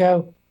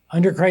Mexico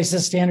under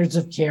crisis standards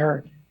of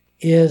care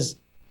is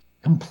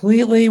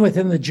completely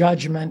within the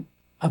judgment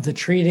of the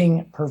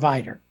treating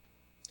provider.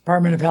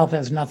 Department of Health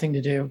has nothing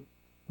to do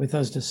with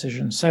those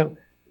decisions. So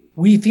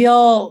we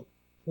feel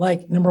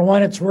like, number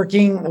one, it's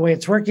working the way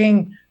it's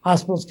working.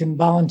 Hospitals can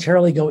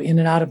voluntarily go in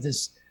and out of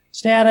this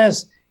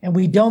status. And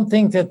we don't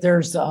think that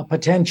there's a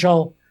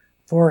potential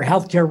for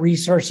healthcare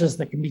resources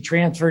that can be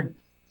transferred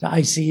to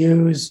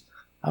ICUs,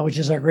 which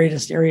is our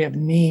greatest area of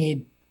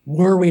need,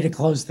 were we to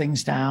close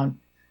things down.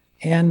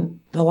 And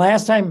the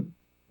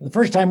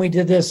first time we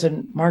did this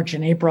in March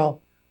and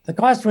April, the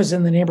cost was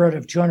in the neighborhood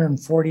of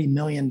 $240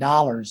 million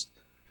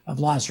of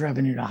lost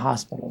revenue to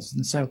hospitals.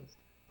 And so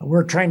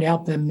we're trying to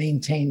help them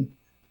maintain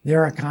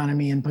their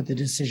economy and put the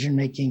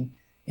decision-making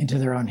into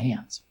their own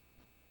hands.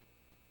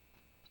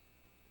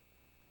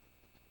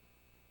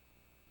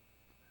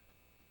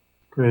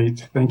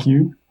 Great, thank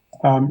you.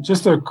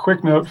 Just a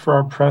quick note for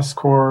our press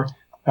corps.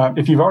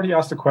 If you've already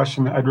asked a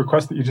question, I'd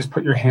request that you just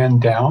put your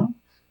hand down,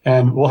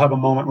 and we'll have a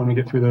moment when we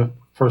get through the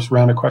first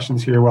round of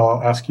questions here where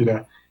I'll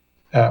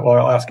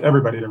ask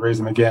everybody to raise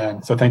them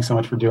again. So thanks so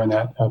much for doing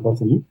that, both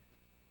of you.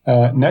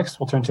 Next,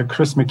 we'll turn to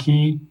Chris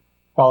McKee,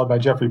 followed by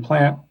Jeffrey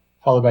Plant,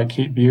 followed by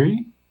Kate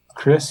Beery.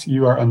 Chris,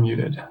 you are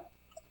unmuted.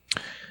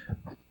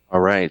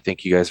 All right.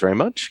 Thank you guys very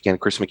much. Again,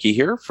 Chris McKee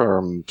here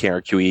from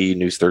KRQE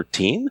News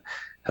 13.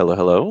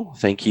 Hello.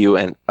 Thank you.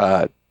 And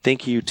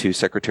thank you to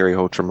Secretary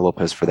Hotram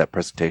Lopez for that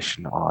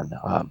presentation on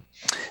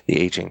the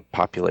aging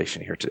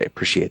population here today.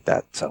 Appreciate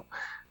that. So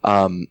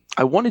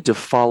I wanted to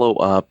follow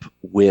up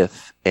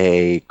with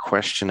a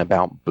question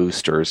about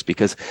boosters,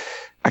 because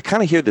I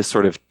kind of hear this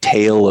sort of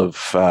tale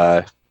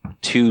of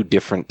two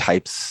different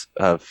types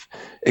of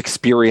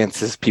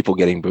experiences, people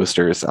getting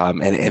boosters,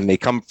 and they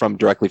come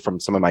directly from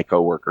some of my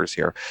coworkers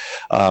here.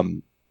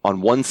 On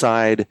one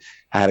side,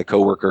 I had a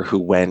coworker who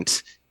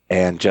went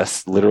and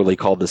just literally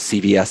called the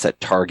CVS at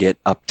Target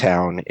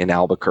uptown in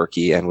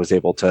Albuquerque and was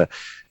able to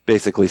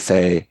basically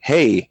say,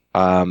 hey,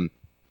 are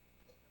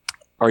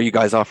you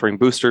guys offering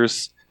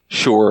boosters?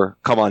 sure,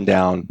 come on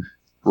down,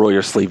 roll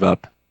your sleeve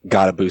up,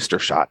 got a booster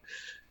shot.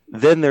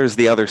 Then there's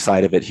the other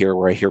side of it here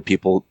where I hear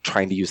people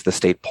trying to use the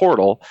state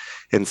portal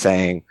and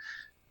saying,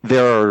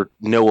 there are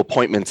no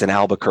appointments in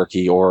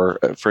Albuquerque. Or,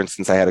 for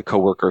instance, I had a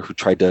coworker who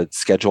tried to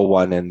schedule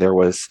one, and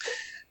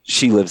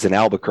she lives in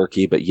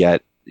Albuquerque, but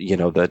yet,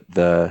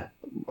 the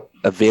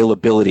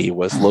availability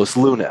was Los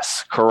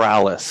Lunas,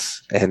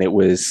 Corrales, and it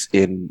was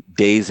in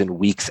days and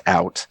weeks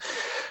out.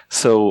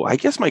 So I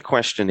guess my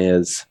question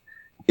is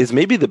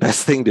maybe the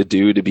best thing to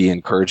do to be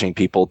encouraging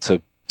people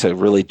to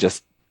really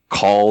just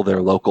call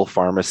their local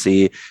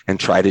pharmacy and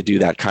try to do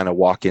that kind of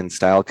walk-in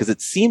style? Because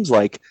it seems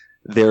like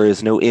there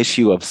is no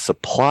issue of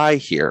supply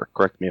here.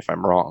 Correct me if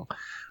I'm wrong.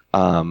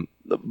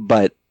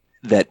 But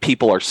that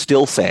people are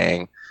still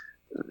saying,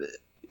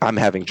 I'm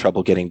having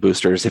trouble getting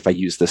boosters if I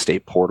use the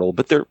state portal.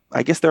 But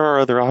I guess there are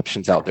other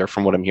options out there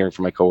from what I'm hearing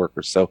from my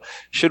coworkers. So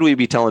should we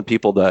be telling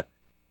people to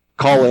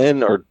call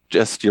in or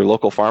just your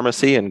local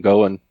pharmacy and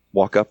go and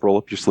walk up, roll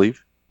up your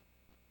sleeve?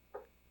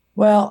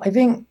 Well, I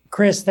think,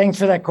 Chris, thanks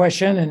for that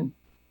question. And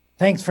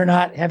thanks for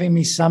not having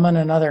me summon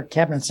another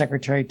cabinet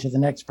secretary to the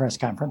next press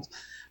conference.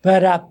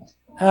 But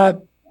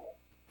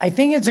I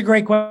think it's a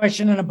great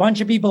question. And a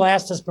bunch of people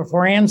asked us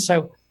beforehand.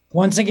 So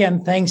once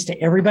again, thanks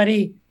to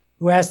everybody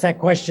who asked that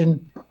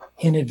question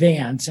in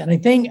advance. And I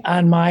think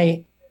on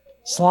my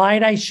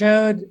slide I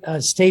showed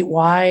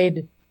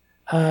statewide,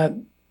 I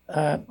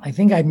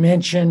think I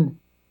mentioned,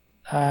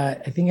 I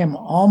think I'm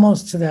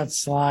almost to that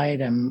slide.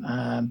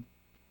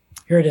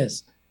 Here it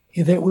is.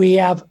 That we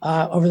have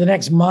over the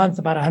next month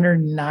about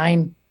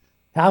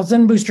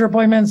 109,000 booster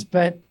appointments,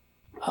 but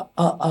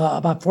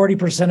about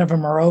 40% of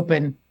them are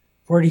open,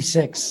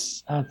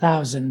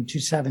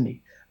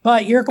 46,270.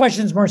 But your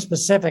question is more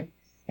specific.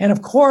 And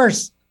of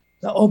course,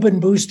 the open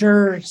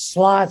booster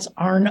slots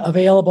aren't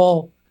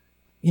available,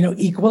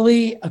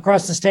 equally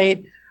across the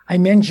state. I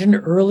mentioned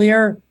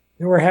earlier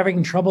that we're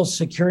having trouble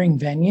securing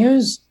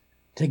venues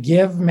to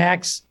give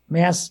mass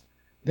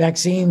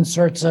vaccine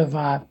sorts of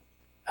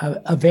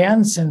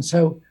events. And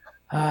so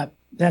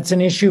that's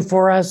an issue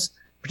for us,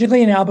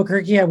 particularly in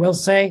Albuquerque. I will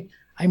say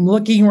I'm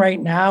looking right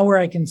now where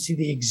I can see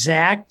the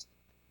exact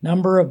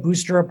number of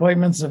booster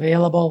appointments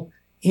available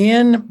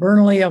in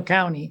Bernalillo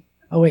County.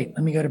 Oh, wait,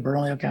 let me go to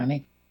Bernalillo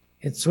County.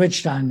 It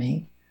switched on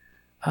me.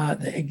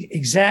 The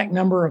exact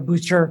number of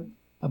booster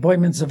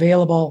appointments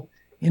available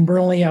in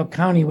Bernalillo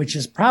County, which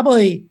is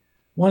probably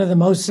one of the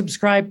most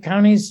subscribed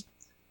counties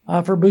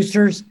for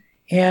boosters.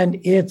 And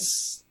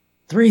it's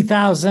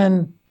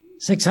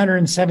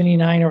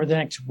 3,679 over the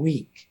next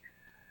week.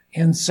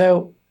 And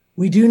so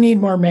we do need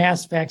more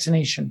mass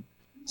vaccination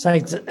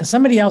sites.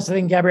 Somebody else, I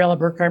think Gabriella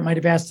Burkhart might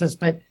have asked this,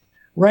 but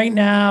right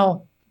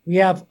now we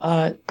have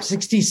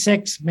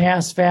 66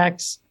 mass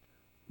vax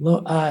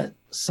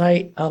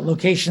site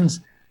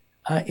locations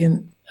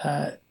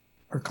or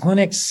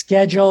clinics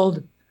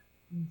scheduled,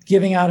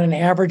 giving out an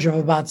average of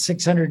about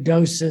 600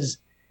 doses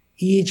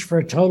each for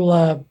a total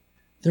of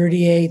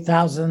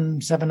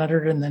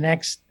 38,700 in the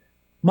next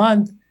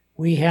month.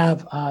 We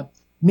have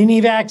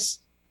mini-vax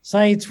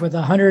sites with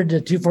 100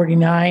 to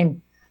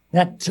 249.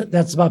 That's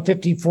about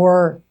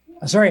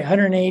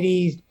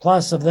 180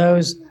 plus of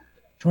those,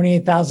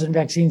 28,000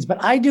 vaccines.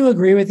 But I do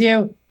agree with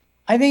you.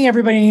 I think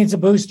everybody needs a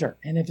booster.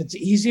 And if it's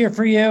easier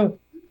for you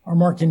or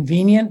more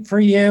convenient for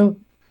you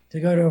to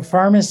go to a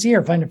pharmacy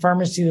or find a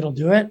pharmacy that'll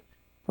do it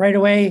right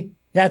away,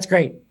 that's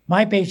great.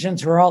 My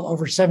patients who are all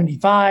over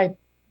 75,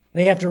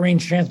 they have to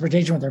arrange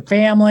transportation with their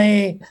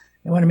family.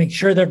 They want to make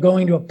sure they're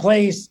going to a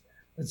place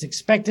that's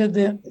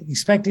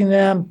expecting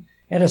them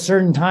at a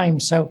certain time.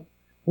 So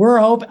we're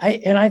hoping,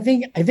 I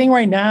think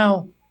right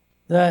now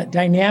the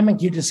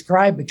dynamic you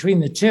described between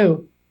the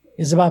two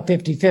is about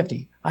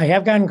 50-50. I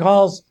have gotten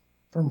calls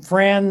from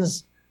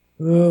friends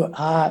who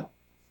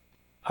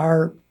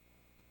are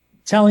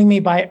telling me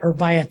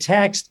via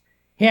text,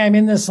 hey, I'm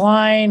in this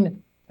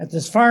line at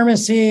this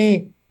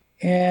pharmacy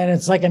and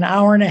it's like an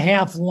hour and a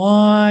half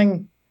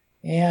long.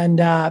 And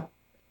I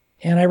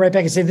write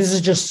back and say, this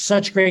is just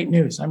such great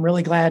news. I'm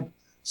really glad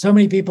so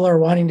many people are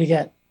wanting to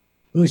get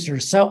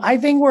boosters. So I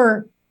think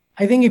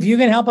if you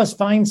can help us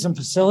find some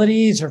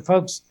facilities or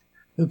folks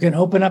who can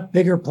open up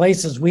bigger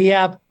places, we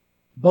have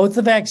both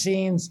the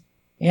vaccines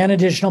and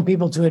additional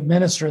people to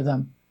administer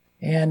them.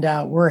 And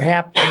we're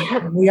happy.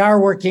 We are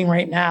working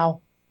right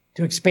now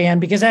to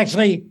expand because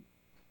actually,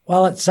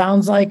 while it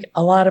sounds like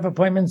a lot of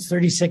appointments,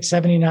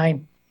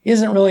 3679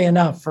 isn't really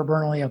enough for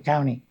Bernalillo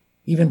County,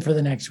 even for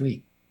the next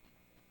week.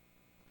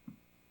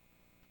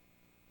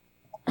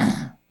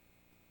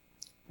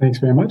 Thanks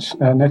very much.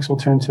 Next, we'll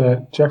turn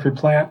to Jeffrey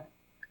Plant,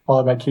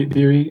 followed by Kate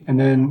Beery, and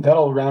then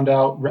that'll round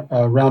out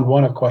round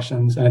one of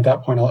questions. And at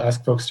that point, I'll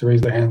ask folks to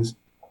raise their hands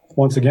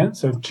once again.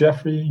 So,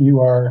 Jeffrey,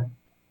 you are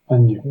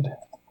unmuted.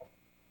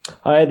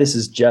 Hi, this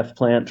is Jeff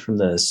Plant from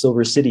the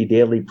Silver City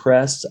Daily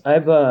Press.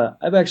 I've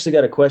actually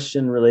got a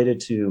question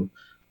related to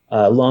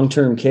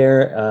long-term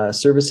care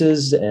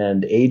services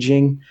and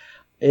aging.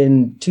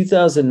 In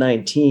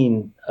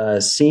 2019,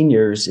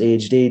 seniors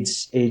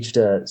aged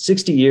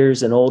 60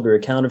 years and older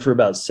accounted for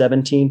about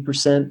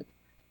 17%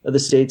 of the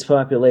state's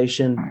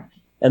population.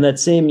 And that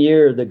same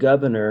year, the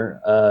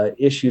governor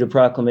issued a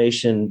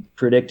proclamation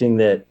predicting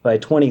that by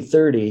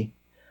 2030,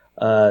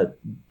 the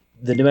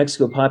New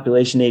Mexico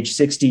population aged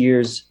 60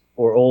 years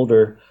or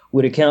older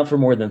would account for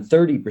more than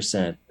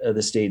 30% of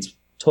the state's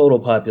total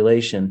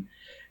population.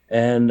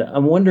 And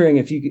I'm wondering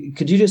if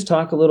could you just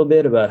talk a little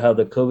bit about how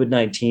the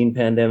COVID-19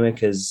 pandemic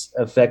has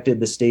affected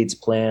the state's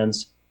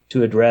plans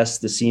to address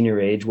the senior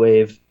age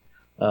wave?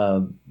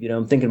 I'm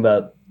thinking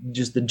about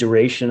just the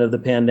duration of the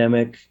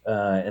pandemic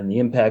and the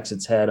impacts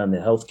it's had on the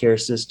healthcare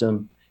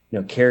system,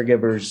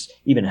 caregivers,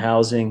 even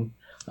housing.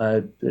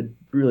 I'd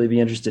really be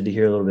interested to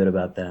hear a little bit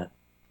about that.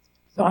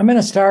 So I'm going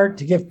to start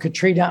to give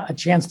Katrina a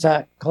chance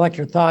to collect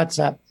her thoughts.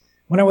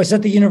 When I was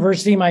at the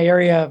university, my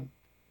area of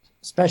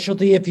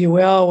specialty, if you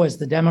will, was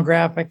the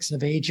demographics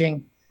of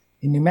aging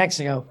in New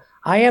Mexico.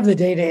 I have the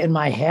data in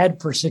my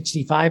head for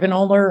 65 and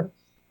older.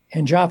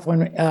 And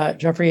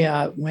Jeffrey,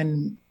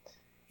 when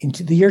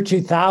into the year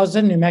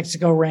 2000, New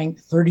Mexico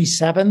ranked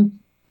 37th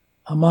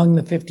among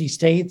the 50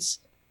 states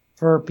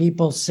for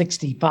people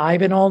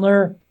 65 and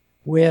older,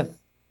 with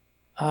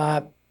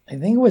I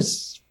think it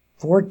was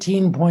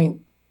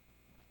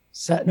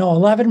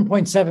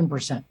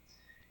 11.7%.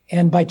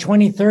 And by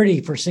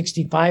 2030, for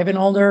 65 and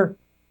older,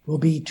 will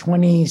be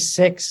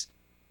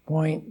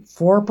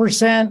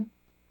 26.4%.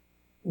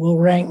 We'll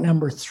rank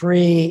number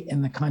 3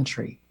 in the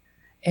country.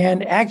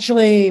 And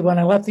actually, when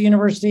I left the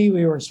university,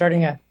 we were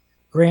starting a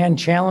grand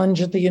challenge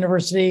at the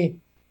university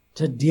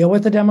to deal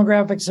with the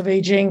demographics of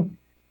aging.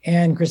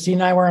 And Christine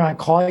and I were on a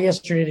call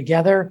yesterday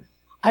together.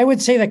 I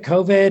would say that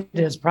COVID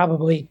has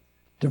probably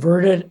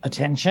diverted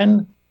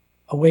attention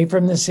away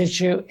from this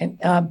issue. And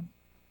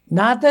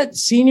not that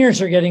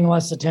seniors are getting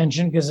less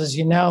attention, because as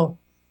you know,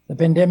 the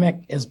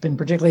pandemic has been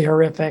particularly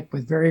horrific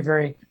with very,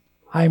 very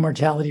high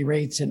mortality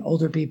rates in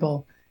older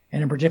people,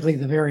 and in particularly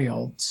the very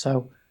old.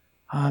 So,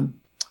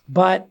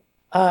 but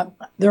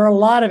there are a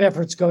lot of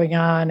efforts going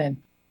on, and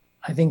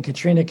I think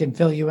Katrina can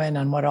fill you in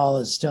on what all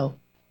is still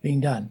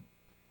being done.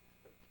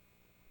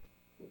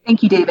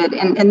 Thank you, David.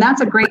 And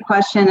that's a great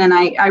question. And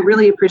I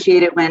really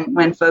appreciate it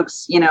when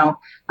folks,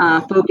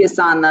 focus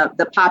on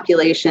the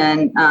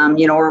population,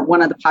 or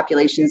one of the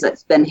populations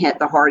that's been hit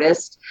the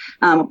hardest.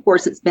 Of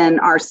course, it's been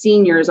our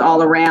seniors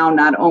all around,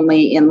 not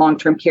only in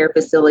long-term care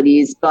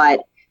facilities,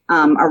 but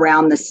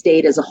around the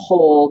state as a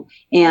whole.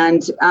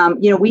 And,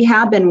 we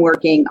have been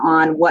working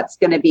on what's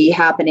going to be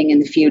happening in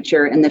the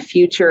future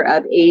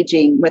of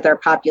aging with our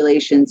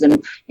populations,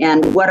 and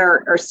what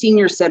our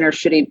senior centers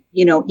should,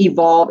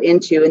 evolve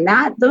into. And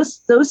that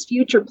those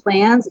future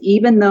plans,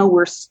 even though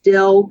we're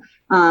still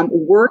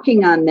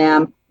working on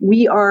them,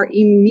 we are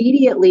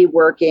immediately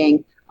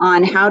working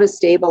on how to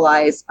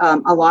stabilize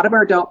a lot of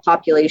our adult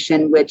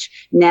population, which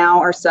now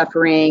are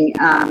suffering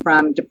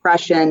from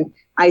depression,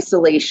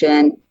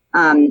 isolation,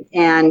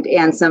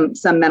 and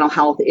some mental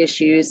health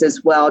issues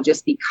as well,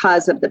 just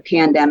because of the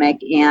pandemic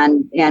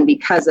and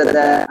because of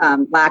the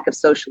lack of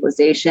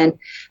socialization.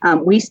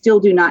 We still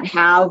do not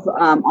have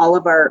all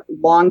of our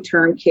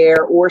long-term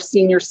care or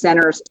senior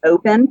centers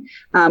open,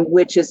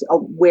 which is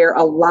where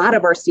a lot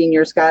of our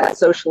seniors got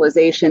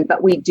socialization,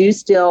 but we do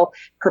still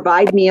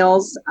provide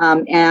meals,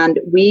 and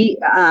we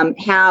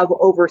have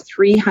over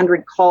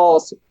 300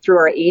 calls through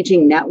our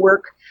aging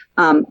network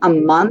a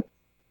month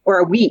or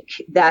a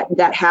week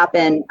that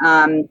happen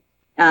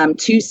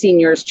to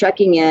seniors,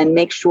 checking in,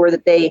 make sure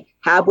that they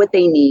have what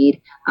they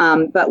need.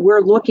 But we're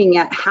looking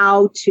at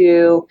how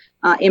to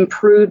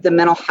improve the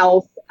mental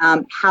health,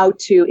 how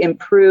to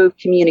improve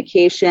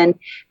communication,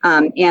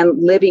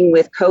 and living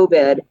with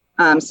COVID,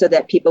 so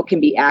that people can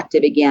be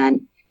active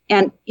again.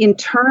 And in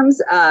terms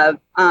of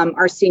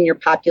our senior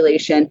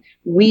population,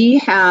 we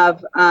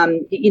have,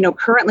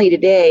 currently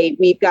today,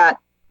 we've got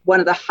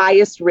one of the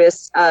highest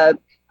risks of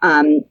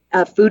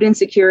food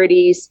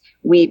insecurities.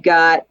 We've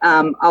got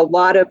a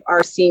lot of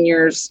our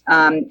seniors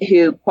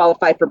who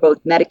qualify for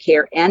both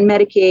Medicare and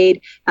Medicaid,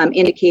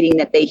 indicating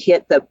that they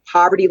hit the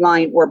poverty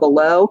line or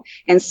below.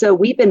 And so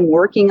we've been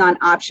working on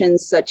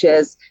options such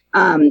as,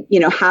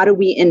 how do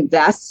we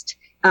invest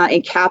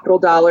in capital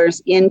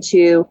dollars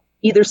into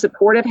either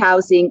supportive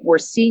housing or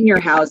senior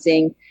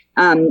housing,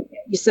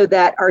 so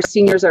that our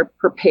seniors are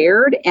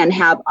prepared and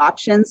have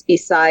options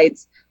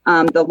besides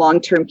the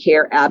long-term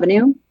care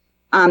avenue.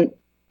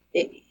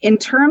 In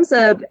terms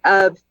of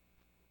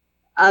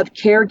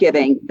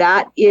caregiving,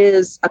 that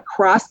is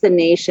across the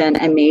nation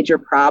a major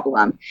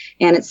problem.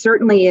 And it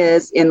certainly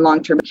is in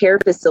long-term care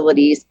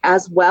facilities,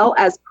 as well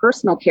as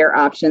personal care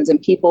options and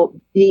people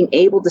being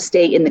able to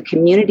stay in the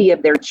community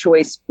of their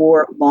choice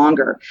for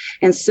longer.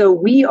 And so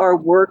we are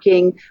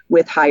working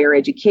with higher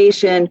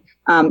education.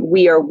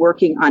 We are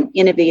working on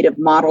innovative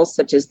models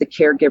such as the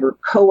caregiver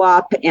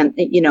co-op, and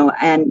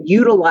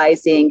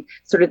utilizing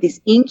sort of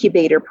these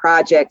incubator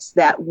projects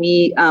that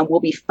we will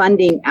be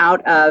funding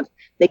out of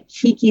the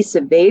Kiki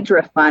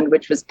Saavedra Fund,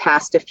 which was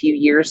passed a few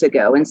years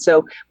ago. And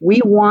so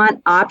we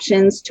want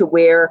options to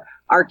where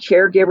our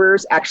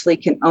caregivers actually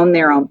can own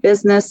their own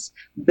business,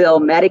 bill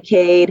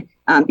Medicaid,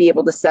 be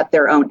able to set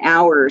their own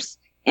hours.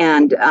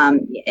 And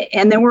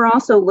then we're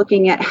also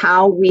looking at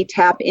how we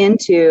tap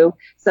into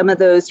some of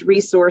those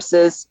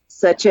resources,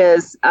 such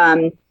as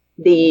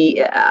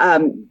the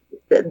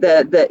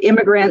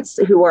immigrants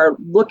who are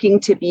looking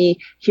to be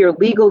here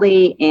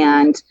legally,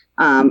 and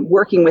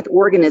working with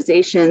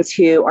organizations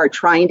who are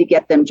trying to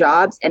get them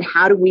jobs, and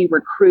how do we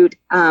recruit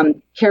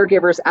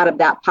caregivers out of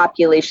that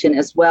population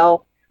as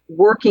well,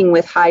 working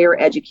with higher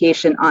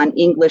education on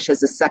English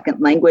as a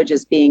second language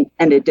as being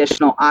an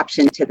additional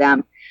option to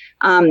them.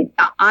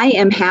 I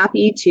am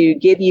happy to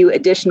give you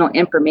additional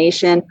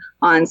information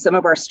on some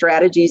of our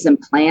strategies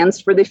and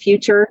plans for the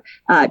future,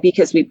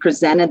 because we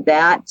presented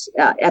that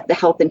at the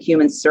Health and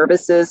Human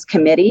Services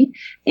Committee,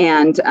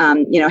 and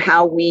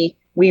how we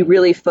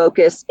really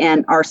focus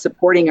and are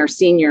supporting our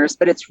seniors.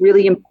 But it's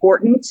really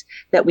important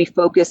that we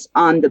focus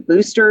on the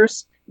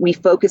boosters. We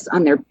focus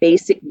on their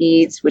basic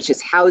needs, which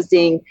is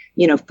housing,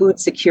 food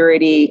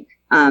security,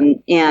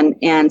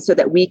 and so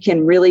that we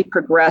can really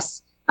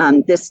progress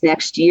this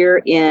next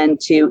year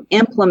into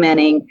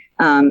implementing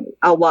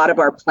a lot of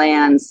our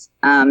plans,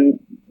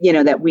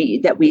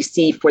 that we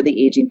see for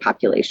the aging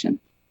population.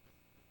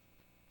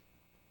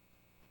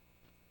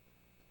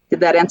 Did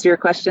that answer your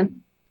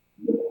question?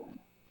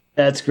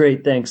 That's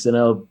great. Thanks. And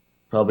I'll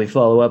probably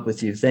follow up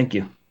with you. Thank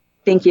you.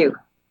 Thank you.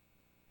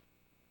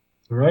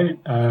 All right.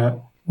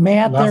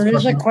 Matt, there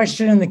is a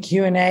question in the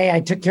Q&A. I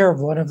took care of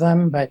one of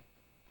them, but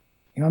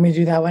you want me to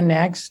do that one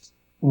next?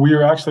 We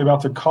are actually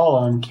about to call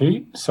on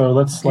Kate, so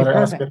let's let her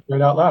ask it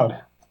right out loud.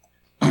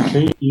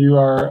 Kate, you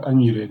are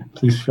unmuted.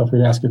 Please feel free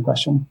to ask your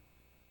question.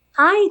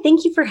 Hi,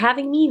 thank you for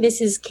having me. This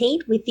is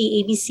Kate with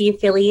the ABC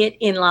affiliate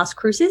in Las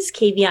Cruces,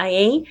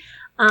 KVIA.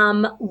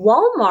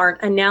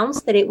 Walmart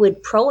announced that it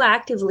would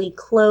proactively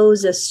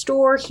close a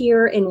store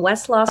here in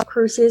West Las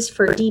Cruces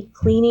for deep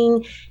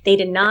cleaning. They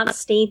did not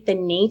state the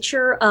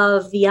nature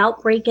of the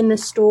outbreak in the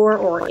store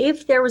or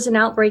if there was an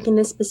outbreak in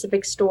this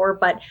specific store,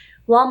 but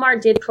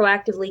Walmart did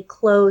proactively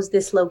close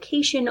this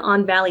location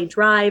on Valley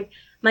Drive.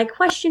 My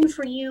question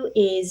for you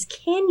is,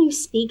 can you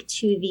speak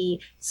to the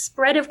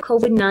spread of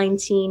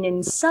COVID-19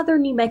 in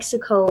southern New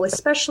Mexico,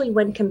 especially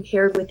when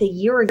compared with a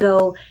year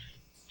ago?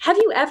 Have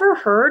you ever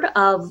heard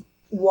of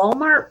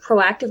Walmart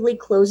proactively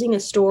closing a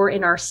store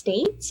in our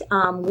state?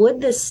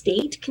 Would the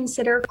state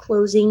consider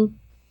closing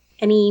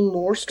any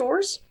more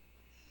stores?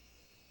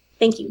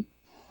 Thank you.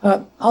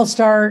 I'll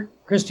start.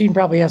 Christine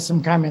probably has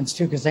some comments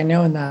too, because I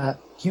know in the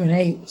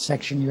Q&A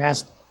section you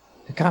asked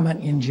to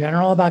comment in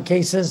general about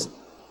cases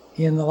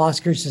in the Las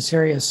Cruces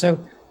area. So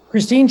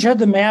Christine showed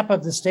the map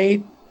of the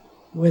state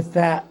with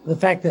the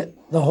fact that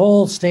the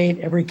whole state,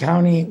 every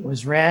county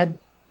was red.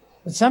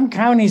 But some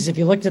counties, if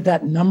you looked at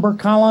that number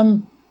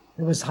column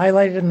that was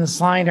highlighted in the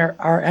slide,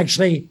 are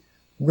actually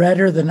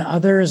redder than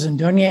others. And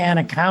Doña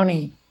Ana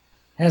County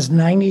has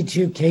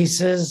 92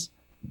 cases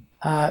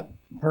per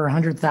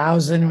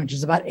 100,000, which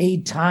is about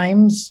 8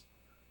 times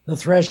the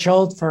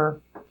threshold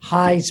for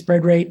high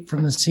spread rate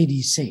from the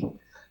CDC.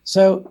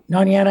 So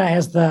Doña Ana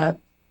has the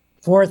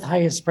 4th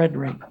highest spread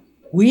rate.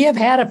 We have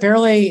had a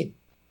fairly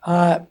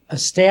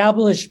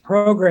established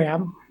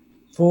program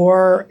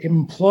for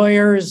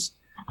employers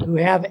who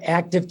have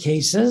active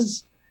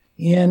cases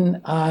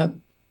in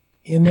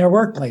their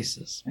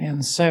workplaces.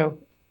 And so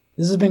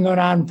this has been going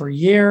on for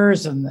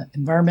years, and the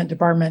Environment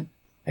Department,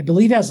 I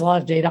believe, has a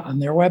lot of data on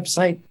their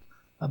website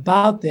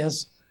about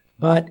this,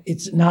 but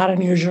it's not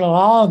unusual at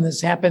all. And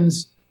this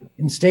happens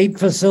in state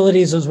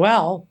facilities as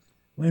well.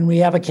 When we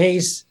have a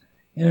case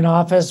in an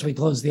office, we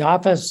close the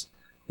office,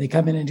 they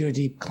come in and do a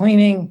deep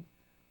cleaning,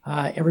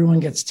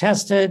 everyone gets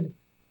tested,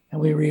 and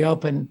we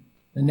reopen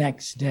the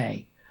next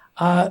day.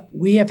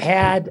 We have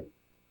had,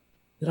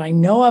 that I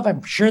know of,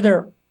 I'm sure there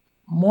are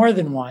more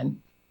than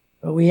one,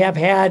 but we have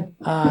had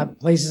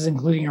places,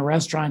 including a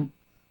restaurant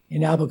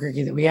in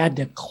Albuquerque, that we had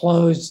to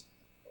close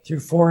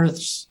through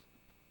force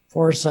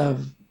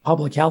of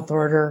public health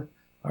order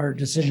or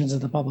decisions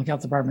of the public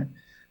health department.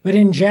 But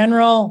in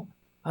general,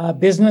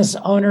 business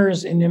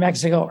owners in New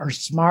Mexico are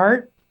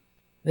smart.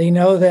 They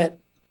know that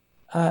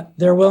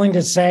they're willing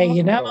to say,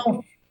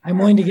 I'm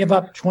willing to give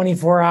up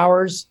 24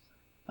 hours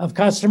of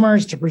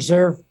customers to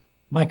preserve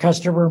my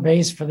customer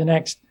base for the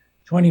next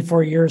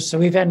 24 years. So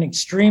we've had an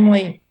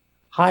extremely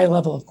high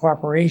level of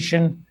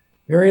cooperation,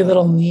 very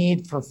little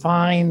need for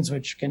fines,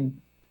 which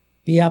can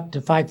be up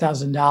to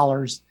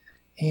 $5,000.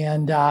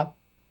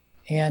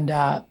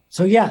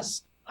 So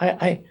yes,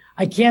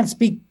 I can't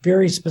speak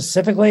very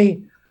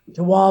specifically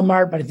to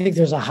Walmart, but I think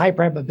there's a high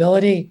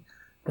probability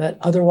that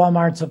other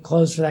Walmarts have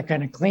closed for that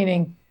kind of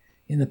cleaning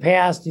in the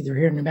past, either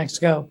here in New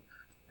Mexico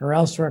or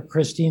elsewhere.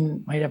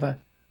 Christine might have a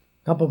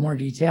couple more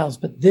details,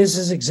 but this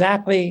is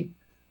exactly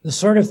the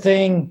sort of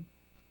thing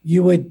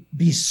you would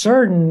be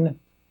certain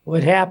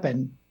would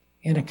happen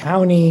in a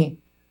county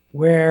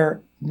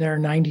where there are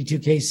 92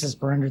 cases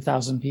per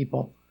 100,000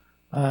 people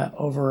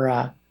over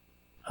a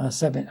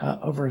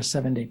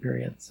 7-day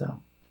period. So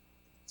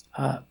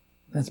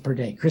that's per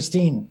day.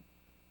 Christine.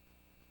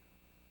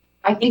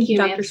 I think you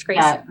Dr. answered Scrace.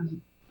 that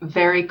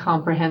very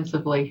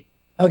comprehensively.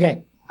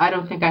 Okay. I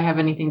don't think I have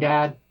anything to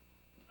add.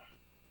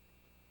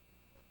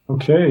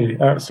 Okay,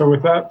 so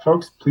with that,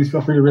 folks, please feel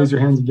free to raise your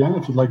hands again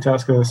if you'd like to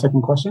ask a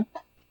second question.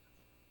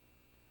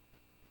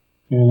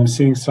 And I'm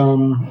seeing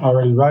some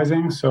already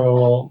rising,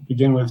 so I'll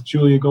begin with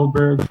Julia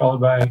Goldberg,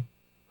 followed by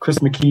Chris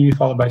McKee,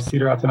 followed by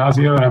Cedar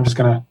Atanasio, and I'm just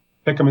going to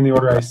pick them in the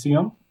order I see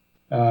them.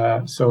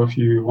 So if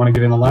you want to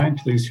get in the line,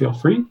 please feel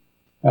free.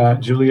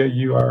 Julia,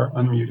 you are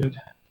unmuted.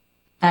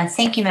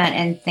 Thank you, Matt,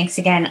 and thanks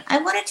again. I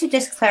wanted to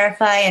just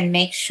clarify and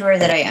make sure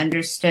that I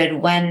understood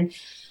when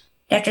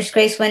Dr.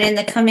 Grace, when in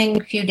the coming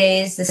few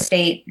days the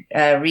state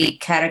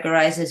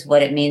recategorizes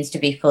what it means to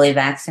be fully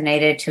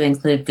vaccinated to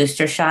include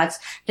booster shots,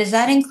 does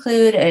that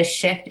include a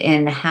shift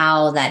in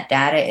how that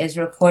data is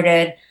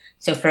reported?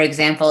 So, for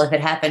example, if it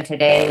happened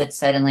today, would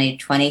suddenly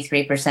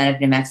 23% of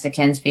New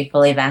Mexicans be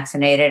fully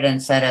vaccinated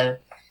instead of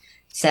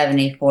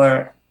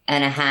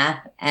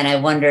 74.5%? And I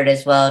wondered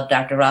as well,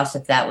 Dr. Ross,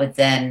 if that would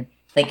then,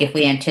 like if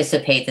we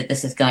anticipate that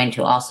this is going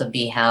to also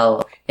be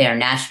how they are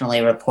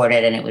nationally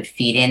reported and it would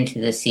feed into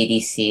the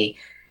CDC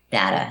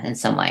data in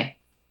some way.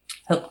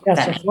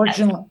 Yes,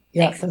 unfortunately,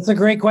 yeah, that's a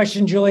great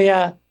question,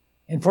 Julia.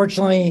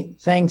 Unfortunately,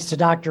 thanks to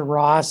Dr.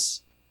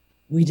 Ross,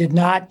 we did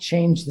not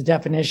change the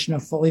definition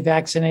of fully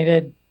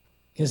vaccinated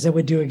because it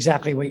would do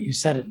exactly what you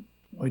said it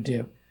would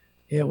do.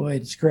 It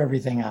would screw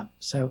everything up.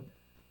 So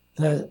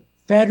the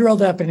federal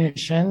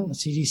definition, the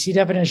CDC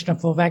definition of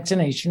full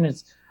vaccination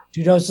is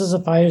 2 doses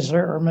of Pfizer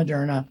or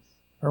Moderna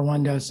or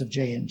 1 dose of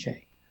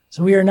J&J.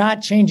 So we are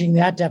not changing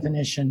that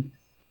definition.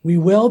 We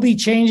will be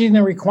changing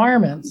the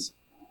requirements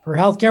for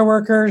healthcare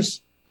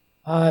workers,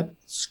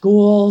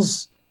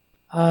 schools,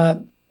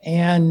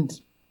 and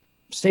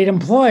state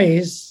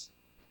employees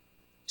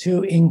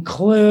to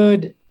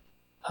include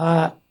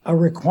a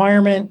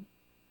requirement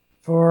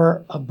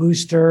for a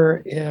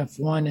booster if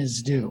one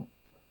is due.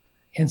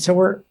 And so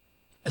we're,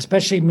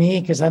 especially me,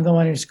 because I'm the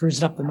one who screws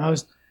it up the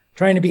most,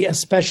 trying to be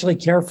especially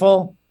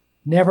careful,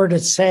 never to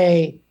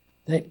say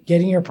that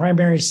getting your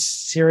primary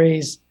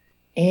series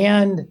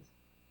and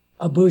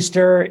a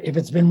booster, if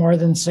it's been more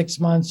than 6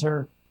 months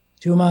or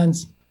 2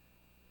 months,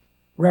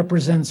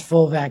 represents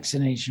full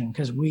vaccination.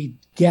 Because we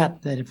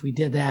get that if we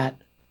did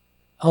that,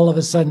 all of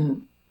a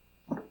sudden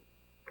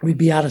we'd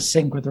be out of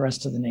sync with the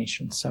rest of the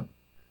nation. So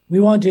we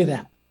won't do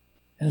that.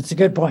 And it's a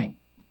good point.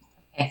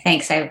 Okay,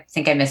 thanks. I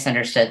think I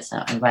misunderstood,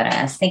 so I'm glad I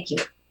asked. Thank you.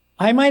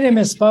 I might have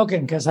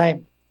misspoken because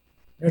I'm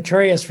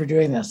notorious for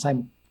doing this.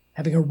 I'm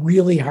having a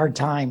really hard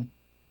time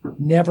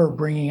never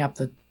bringing up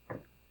the.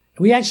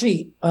 We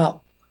actually,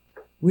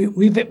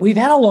 we've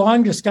had a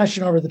long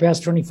discussion over the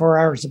past 24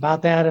 hours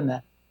about that,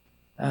 and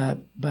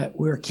but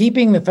we're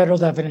keeping the federal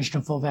definition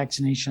of full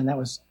vaccination. That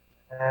was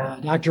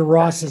Dr.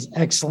 Ross's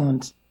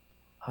excellent.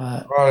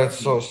 God, it's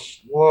so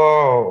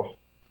slow.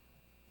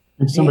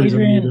 Somebody's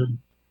Adrian, unmuted.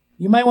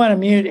 you might want to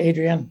mute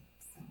Adrian.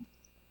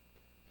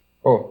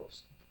 Oh,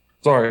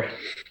 sorry.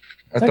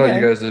 I thought okay.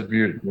 you guys had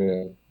muted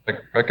me.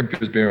 My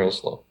computer's being real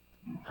slow.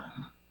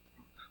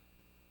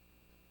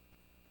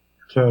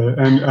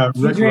 Okay, and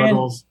Rick Adrian,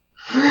 Ruggles.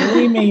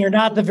 Believe me, you're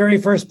not the very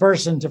first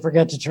person to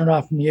forget to turn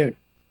off mute.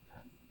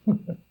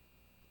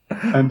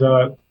 And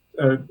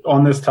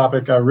on this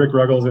topic, Rick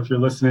Ruggles, if you're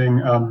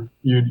listening,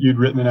 you'd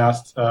written and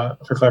asked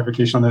for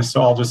clarification on this,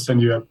 so I'll just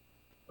send you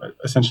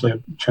essentially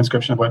a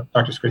transcription of what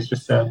Dr. Grace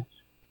just said.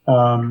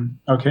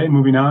 Okay,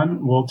 moving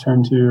on, we'll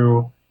turn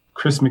to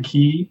Chris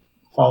McKee,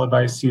 followed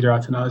by Cedar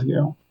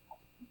Atanasio.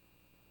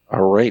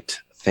 All right.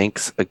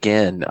 Thanks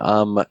again.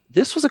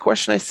 This was a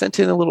question I sent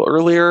in a little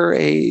earlier,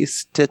 a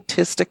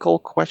statistical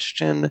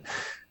question.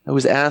 I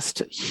was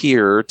asked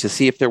here to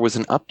see if there was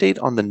an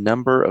update on the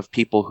number of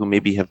people who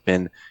maybe have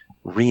been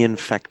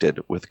reinfected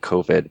with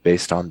COVID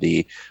based on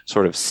the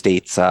sort of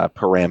state's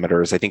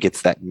parameters. I think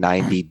it's that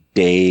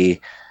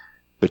 90-day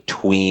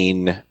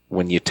between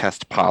when you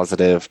test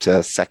positive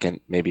to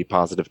second maybe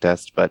positive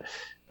test, but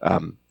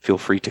feel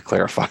free to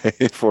clarify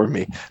for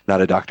me.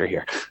 Not a doctor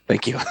here.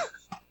 Thank you.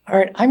 All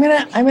right, I'm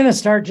gonna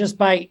start just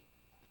by,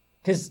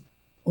 because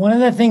one of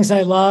the things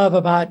I love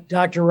about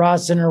Dr.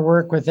 Ross and her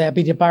work with the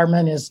Epi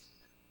department is,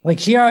 like,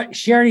 she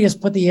already has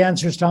put the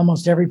answers to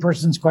almost every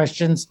person's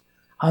questions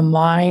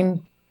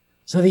online.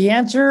 So the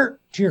answer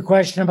to your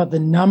question about the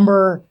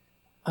number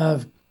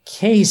of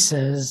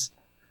cases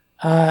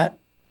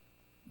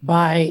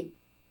by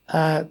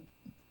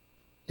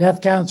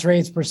death counts,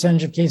 rates,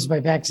 percentage of cases by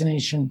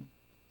vaccination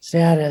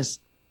status,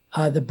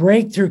 the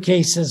breakthrough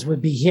cases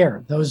would be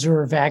here. Those who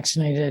are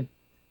vaccinated,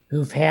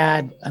 who've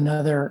had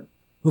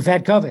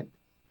COVID.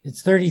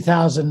 It's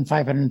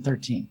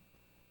 30,513.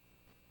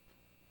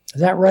 Is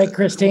that right,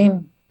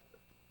 Christine?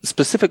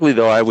 Specifically,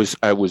 though, I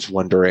was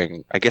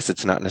wondering, I guess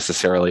it's not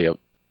necessarily a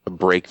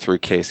breakthrough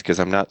case because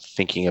I'm not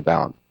thinking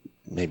about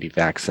maybe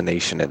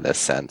vaccination in this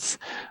sense,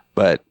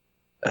 but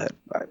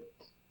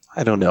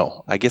I don't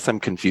know. I guess I'm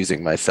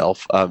confusing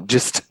myself.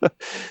 Just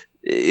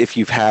if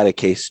you've had a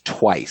case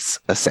twice,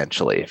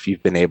 essentially, if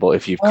you've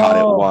caught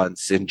it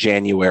once in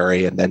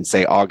January and then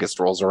say August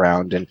rolls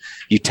around and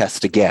you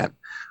test again.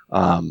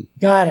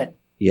 Got it.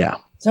 Yeah.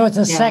 So it's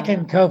a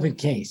second COVID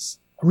case,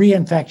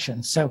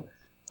 reinfection. So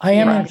I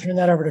am going to turn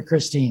that over to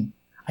Christine.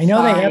 I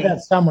know they have Sorry.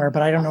 that somewhere,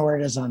 but I don't know where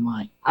it is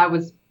online. I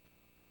was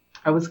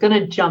going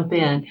to jump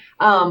in.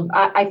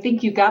 I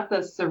think you got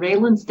the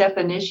surveillance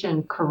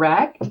definition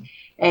correct.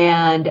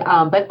 And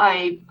but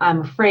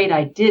I'm afraid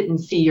I didn't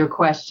see your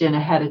question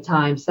ahead of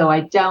time, so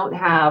I don't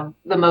have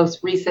the most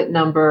recent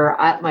number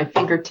at my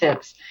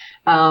fingertips.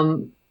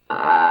 The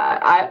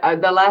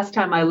last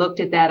time I looked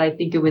at that, I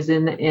think it was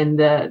in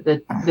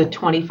the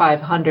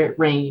 2,500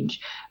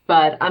 range.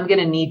 But I'm going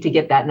to need to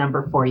get that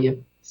number for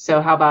you.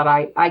 So how about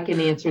I can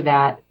answer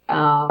that?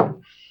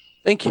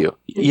 Thank you.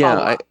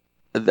 Yeah,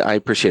 I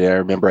appreciate it. I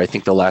remember, I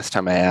think the last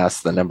time I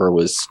asked, the number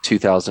was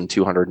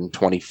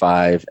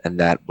 2,225, and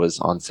that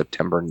was on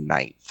September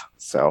 9th.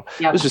 So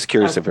I was just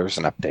curious if there was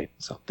an update.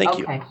 So thank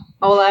you. Okay.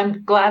 Well,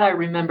 I'm glad I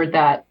remembered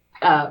that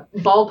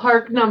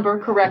ballpark number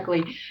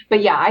correctly.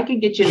 But yeah, I can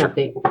get you an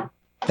update.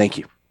 Thank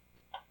you.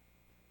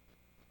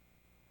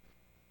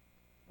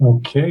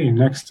 Okay,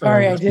 next.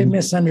 Sorry, I did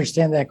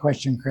misunderstand that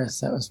question, Chris.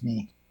 That was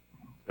me.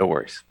 No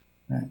worries.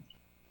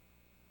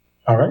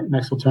 All right,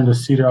 next we'll turn to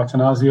Cedar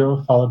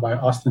Altanasio, followed by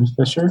Austin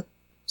Fisher.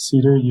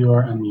 Cedar, you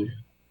are unmuted.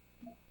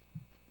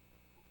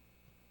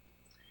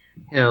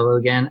 Hello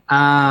again.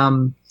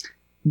 Dr.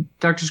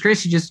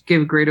 Grace, you just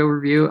gave a great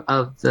overview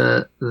of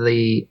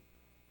the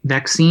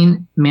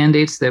vaccine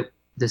mandates that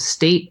the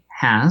state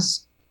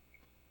has,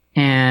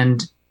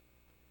 and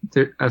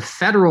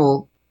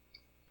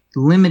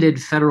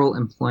limited federal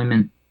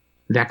employment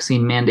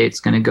vaccine mandate is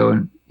going to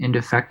go into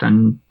effect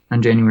on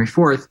January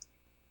 4th.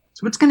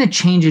 So what's going to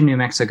change in New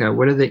Mexico?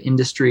 What are the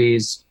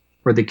industries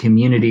or the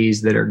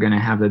communities that are going to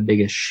have the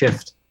biggest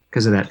shift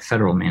because of that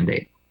federal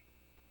mandate?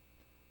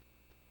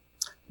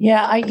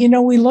 Yeah,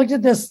 we looked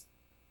at this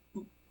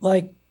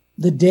like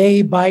the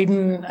day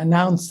Biden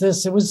announced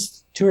this. It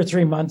was 2 or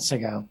 3 months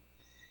ago.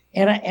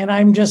 And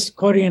I'm just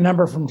quoting a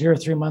number from 2 or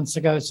 3 months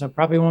ago, so it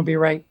probably won't be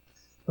right.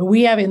 But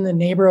we have in the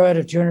neighborhood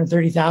of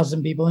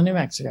 230,000 people in New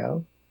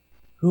Mexico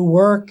who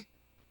work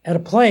at a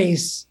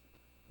place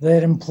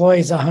that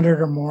employs 100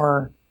 or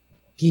more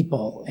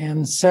people.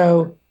 And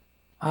so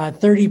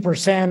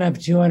 30% of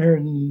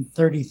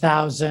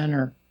 230,000,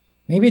 or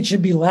maybe it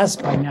should be less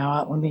by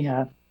now. Let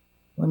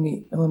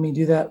me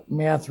do that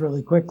math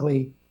really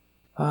quickly.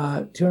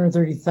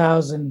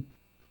 230,000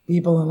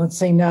 people, and let's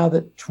say now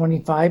that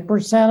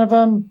 25% of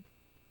them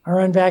are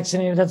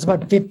unvaccinated, that's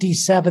about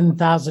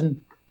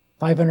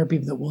 57,500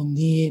 people that will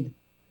need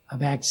a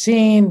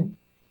vaccine.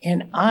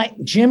 And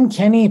Jim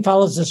Kenney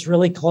follows this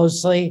really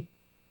closely.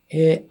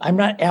 I'm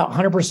not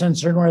 100%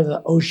 certain whether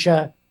the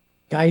OSHA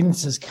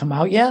guidance has come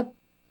out yet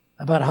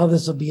about how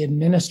this will be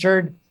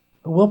administered,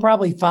 but we'll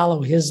probably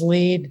follow his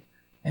lead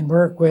and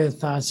work with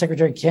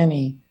Secretary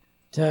Kenney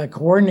to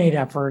coordinate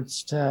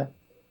efforts to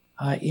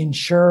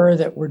ensure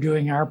that we're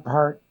doing our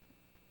part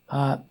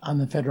on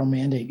the federal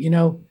mandate.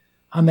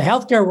 On the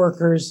healthcare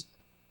workers,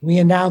 we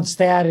announced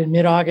that in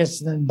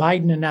mid-August, and then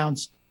Biden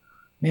announced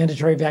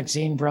mandatory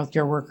vaccine for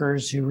healthcare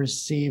workers who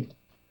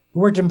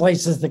worked in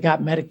places that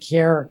got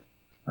Medicare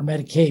or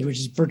Medicaid, which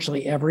is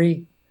virtually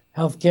every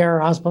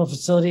healthcare hospital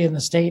facility in the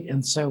state.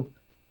 And so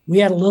we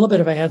had a little bit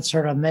of a head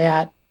start on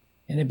that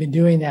and have been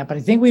doing that. But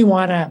I think we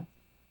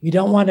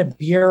don't want to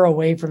veer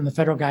away from the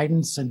federal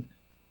guidance and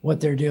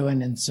what they're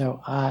doing. And so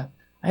I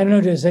don't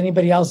know, does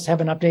anybody else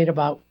have an update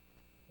about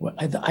what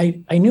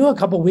I knew a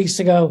couple of weeks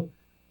ago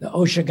the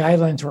OSHA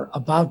guidelines were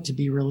about to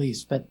be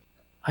released, but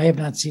I have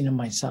not seen them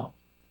myself.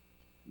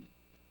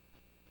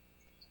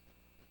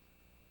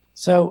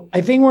 So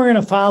I think we're going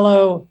to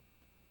follow.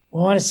 We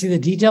want to see the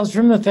details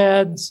from the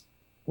feds,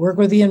 work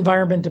with the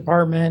Environment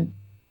Department,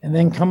 and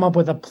then come up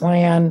with a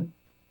plan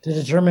to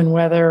determine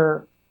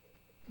whether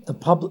a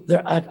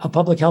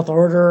public health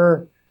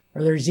order,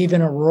 or there's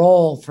even a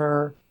role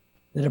for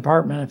the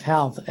Department of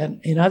Health.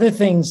 And in other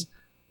things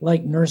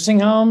like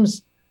nursing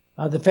homes,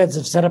 the feds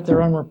have set up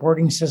their own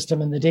reporting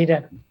system, and the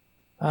data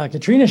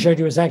Katrina showed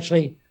you was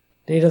actually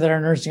data that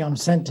our nursing home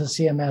sent to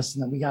CMS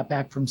and that we got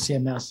back from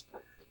CMS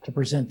to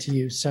present to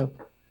you. So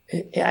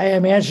I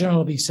imagine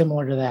it'll be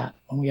similar to that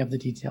when we have the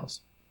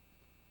details.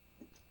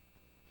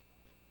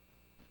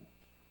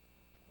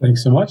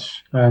 Thanks so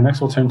much. Next,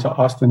 we'll turn to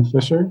Austin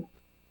Fisher.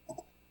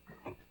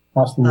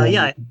 Austin.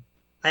 I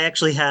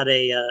actually had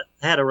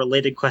a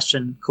related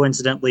question,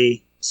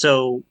 coincidentally.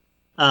 So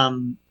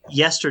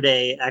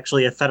yesterday,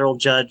 actually, a federal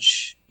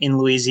judge in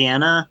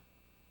Louisiana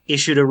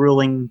issued a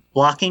ruling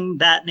blocking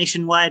that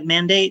nationwide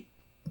mandate,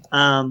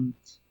 and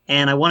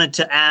I wanted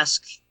to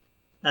ask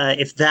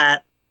if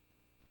that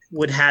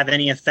would have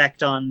any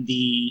effect on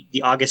the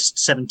August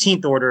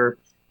 17th order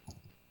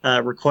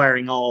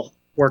requiring all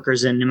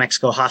workers in New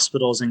Mexico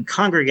hospitals and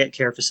congregate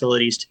care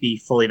facilities to be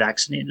fully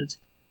vaccinated.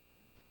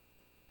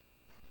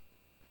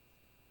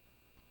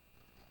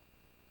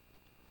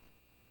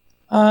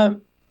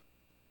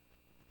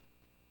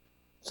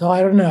 So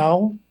I don't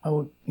know.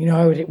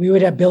 We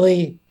would have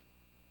Billy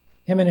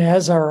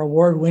Jimenez, our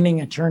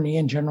award-winning attorney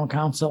and general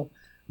counsel,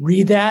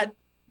 read that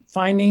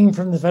finding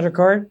from the federal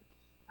court.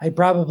 I'd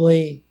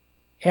probably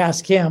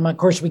ask him. Of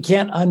course, we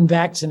can't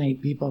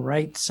unvaccinate people,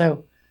 right?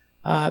 So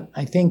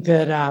I think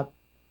that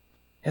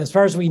as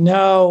far as we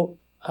know,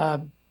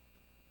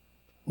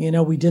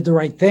 we did the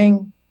right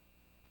thing.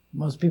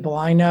 Most people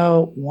I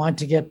know want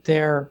to get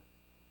their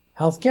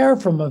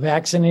healthcare from a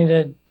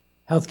vaccinated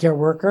healthcare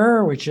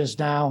worker, which is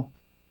now,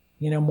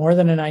 more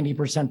than a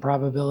 90%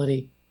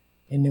 probability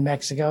in New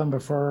Mexico. And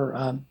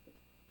before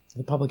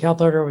the public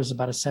health order was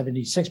about a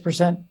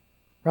 76%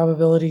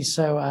 probability.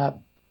 So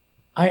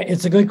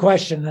it's a good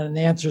question. And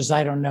the answer is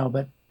I don't know,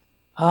 but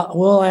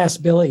we'll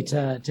ask Billy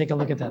to take a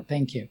look at that.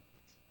 Thank you.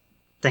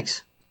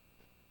 Thanks.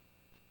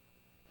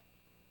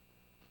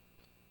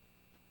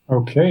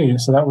 Okay,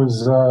 so that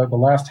was the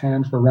last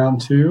hand for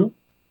round two.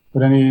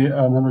 Would any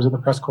members of the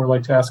press corps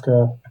like to ask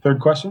a third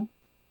question?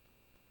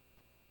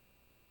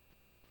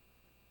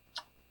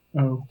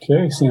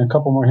 Okay, seeing a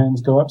couple more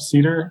hands go up.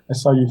 Cedar, I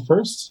saw you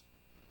first.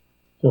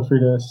 Feel free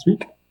to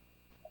speak.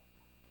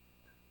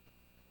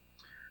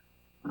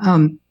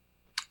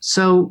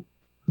 So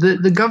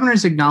the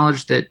governor's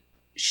acknowledged that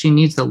she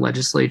needs the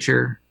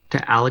legislature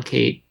to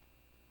allocate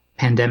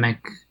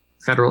pandemic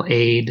federal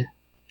aid.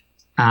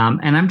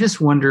 And I'm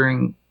just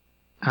wondering,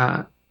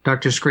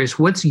 Dr. Scrace,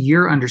 what's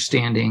your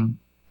understanding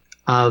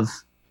of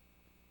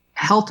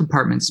health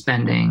department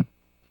spending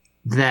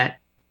that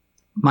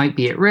might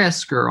be at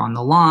risk or on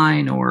the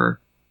line or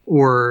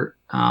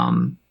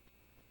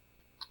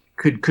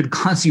could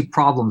cause you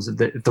problems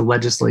if the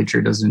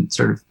legislature doesn't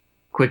sort of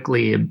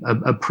quickly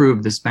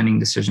approve the spending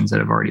decisions that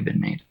have already been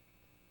made?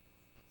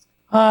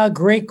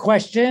 Great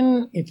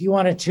question. If you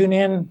want to tune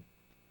in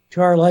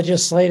to our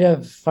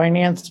legislative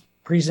finance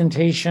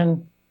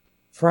presentation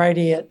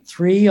Friday at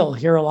 3, you'll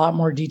hear a lot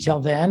more detail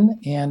then.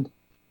 And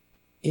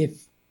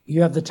if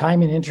you have the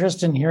time and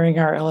interest in hearing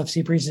our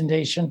LFC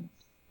presentation,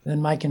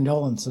 then my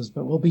condolences.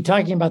 But we'll be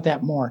talking about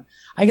that more.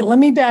 Let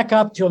me back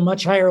up to a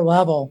much higher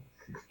level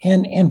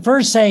and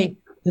first say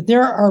that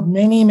there are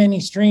many, many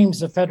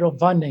streams of federal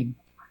funding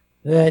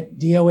that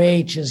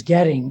DOH is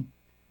getting,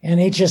 and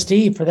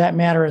HSD for that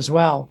matter as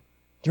well,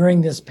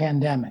 during this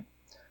pandemic.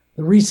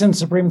 The recent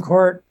Supreme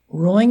Court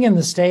ruling in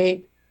the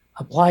state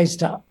applies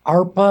to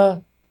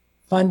ARPA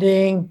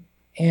funding.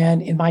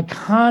 And in my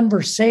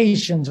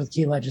conversations with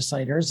key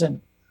legislators,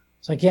 and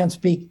so I can't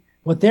speak,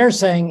 what they're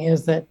saying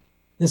is that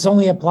this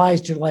only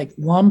applies to like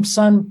lump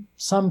sum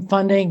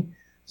funding.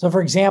 So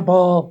for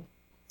example,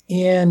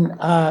 in,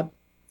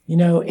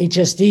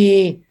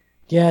 HSD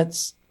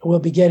will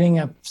be getting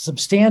a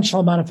substantial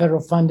amount of federal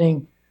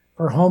funding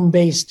for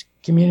home-based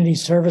community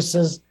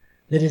services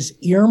that is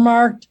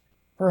earmarked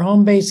for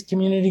home-based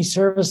community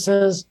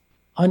services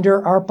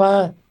under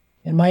ARPA.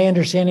 And my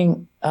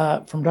understanding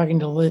from talking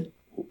to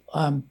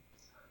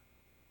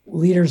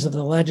leaders of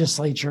the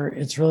legislature,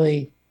 it's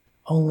really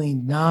only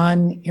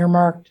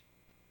non-earmarked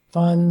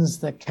funds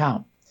that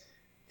count.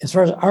 As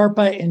far as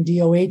ARPA and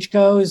DOH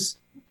goes,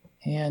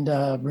 and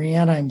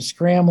Brianna, I'm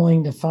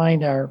scrambling to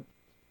find our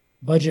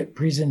budget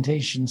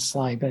presentation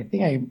slide, but I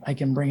think I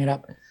can bring it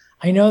up.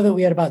 I know that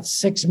we had about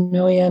 $6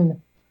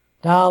 million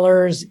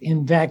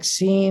in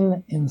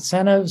vaccine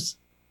incentives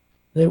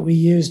that we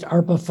used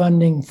ARPA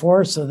funding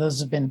for. So those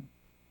have been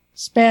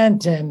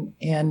spent and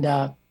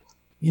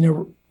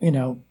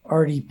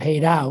already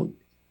paid out.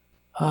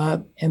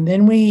 And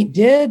then we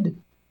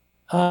did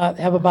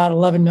have about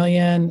 11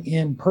 million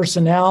in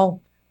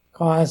personnel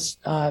costs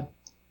to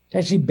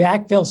actually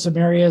backfill some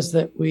areas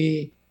that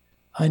we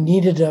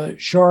needed to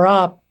shore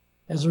up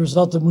as a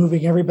result of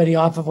moving everybody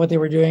off of what they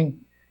were doing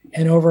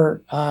and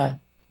over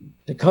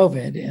to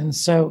COVID. And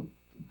so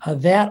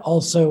that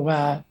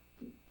also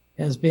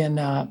has been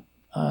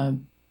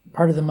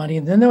part of the money.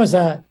 And then there was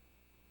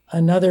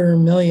another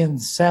 $1.7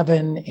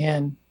 million,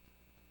 and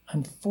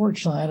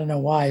unfortunately, I don't know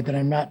why, but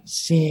I'm not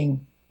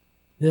seeing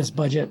this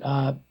budget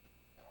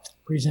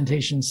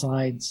presentation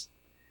slides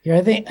here.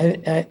 I think,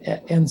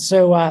 and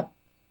so I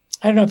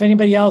don't know if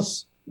anybody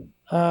else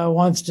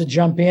wants to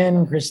jump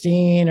in,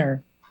 Christine,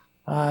 or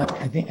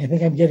I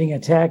think I'm getting a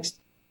text.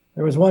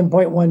 There was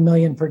 1.1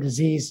 million for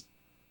disease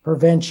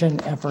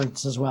prevention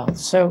efforts as well.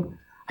 So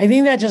I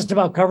think that just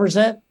about covers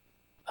it.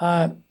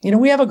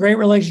 We have a great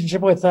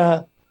relationship with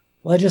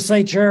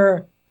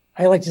legislature.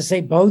 I like to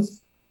say both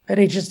at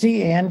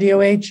HSD and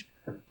DOH.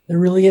 There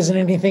really isn't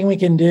anything we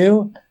can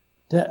do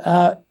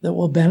that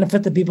will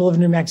benefit the people of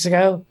New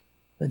Mexico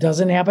that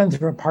doesn't happen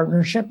through a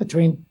partnership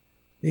between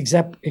the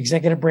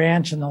executive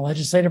branch and the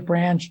legislative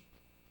branch,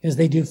 because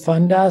they do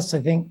fund us.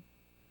 I think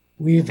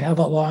we have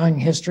a long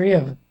history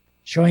of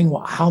showing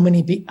how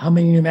many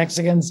New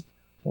Mexicans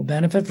will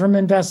benefit from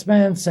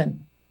investments.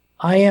 And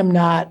I am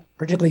not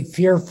particularly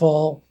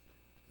fearful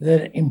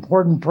that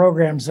important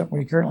programs that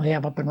we currently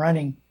have up and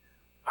running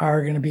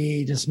are going to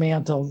be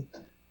dismantled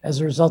as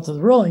a result of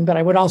the ruling. But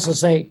I would also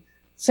say, at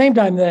the same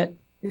time, that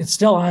it's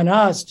still on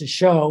us to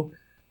show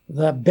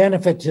the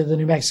benefit to the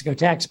New Mexico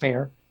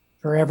taxpayer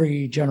for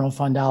every general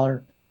fund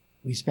dollar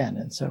we spend.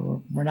 And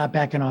so we're not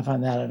backing off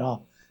on that at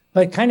all.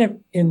 But kind of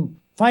in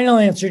final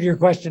answer to your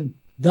question,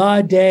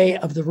 the day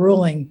of the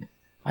ruling,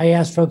 I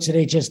asked folks at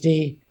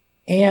HSD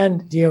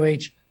and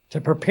DOH to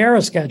prepare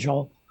a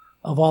schedule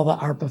of all the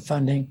ARPA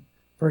funding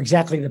for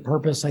exactly the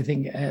purpose, I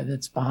think,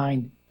 that's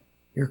behind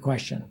your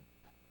question.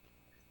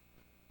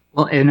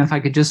 Well, and if I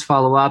could just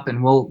follow up,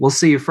 and we'll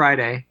see you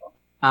Friday.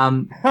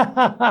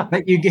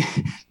 But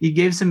you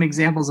gave some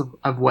examples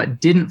of what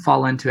didn't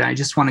fall into it. I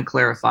just want to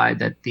clarify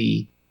that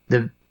the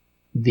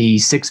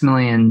 $6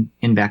 million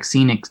in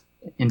vaccine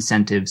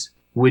incentives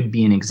would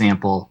be an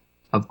example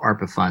of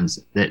ARPA funds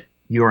that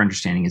your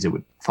understanding is it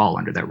would fall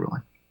under that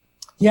ruling.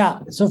 Yeah.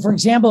 So, for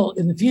example,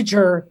 in the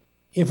future,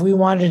 if we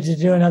wanted to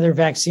do another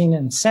vaccine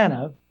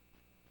incentive,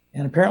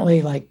 and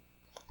apparently, like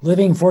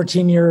living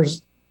 14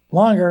 years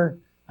longer,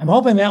 I'm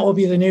hoping that will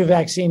be the new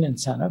vaccine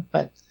incentive.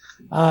 But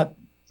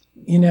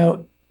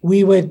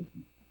we would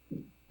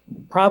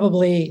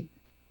probably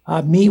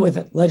meet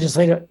with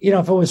legislative,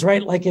 if it was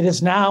right like it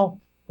is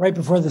now, right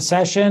before the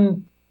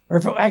session, or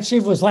if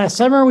it was last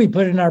summer, we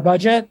put it in our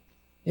budget.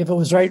 If it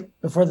was right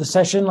before the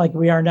session, like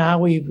we are now,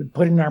 we would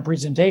put it in our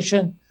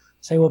presentation,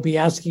 say we'll be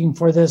asking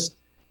for this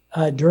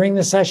during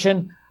the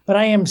session. But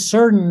I am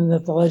certain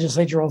that the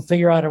legislature will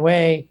figure out a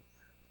way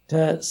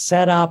to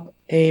set up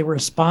a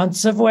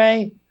responsive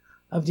way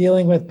of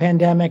dealing with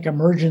pandemic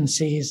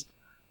emergencies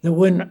that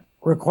wouldn't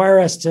require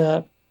us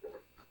to,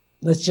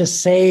 let's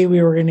just say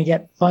we were going to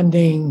get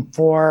funding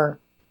for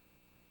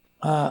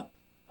a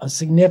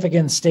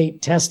significant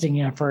state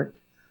testing effort.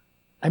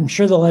 I'm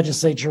sure the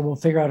legislature will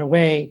figure out a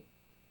way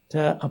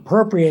to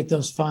appropriate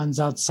those funds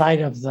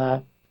outside of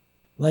the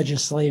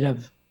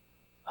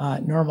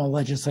normal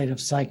legislative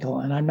cycle.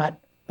 And I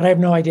have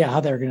no idea how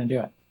they're going to do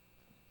it.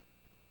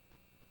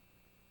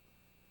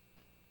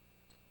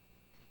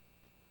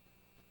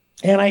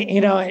 And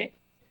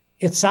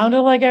it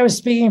sounded like I was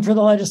speaking for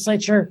the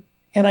legislature,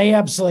 and I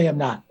absolutely am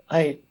not.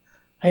 I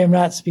am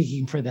not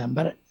speaking for them,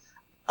 but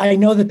I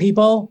know the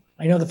people.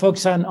 I know the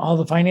folks on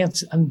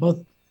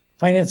both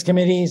finance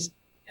committees,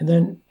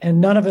 and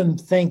none of them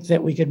think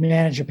that we could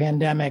manage a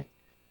pandemic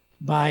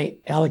by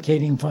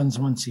allocating funds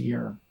once a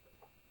year.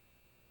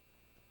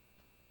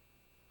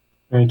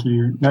 Thank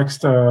you.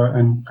 Next,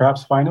 and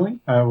perhaps finally,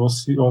 we'll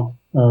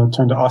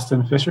turn to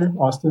Austin Fisher.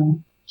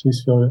 Austin,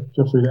 please feel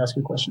free to ask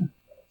your question.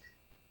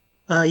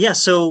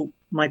 So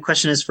my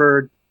question is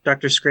for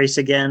Dr. Scrace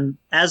again.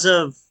 As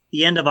of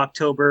the end of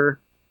October,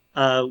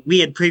 we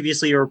had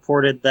previously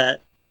reported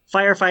that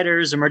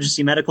firefighters,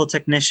 emergency medical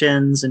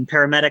technicians, and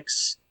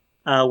paramedics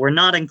were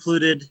not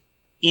included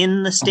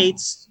in the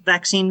state's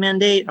vaccine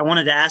mandate. I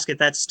wanted to ask if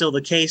that's still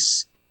the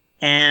case.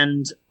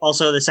 And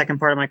also the second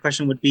part of my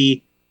question would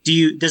be,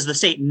 does the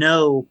state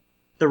know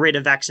the rate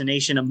of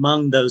vaccination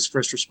among those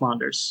first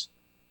responders?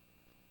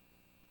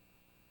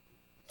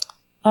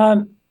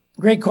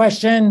 Great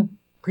question.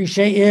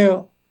 Appreciate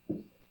you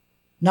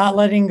not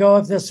letting go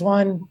of this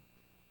one.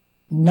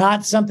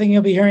 Not something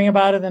you'll be hearing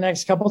about in the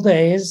next couple of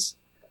days.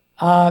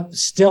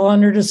 Still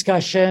under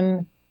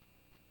discussion.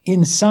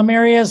 In some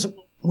areas,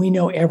 we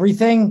know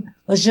everything.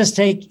 Let's just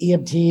take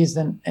EMTs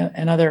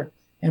and other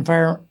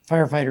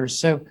firefighters.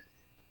 So,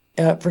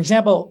 for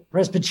example,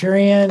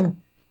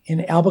 Presbyterian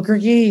in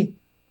Albuquerque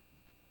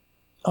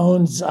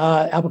owns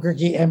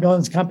Albuquerque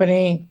Ambulance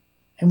Company,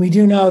 and we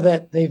do know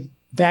that they've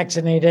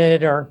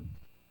vaccinated or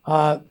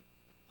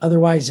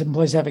otherwise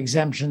employees have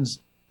exemptions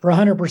for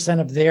 100%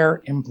 of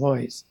their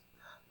employees.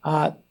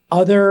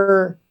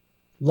 Other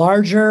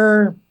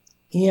larger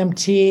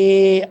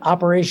EMT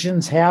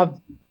operations have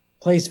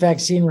placed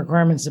vaccine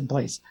requirements in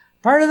place.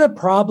 Part of the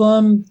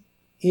problem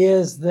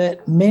is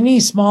that many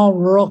small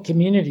rural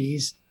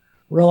communities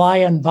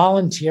rely on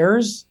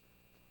volunteers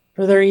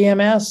for their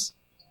EMS,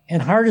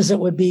 and hard as it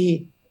would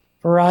be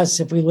for us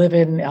if we live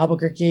in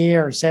Albuquerque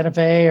or Santa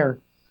Fe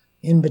or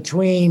in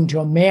between to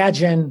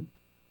imagine,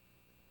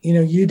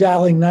 you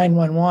dialing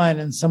 911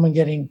 and someone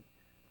getting,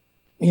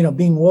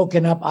 being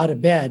woken up out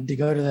of bed to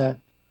go to the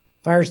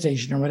fire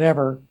station or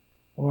whatever.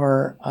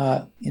 Or,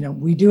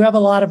 we do have a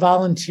lot of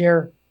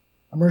volunteer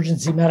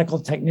emergency medical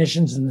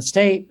technicians in the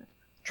state.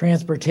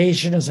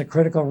 Transportation is a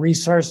critical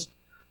resource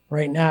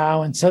right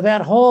now. And so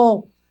that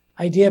whole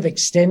idea of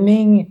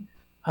extending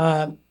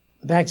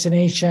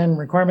vaccination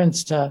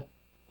requirements to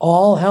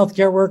all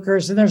healthcare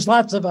workers, and there's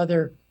lots of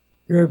other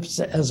groups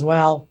as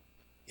well,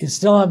 is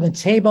still on the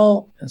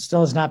table and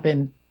still has not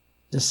been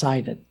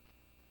decided.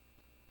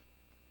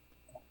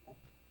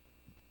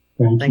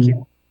 Thank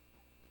you.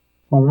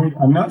 All right.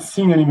 I'm not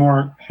seeing any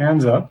more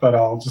hands up, but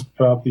I'll just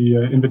put out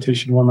the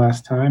invitation one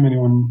last time.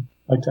 Anyone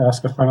like to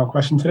ask a final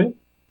question today?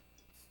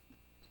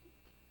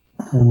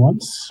 And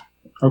once.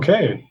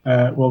 Okay.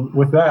 Well,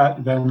 with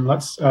that, then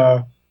let's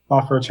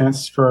offer a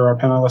chance for our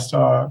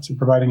panelists to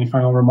provide any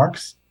final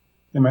remarks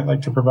they might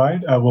like to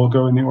provide. We'll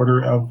go in the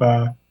order of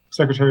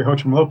Secretary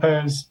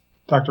Hocham-Lopez,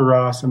 Dr.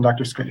 Ross, and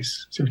Dr.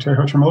 Scrace. Secretary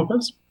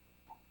Hocham-Lopez.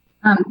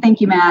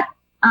 Thank you, Matt.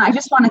 I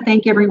just want to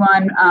thank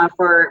everyone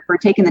for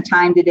taking the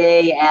time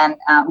today and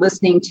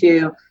listening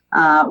to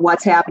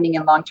what's happening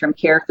in long-term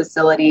care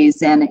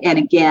facilities. And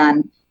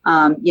again,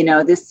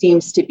 this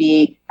seems to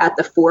be at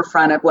the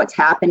forefront of what's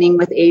happening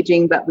with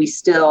aging, but we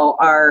still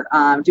are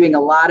doing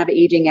a lot of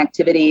aging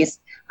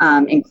activities,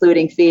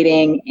 including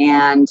feeding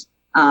and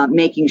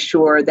making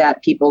sure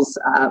that people's,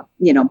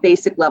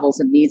 basic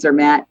levels of needs are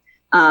met.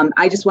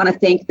 I just want to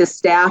thank the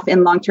staff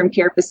in long-term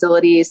care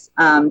facilities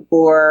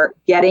for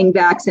getting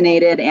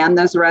vaccinated and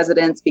those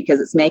residents, because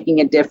it's making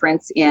a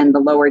difference in the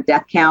lower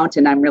death count.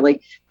 And I'm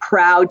really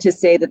proud to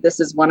say that this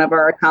is one of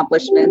our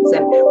accomplishments,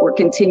 and we're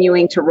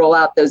continuing to roll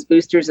out those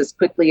boosters as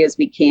quickly as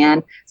we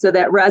can so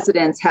that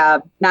residents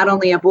have not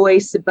only a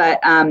voice, but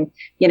can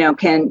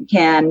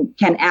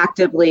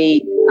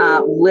actively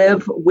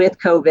live with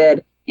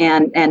COVID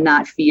and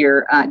not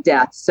fear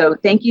death. So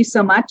thank you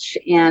so much,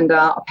 and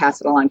I'll pass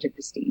it along to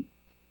Christine.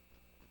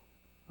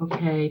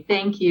 Okay,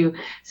 thank you.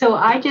 So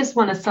I just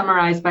want to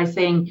summarize by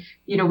saying,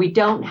 we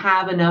don't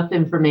have enough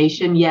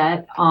information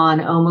yet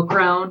on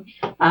Omicron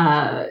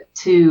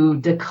to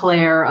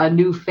declare a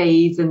new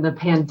phase in the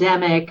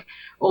pandemic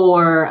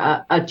or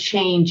a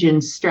change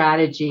in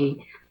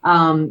strategy.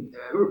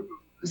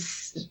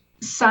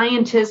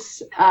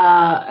 Scientists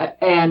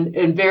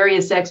and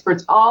various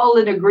experts all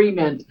in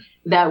agreement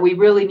that we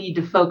really need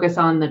to focus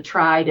on the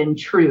tried and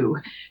true.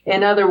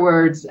 In other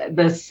words,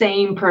 the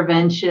same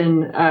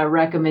prevention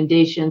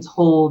recommendations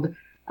hold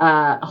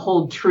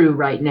true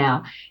right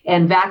now.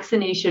 And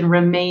vaccination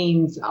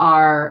remains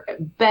our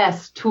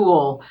best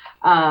tool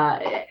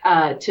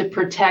to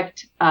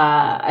protect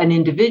an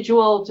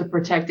individual, to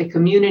protect a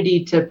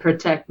community, to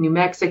protect New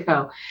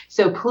Mexico.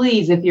 So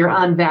please, if you're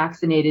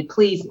unvaccinated,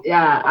 please,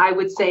 I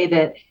would say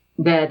that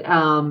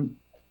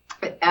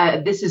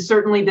this is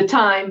certainly the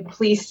time.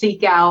 Please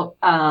seek out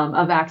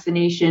a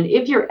vaccination.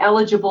 If you're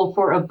eligible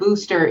for a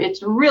booster,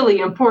 it's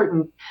really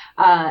important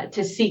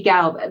to seek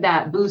out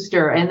that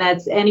booster. And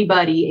that's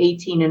anybody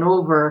 18 and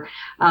over,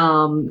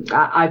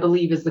 I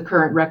believe is the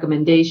current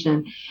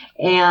recommendation.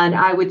 And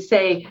I would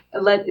say,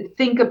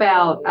 think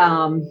about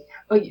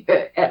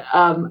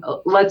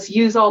let's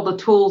use all the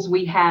tools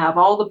we have,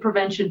 all the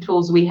prevention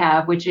tools we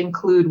have, which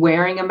include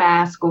wearing a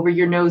mask over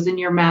your nose and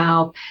your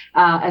mouth,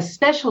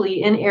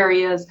 especially in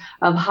areas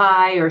of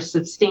high or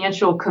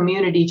substantial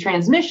community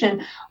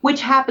transmission,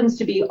 which happens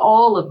to be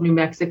all of New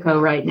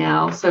Mexico right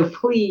now. So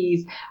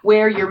please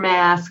wear your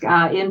mask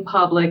in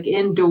public,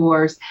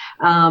 indoors.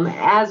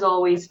 As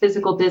always,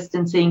 physical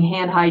distancing,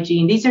 hand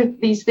hygiene.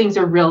 These things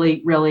are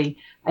really, really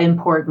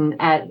important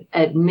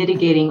at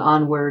mitigating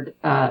onward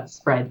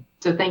spread.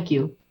 So thank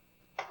you.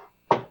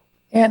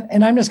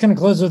 And I'm just going to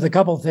close with a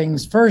couple of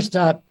things. First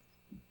up,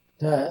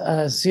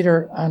 to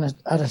Cedar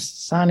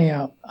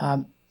Adesanya,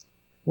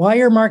 while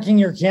you're marking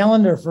your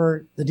calendar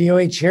for the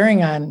DOH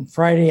hearing on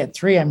Friday at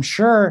 3, I'm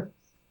sure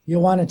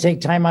you'll want to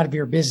take time out of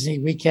your busy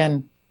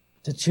weekend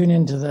to tune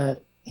into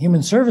the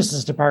Human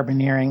Services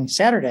Department hearing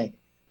Saturday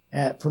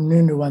from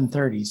noon to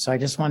 1:30. So I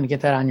just wanted to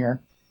get that on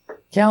your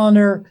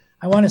calendar.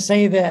 I want to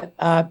say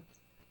that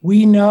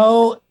we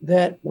know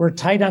that we're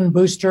tight on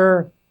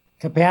booster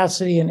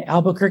capacity in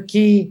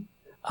Albuquerque.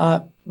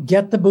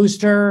 Get the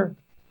booster,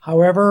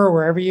 however,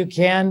 wherever you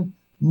can.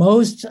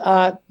 Most,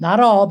 not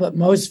all, but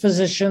most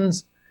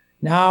physicians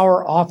now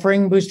are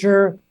offering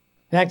booster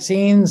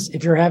vaccines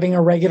if you're having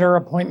a regular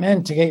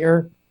appointment to get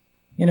your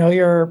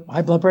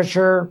high blood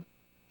pressure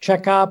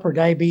checkup or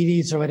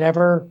diabetes or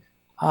whatever.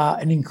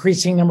 An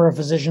increasing number of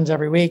physicians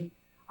every week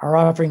are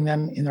offering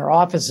them in their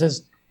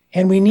offices.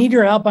 And we need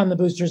your help on the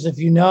boosters if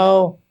you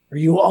know or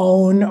you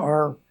own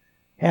or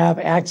have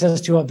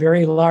access to a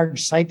very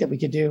large site that we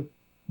could do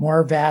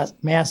more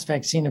mass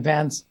vaccine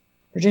events,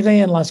 particularly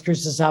in Las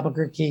Cruces,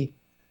 Albuquerque,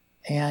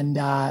 and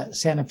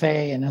Santa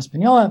Fe and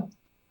Espanola.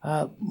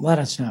 Let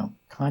us know.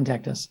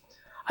 Contact us.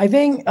 I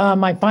think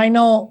my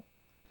final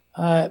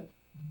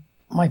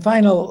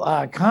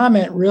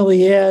comment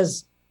really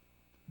is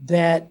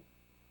that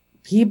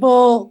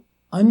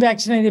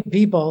unvaccinated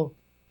people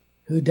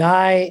who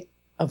die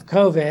of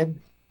COVID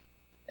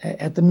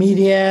at the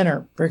median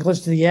or very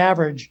close to the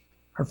average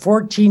are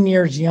 14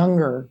 years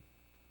younger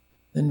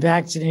than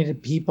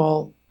vaccinated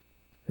people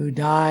who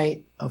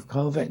die of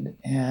COVID.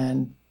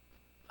 And,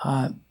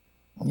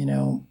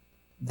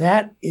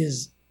 that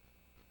is,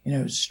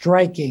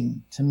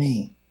 striking to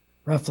me,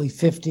 roughly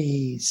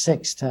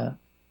 56 to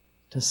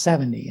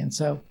 70. And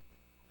so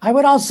I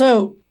would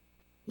also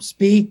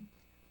speak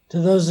to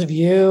those of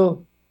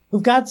you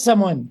who've got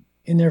someone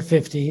in their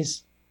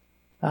 50s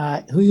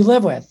who you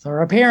live with,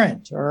 or a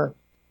parent, or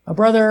a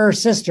brother or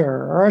sister,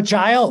 or a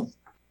child,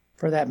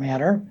 for that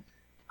matter,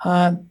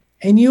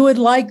 and you would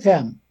like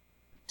them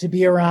to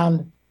be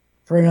around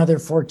for another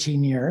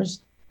 14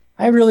 years.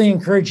 I really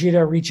encourage you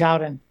to reach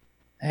out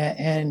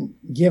and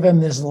give them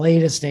this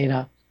latest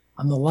data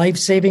on the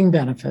life-saving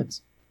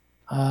benefits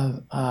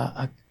of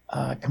a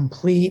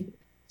complete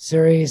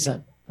series,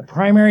 a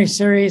primary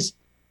series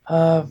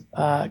of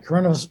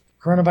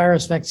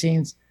coronavirus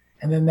vaccines,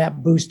 and then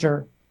that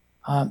booster.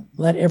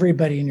 Let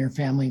everybody in your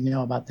family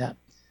know about that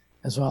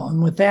as well.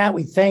 And with that,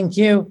 we thank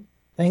you.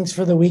 Thanks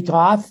for the week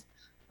off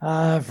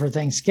for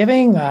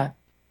Thanksgiving.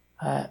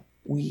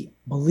 We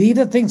believe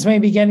that things may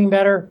be getting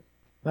better,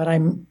 but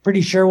I'm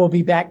pretty sure we'll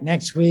be back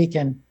next week.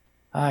 And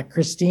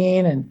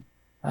Christine and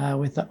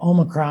with the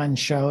Omicron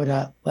show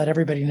to let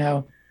everybody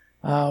know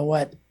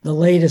what the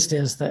latest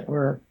is that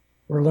we're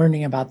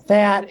learning about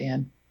that,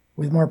 and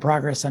with more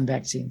progress on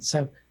vaccines.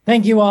 So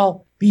thank you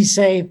all. Be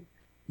safe.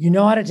 You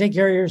know how to take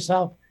care of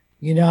yourself.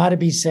 You know how to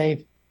be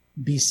safe.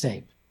 Be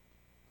safe.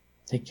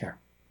 Take care.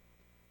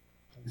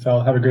 So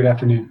have a great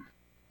afternoon.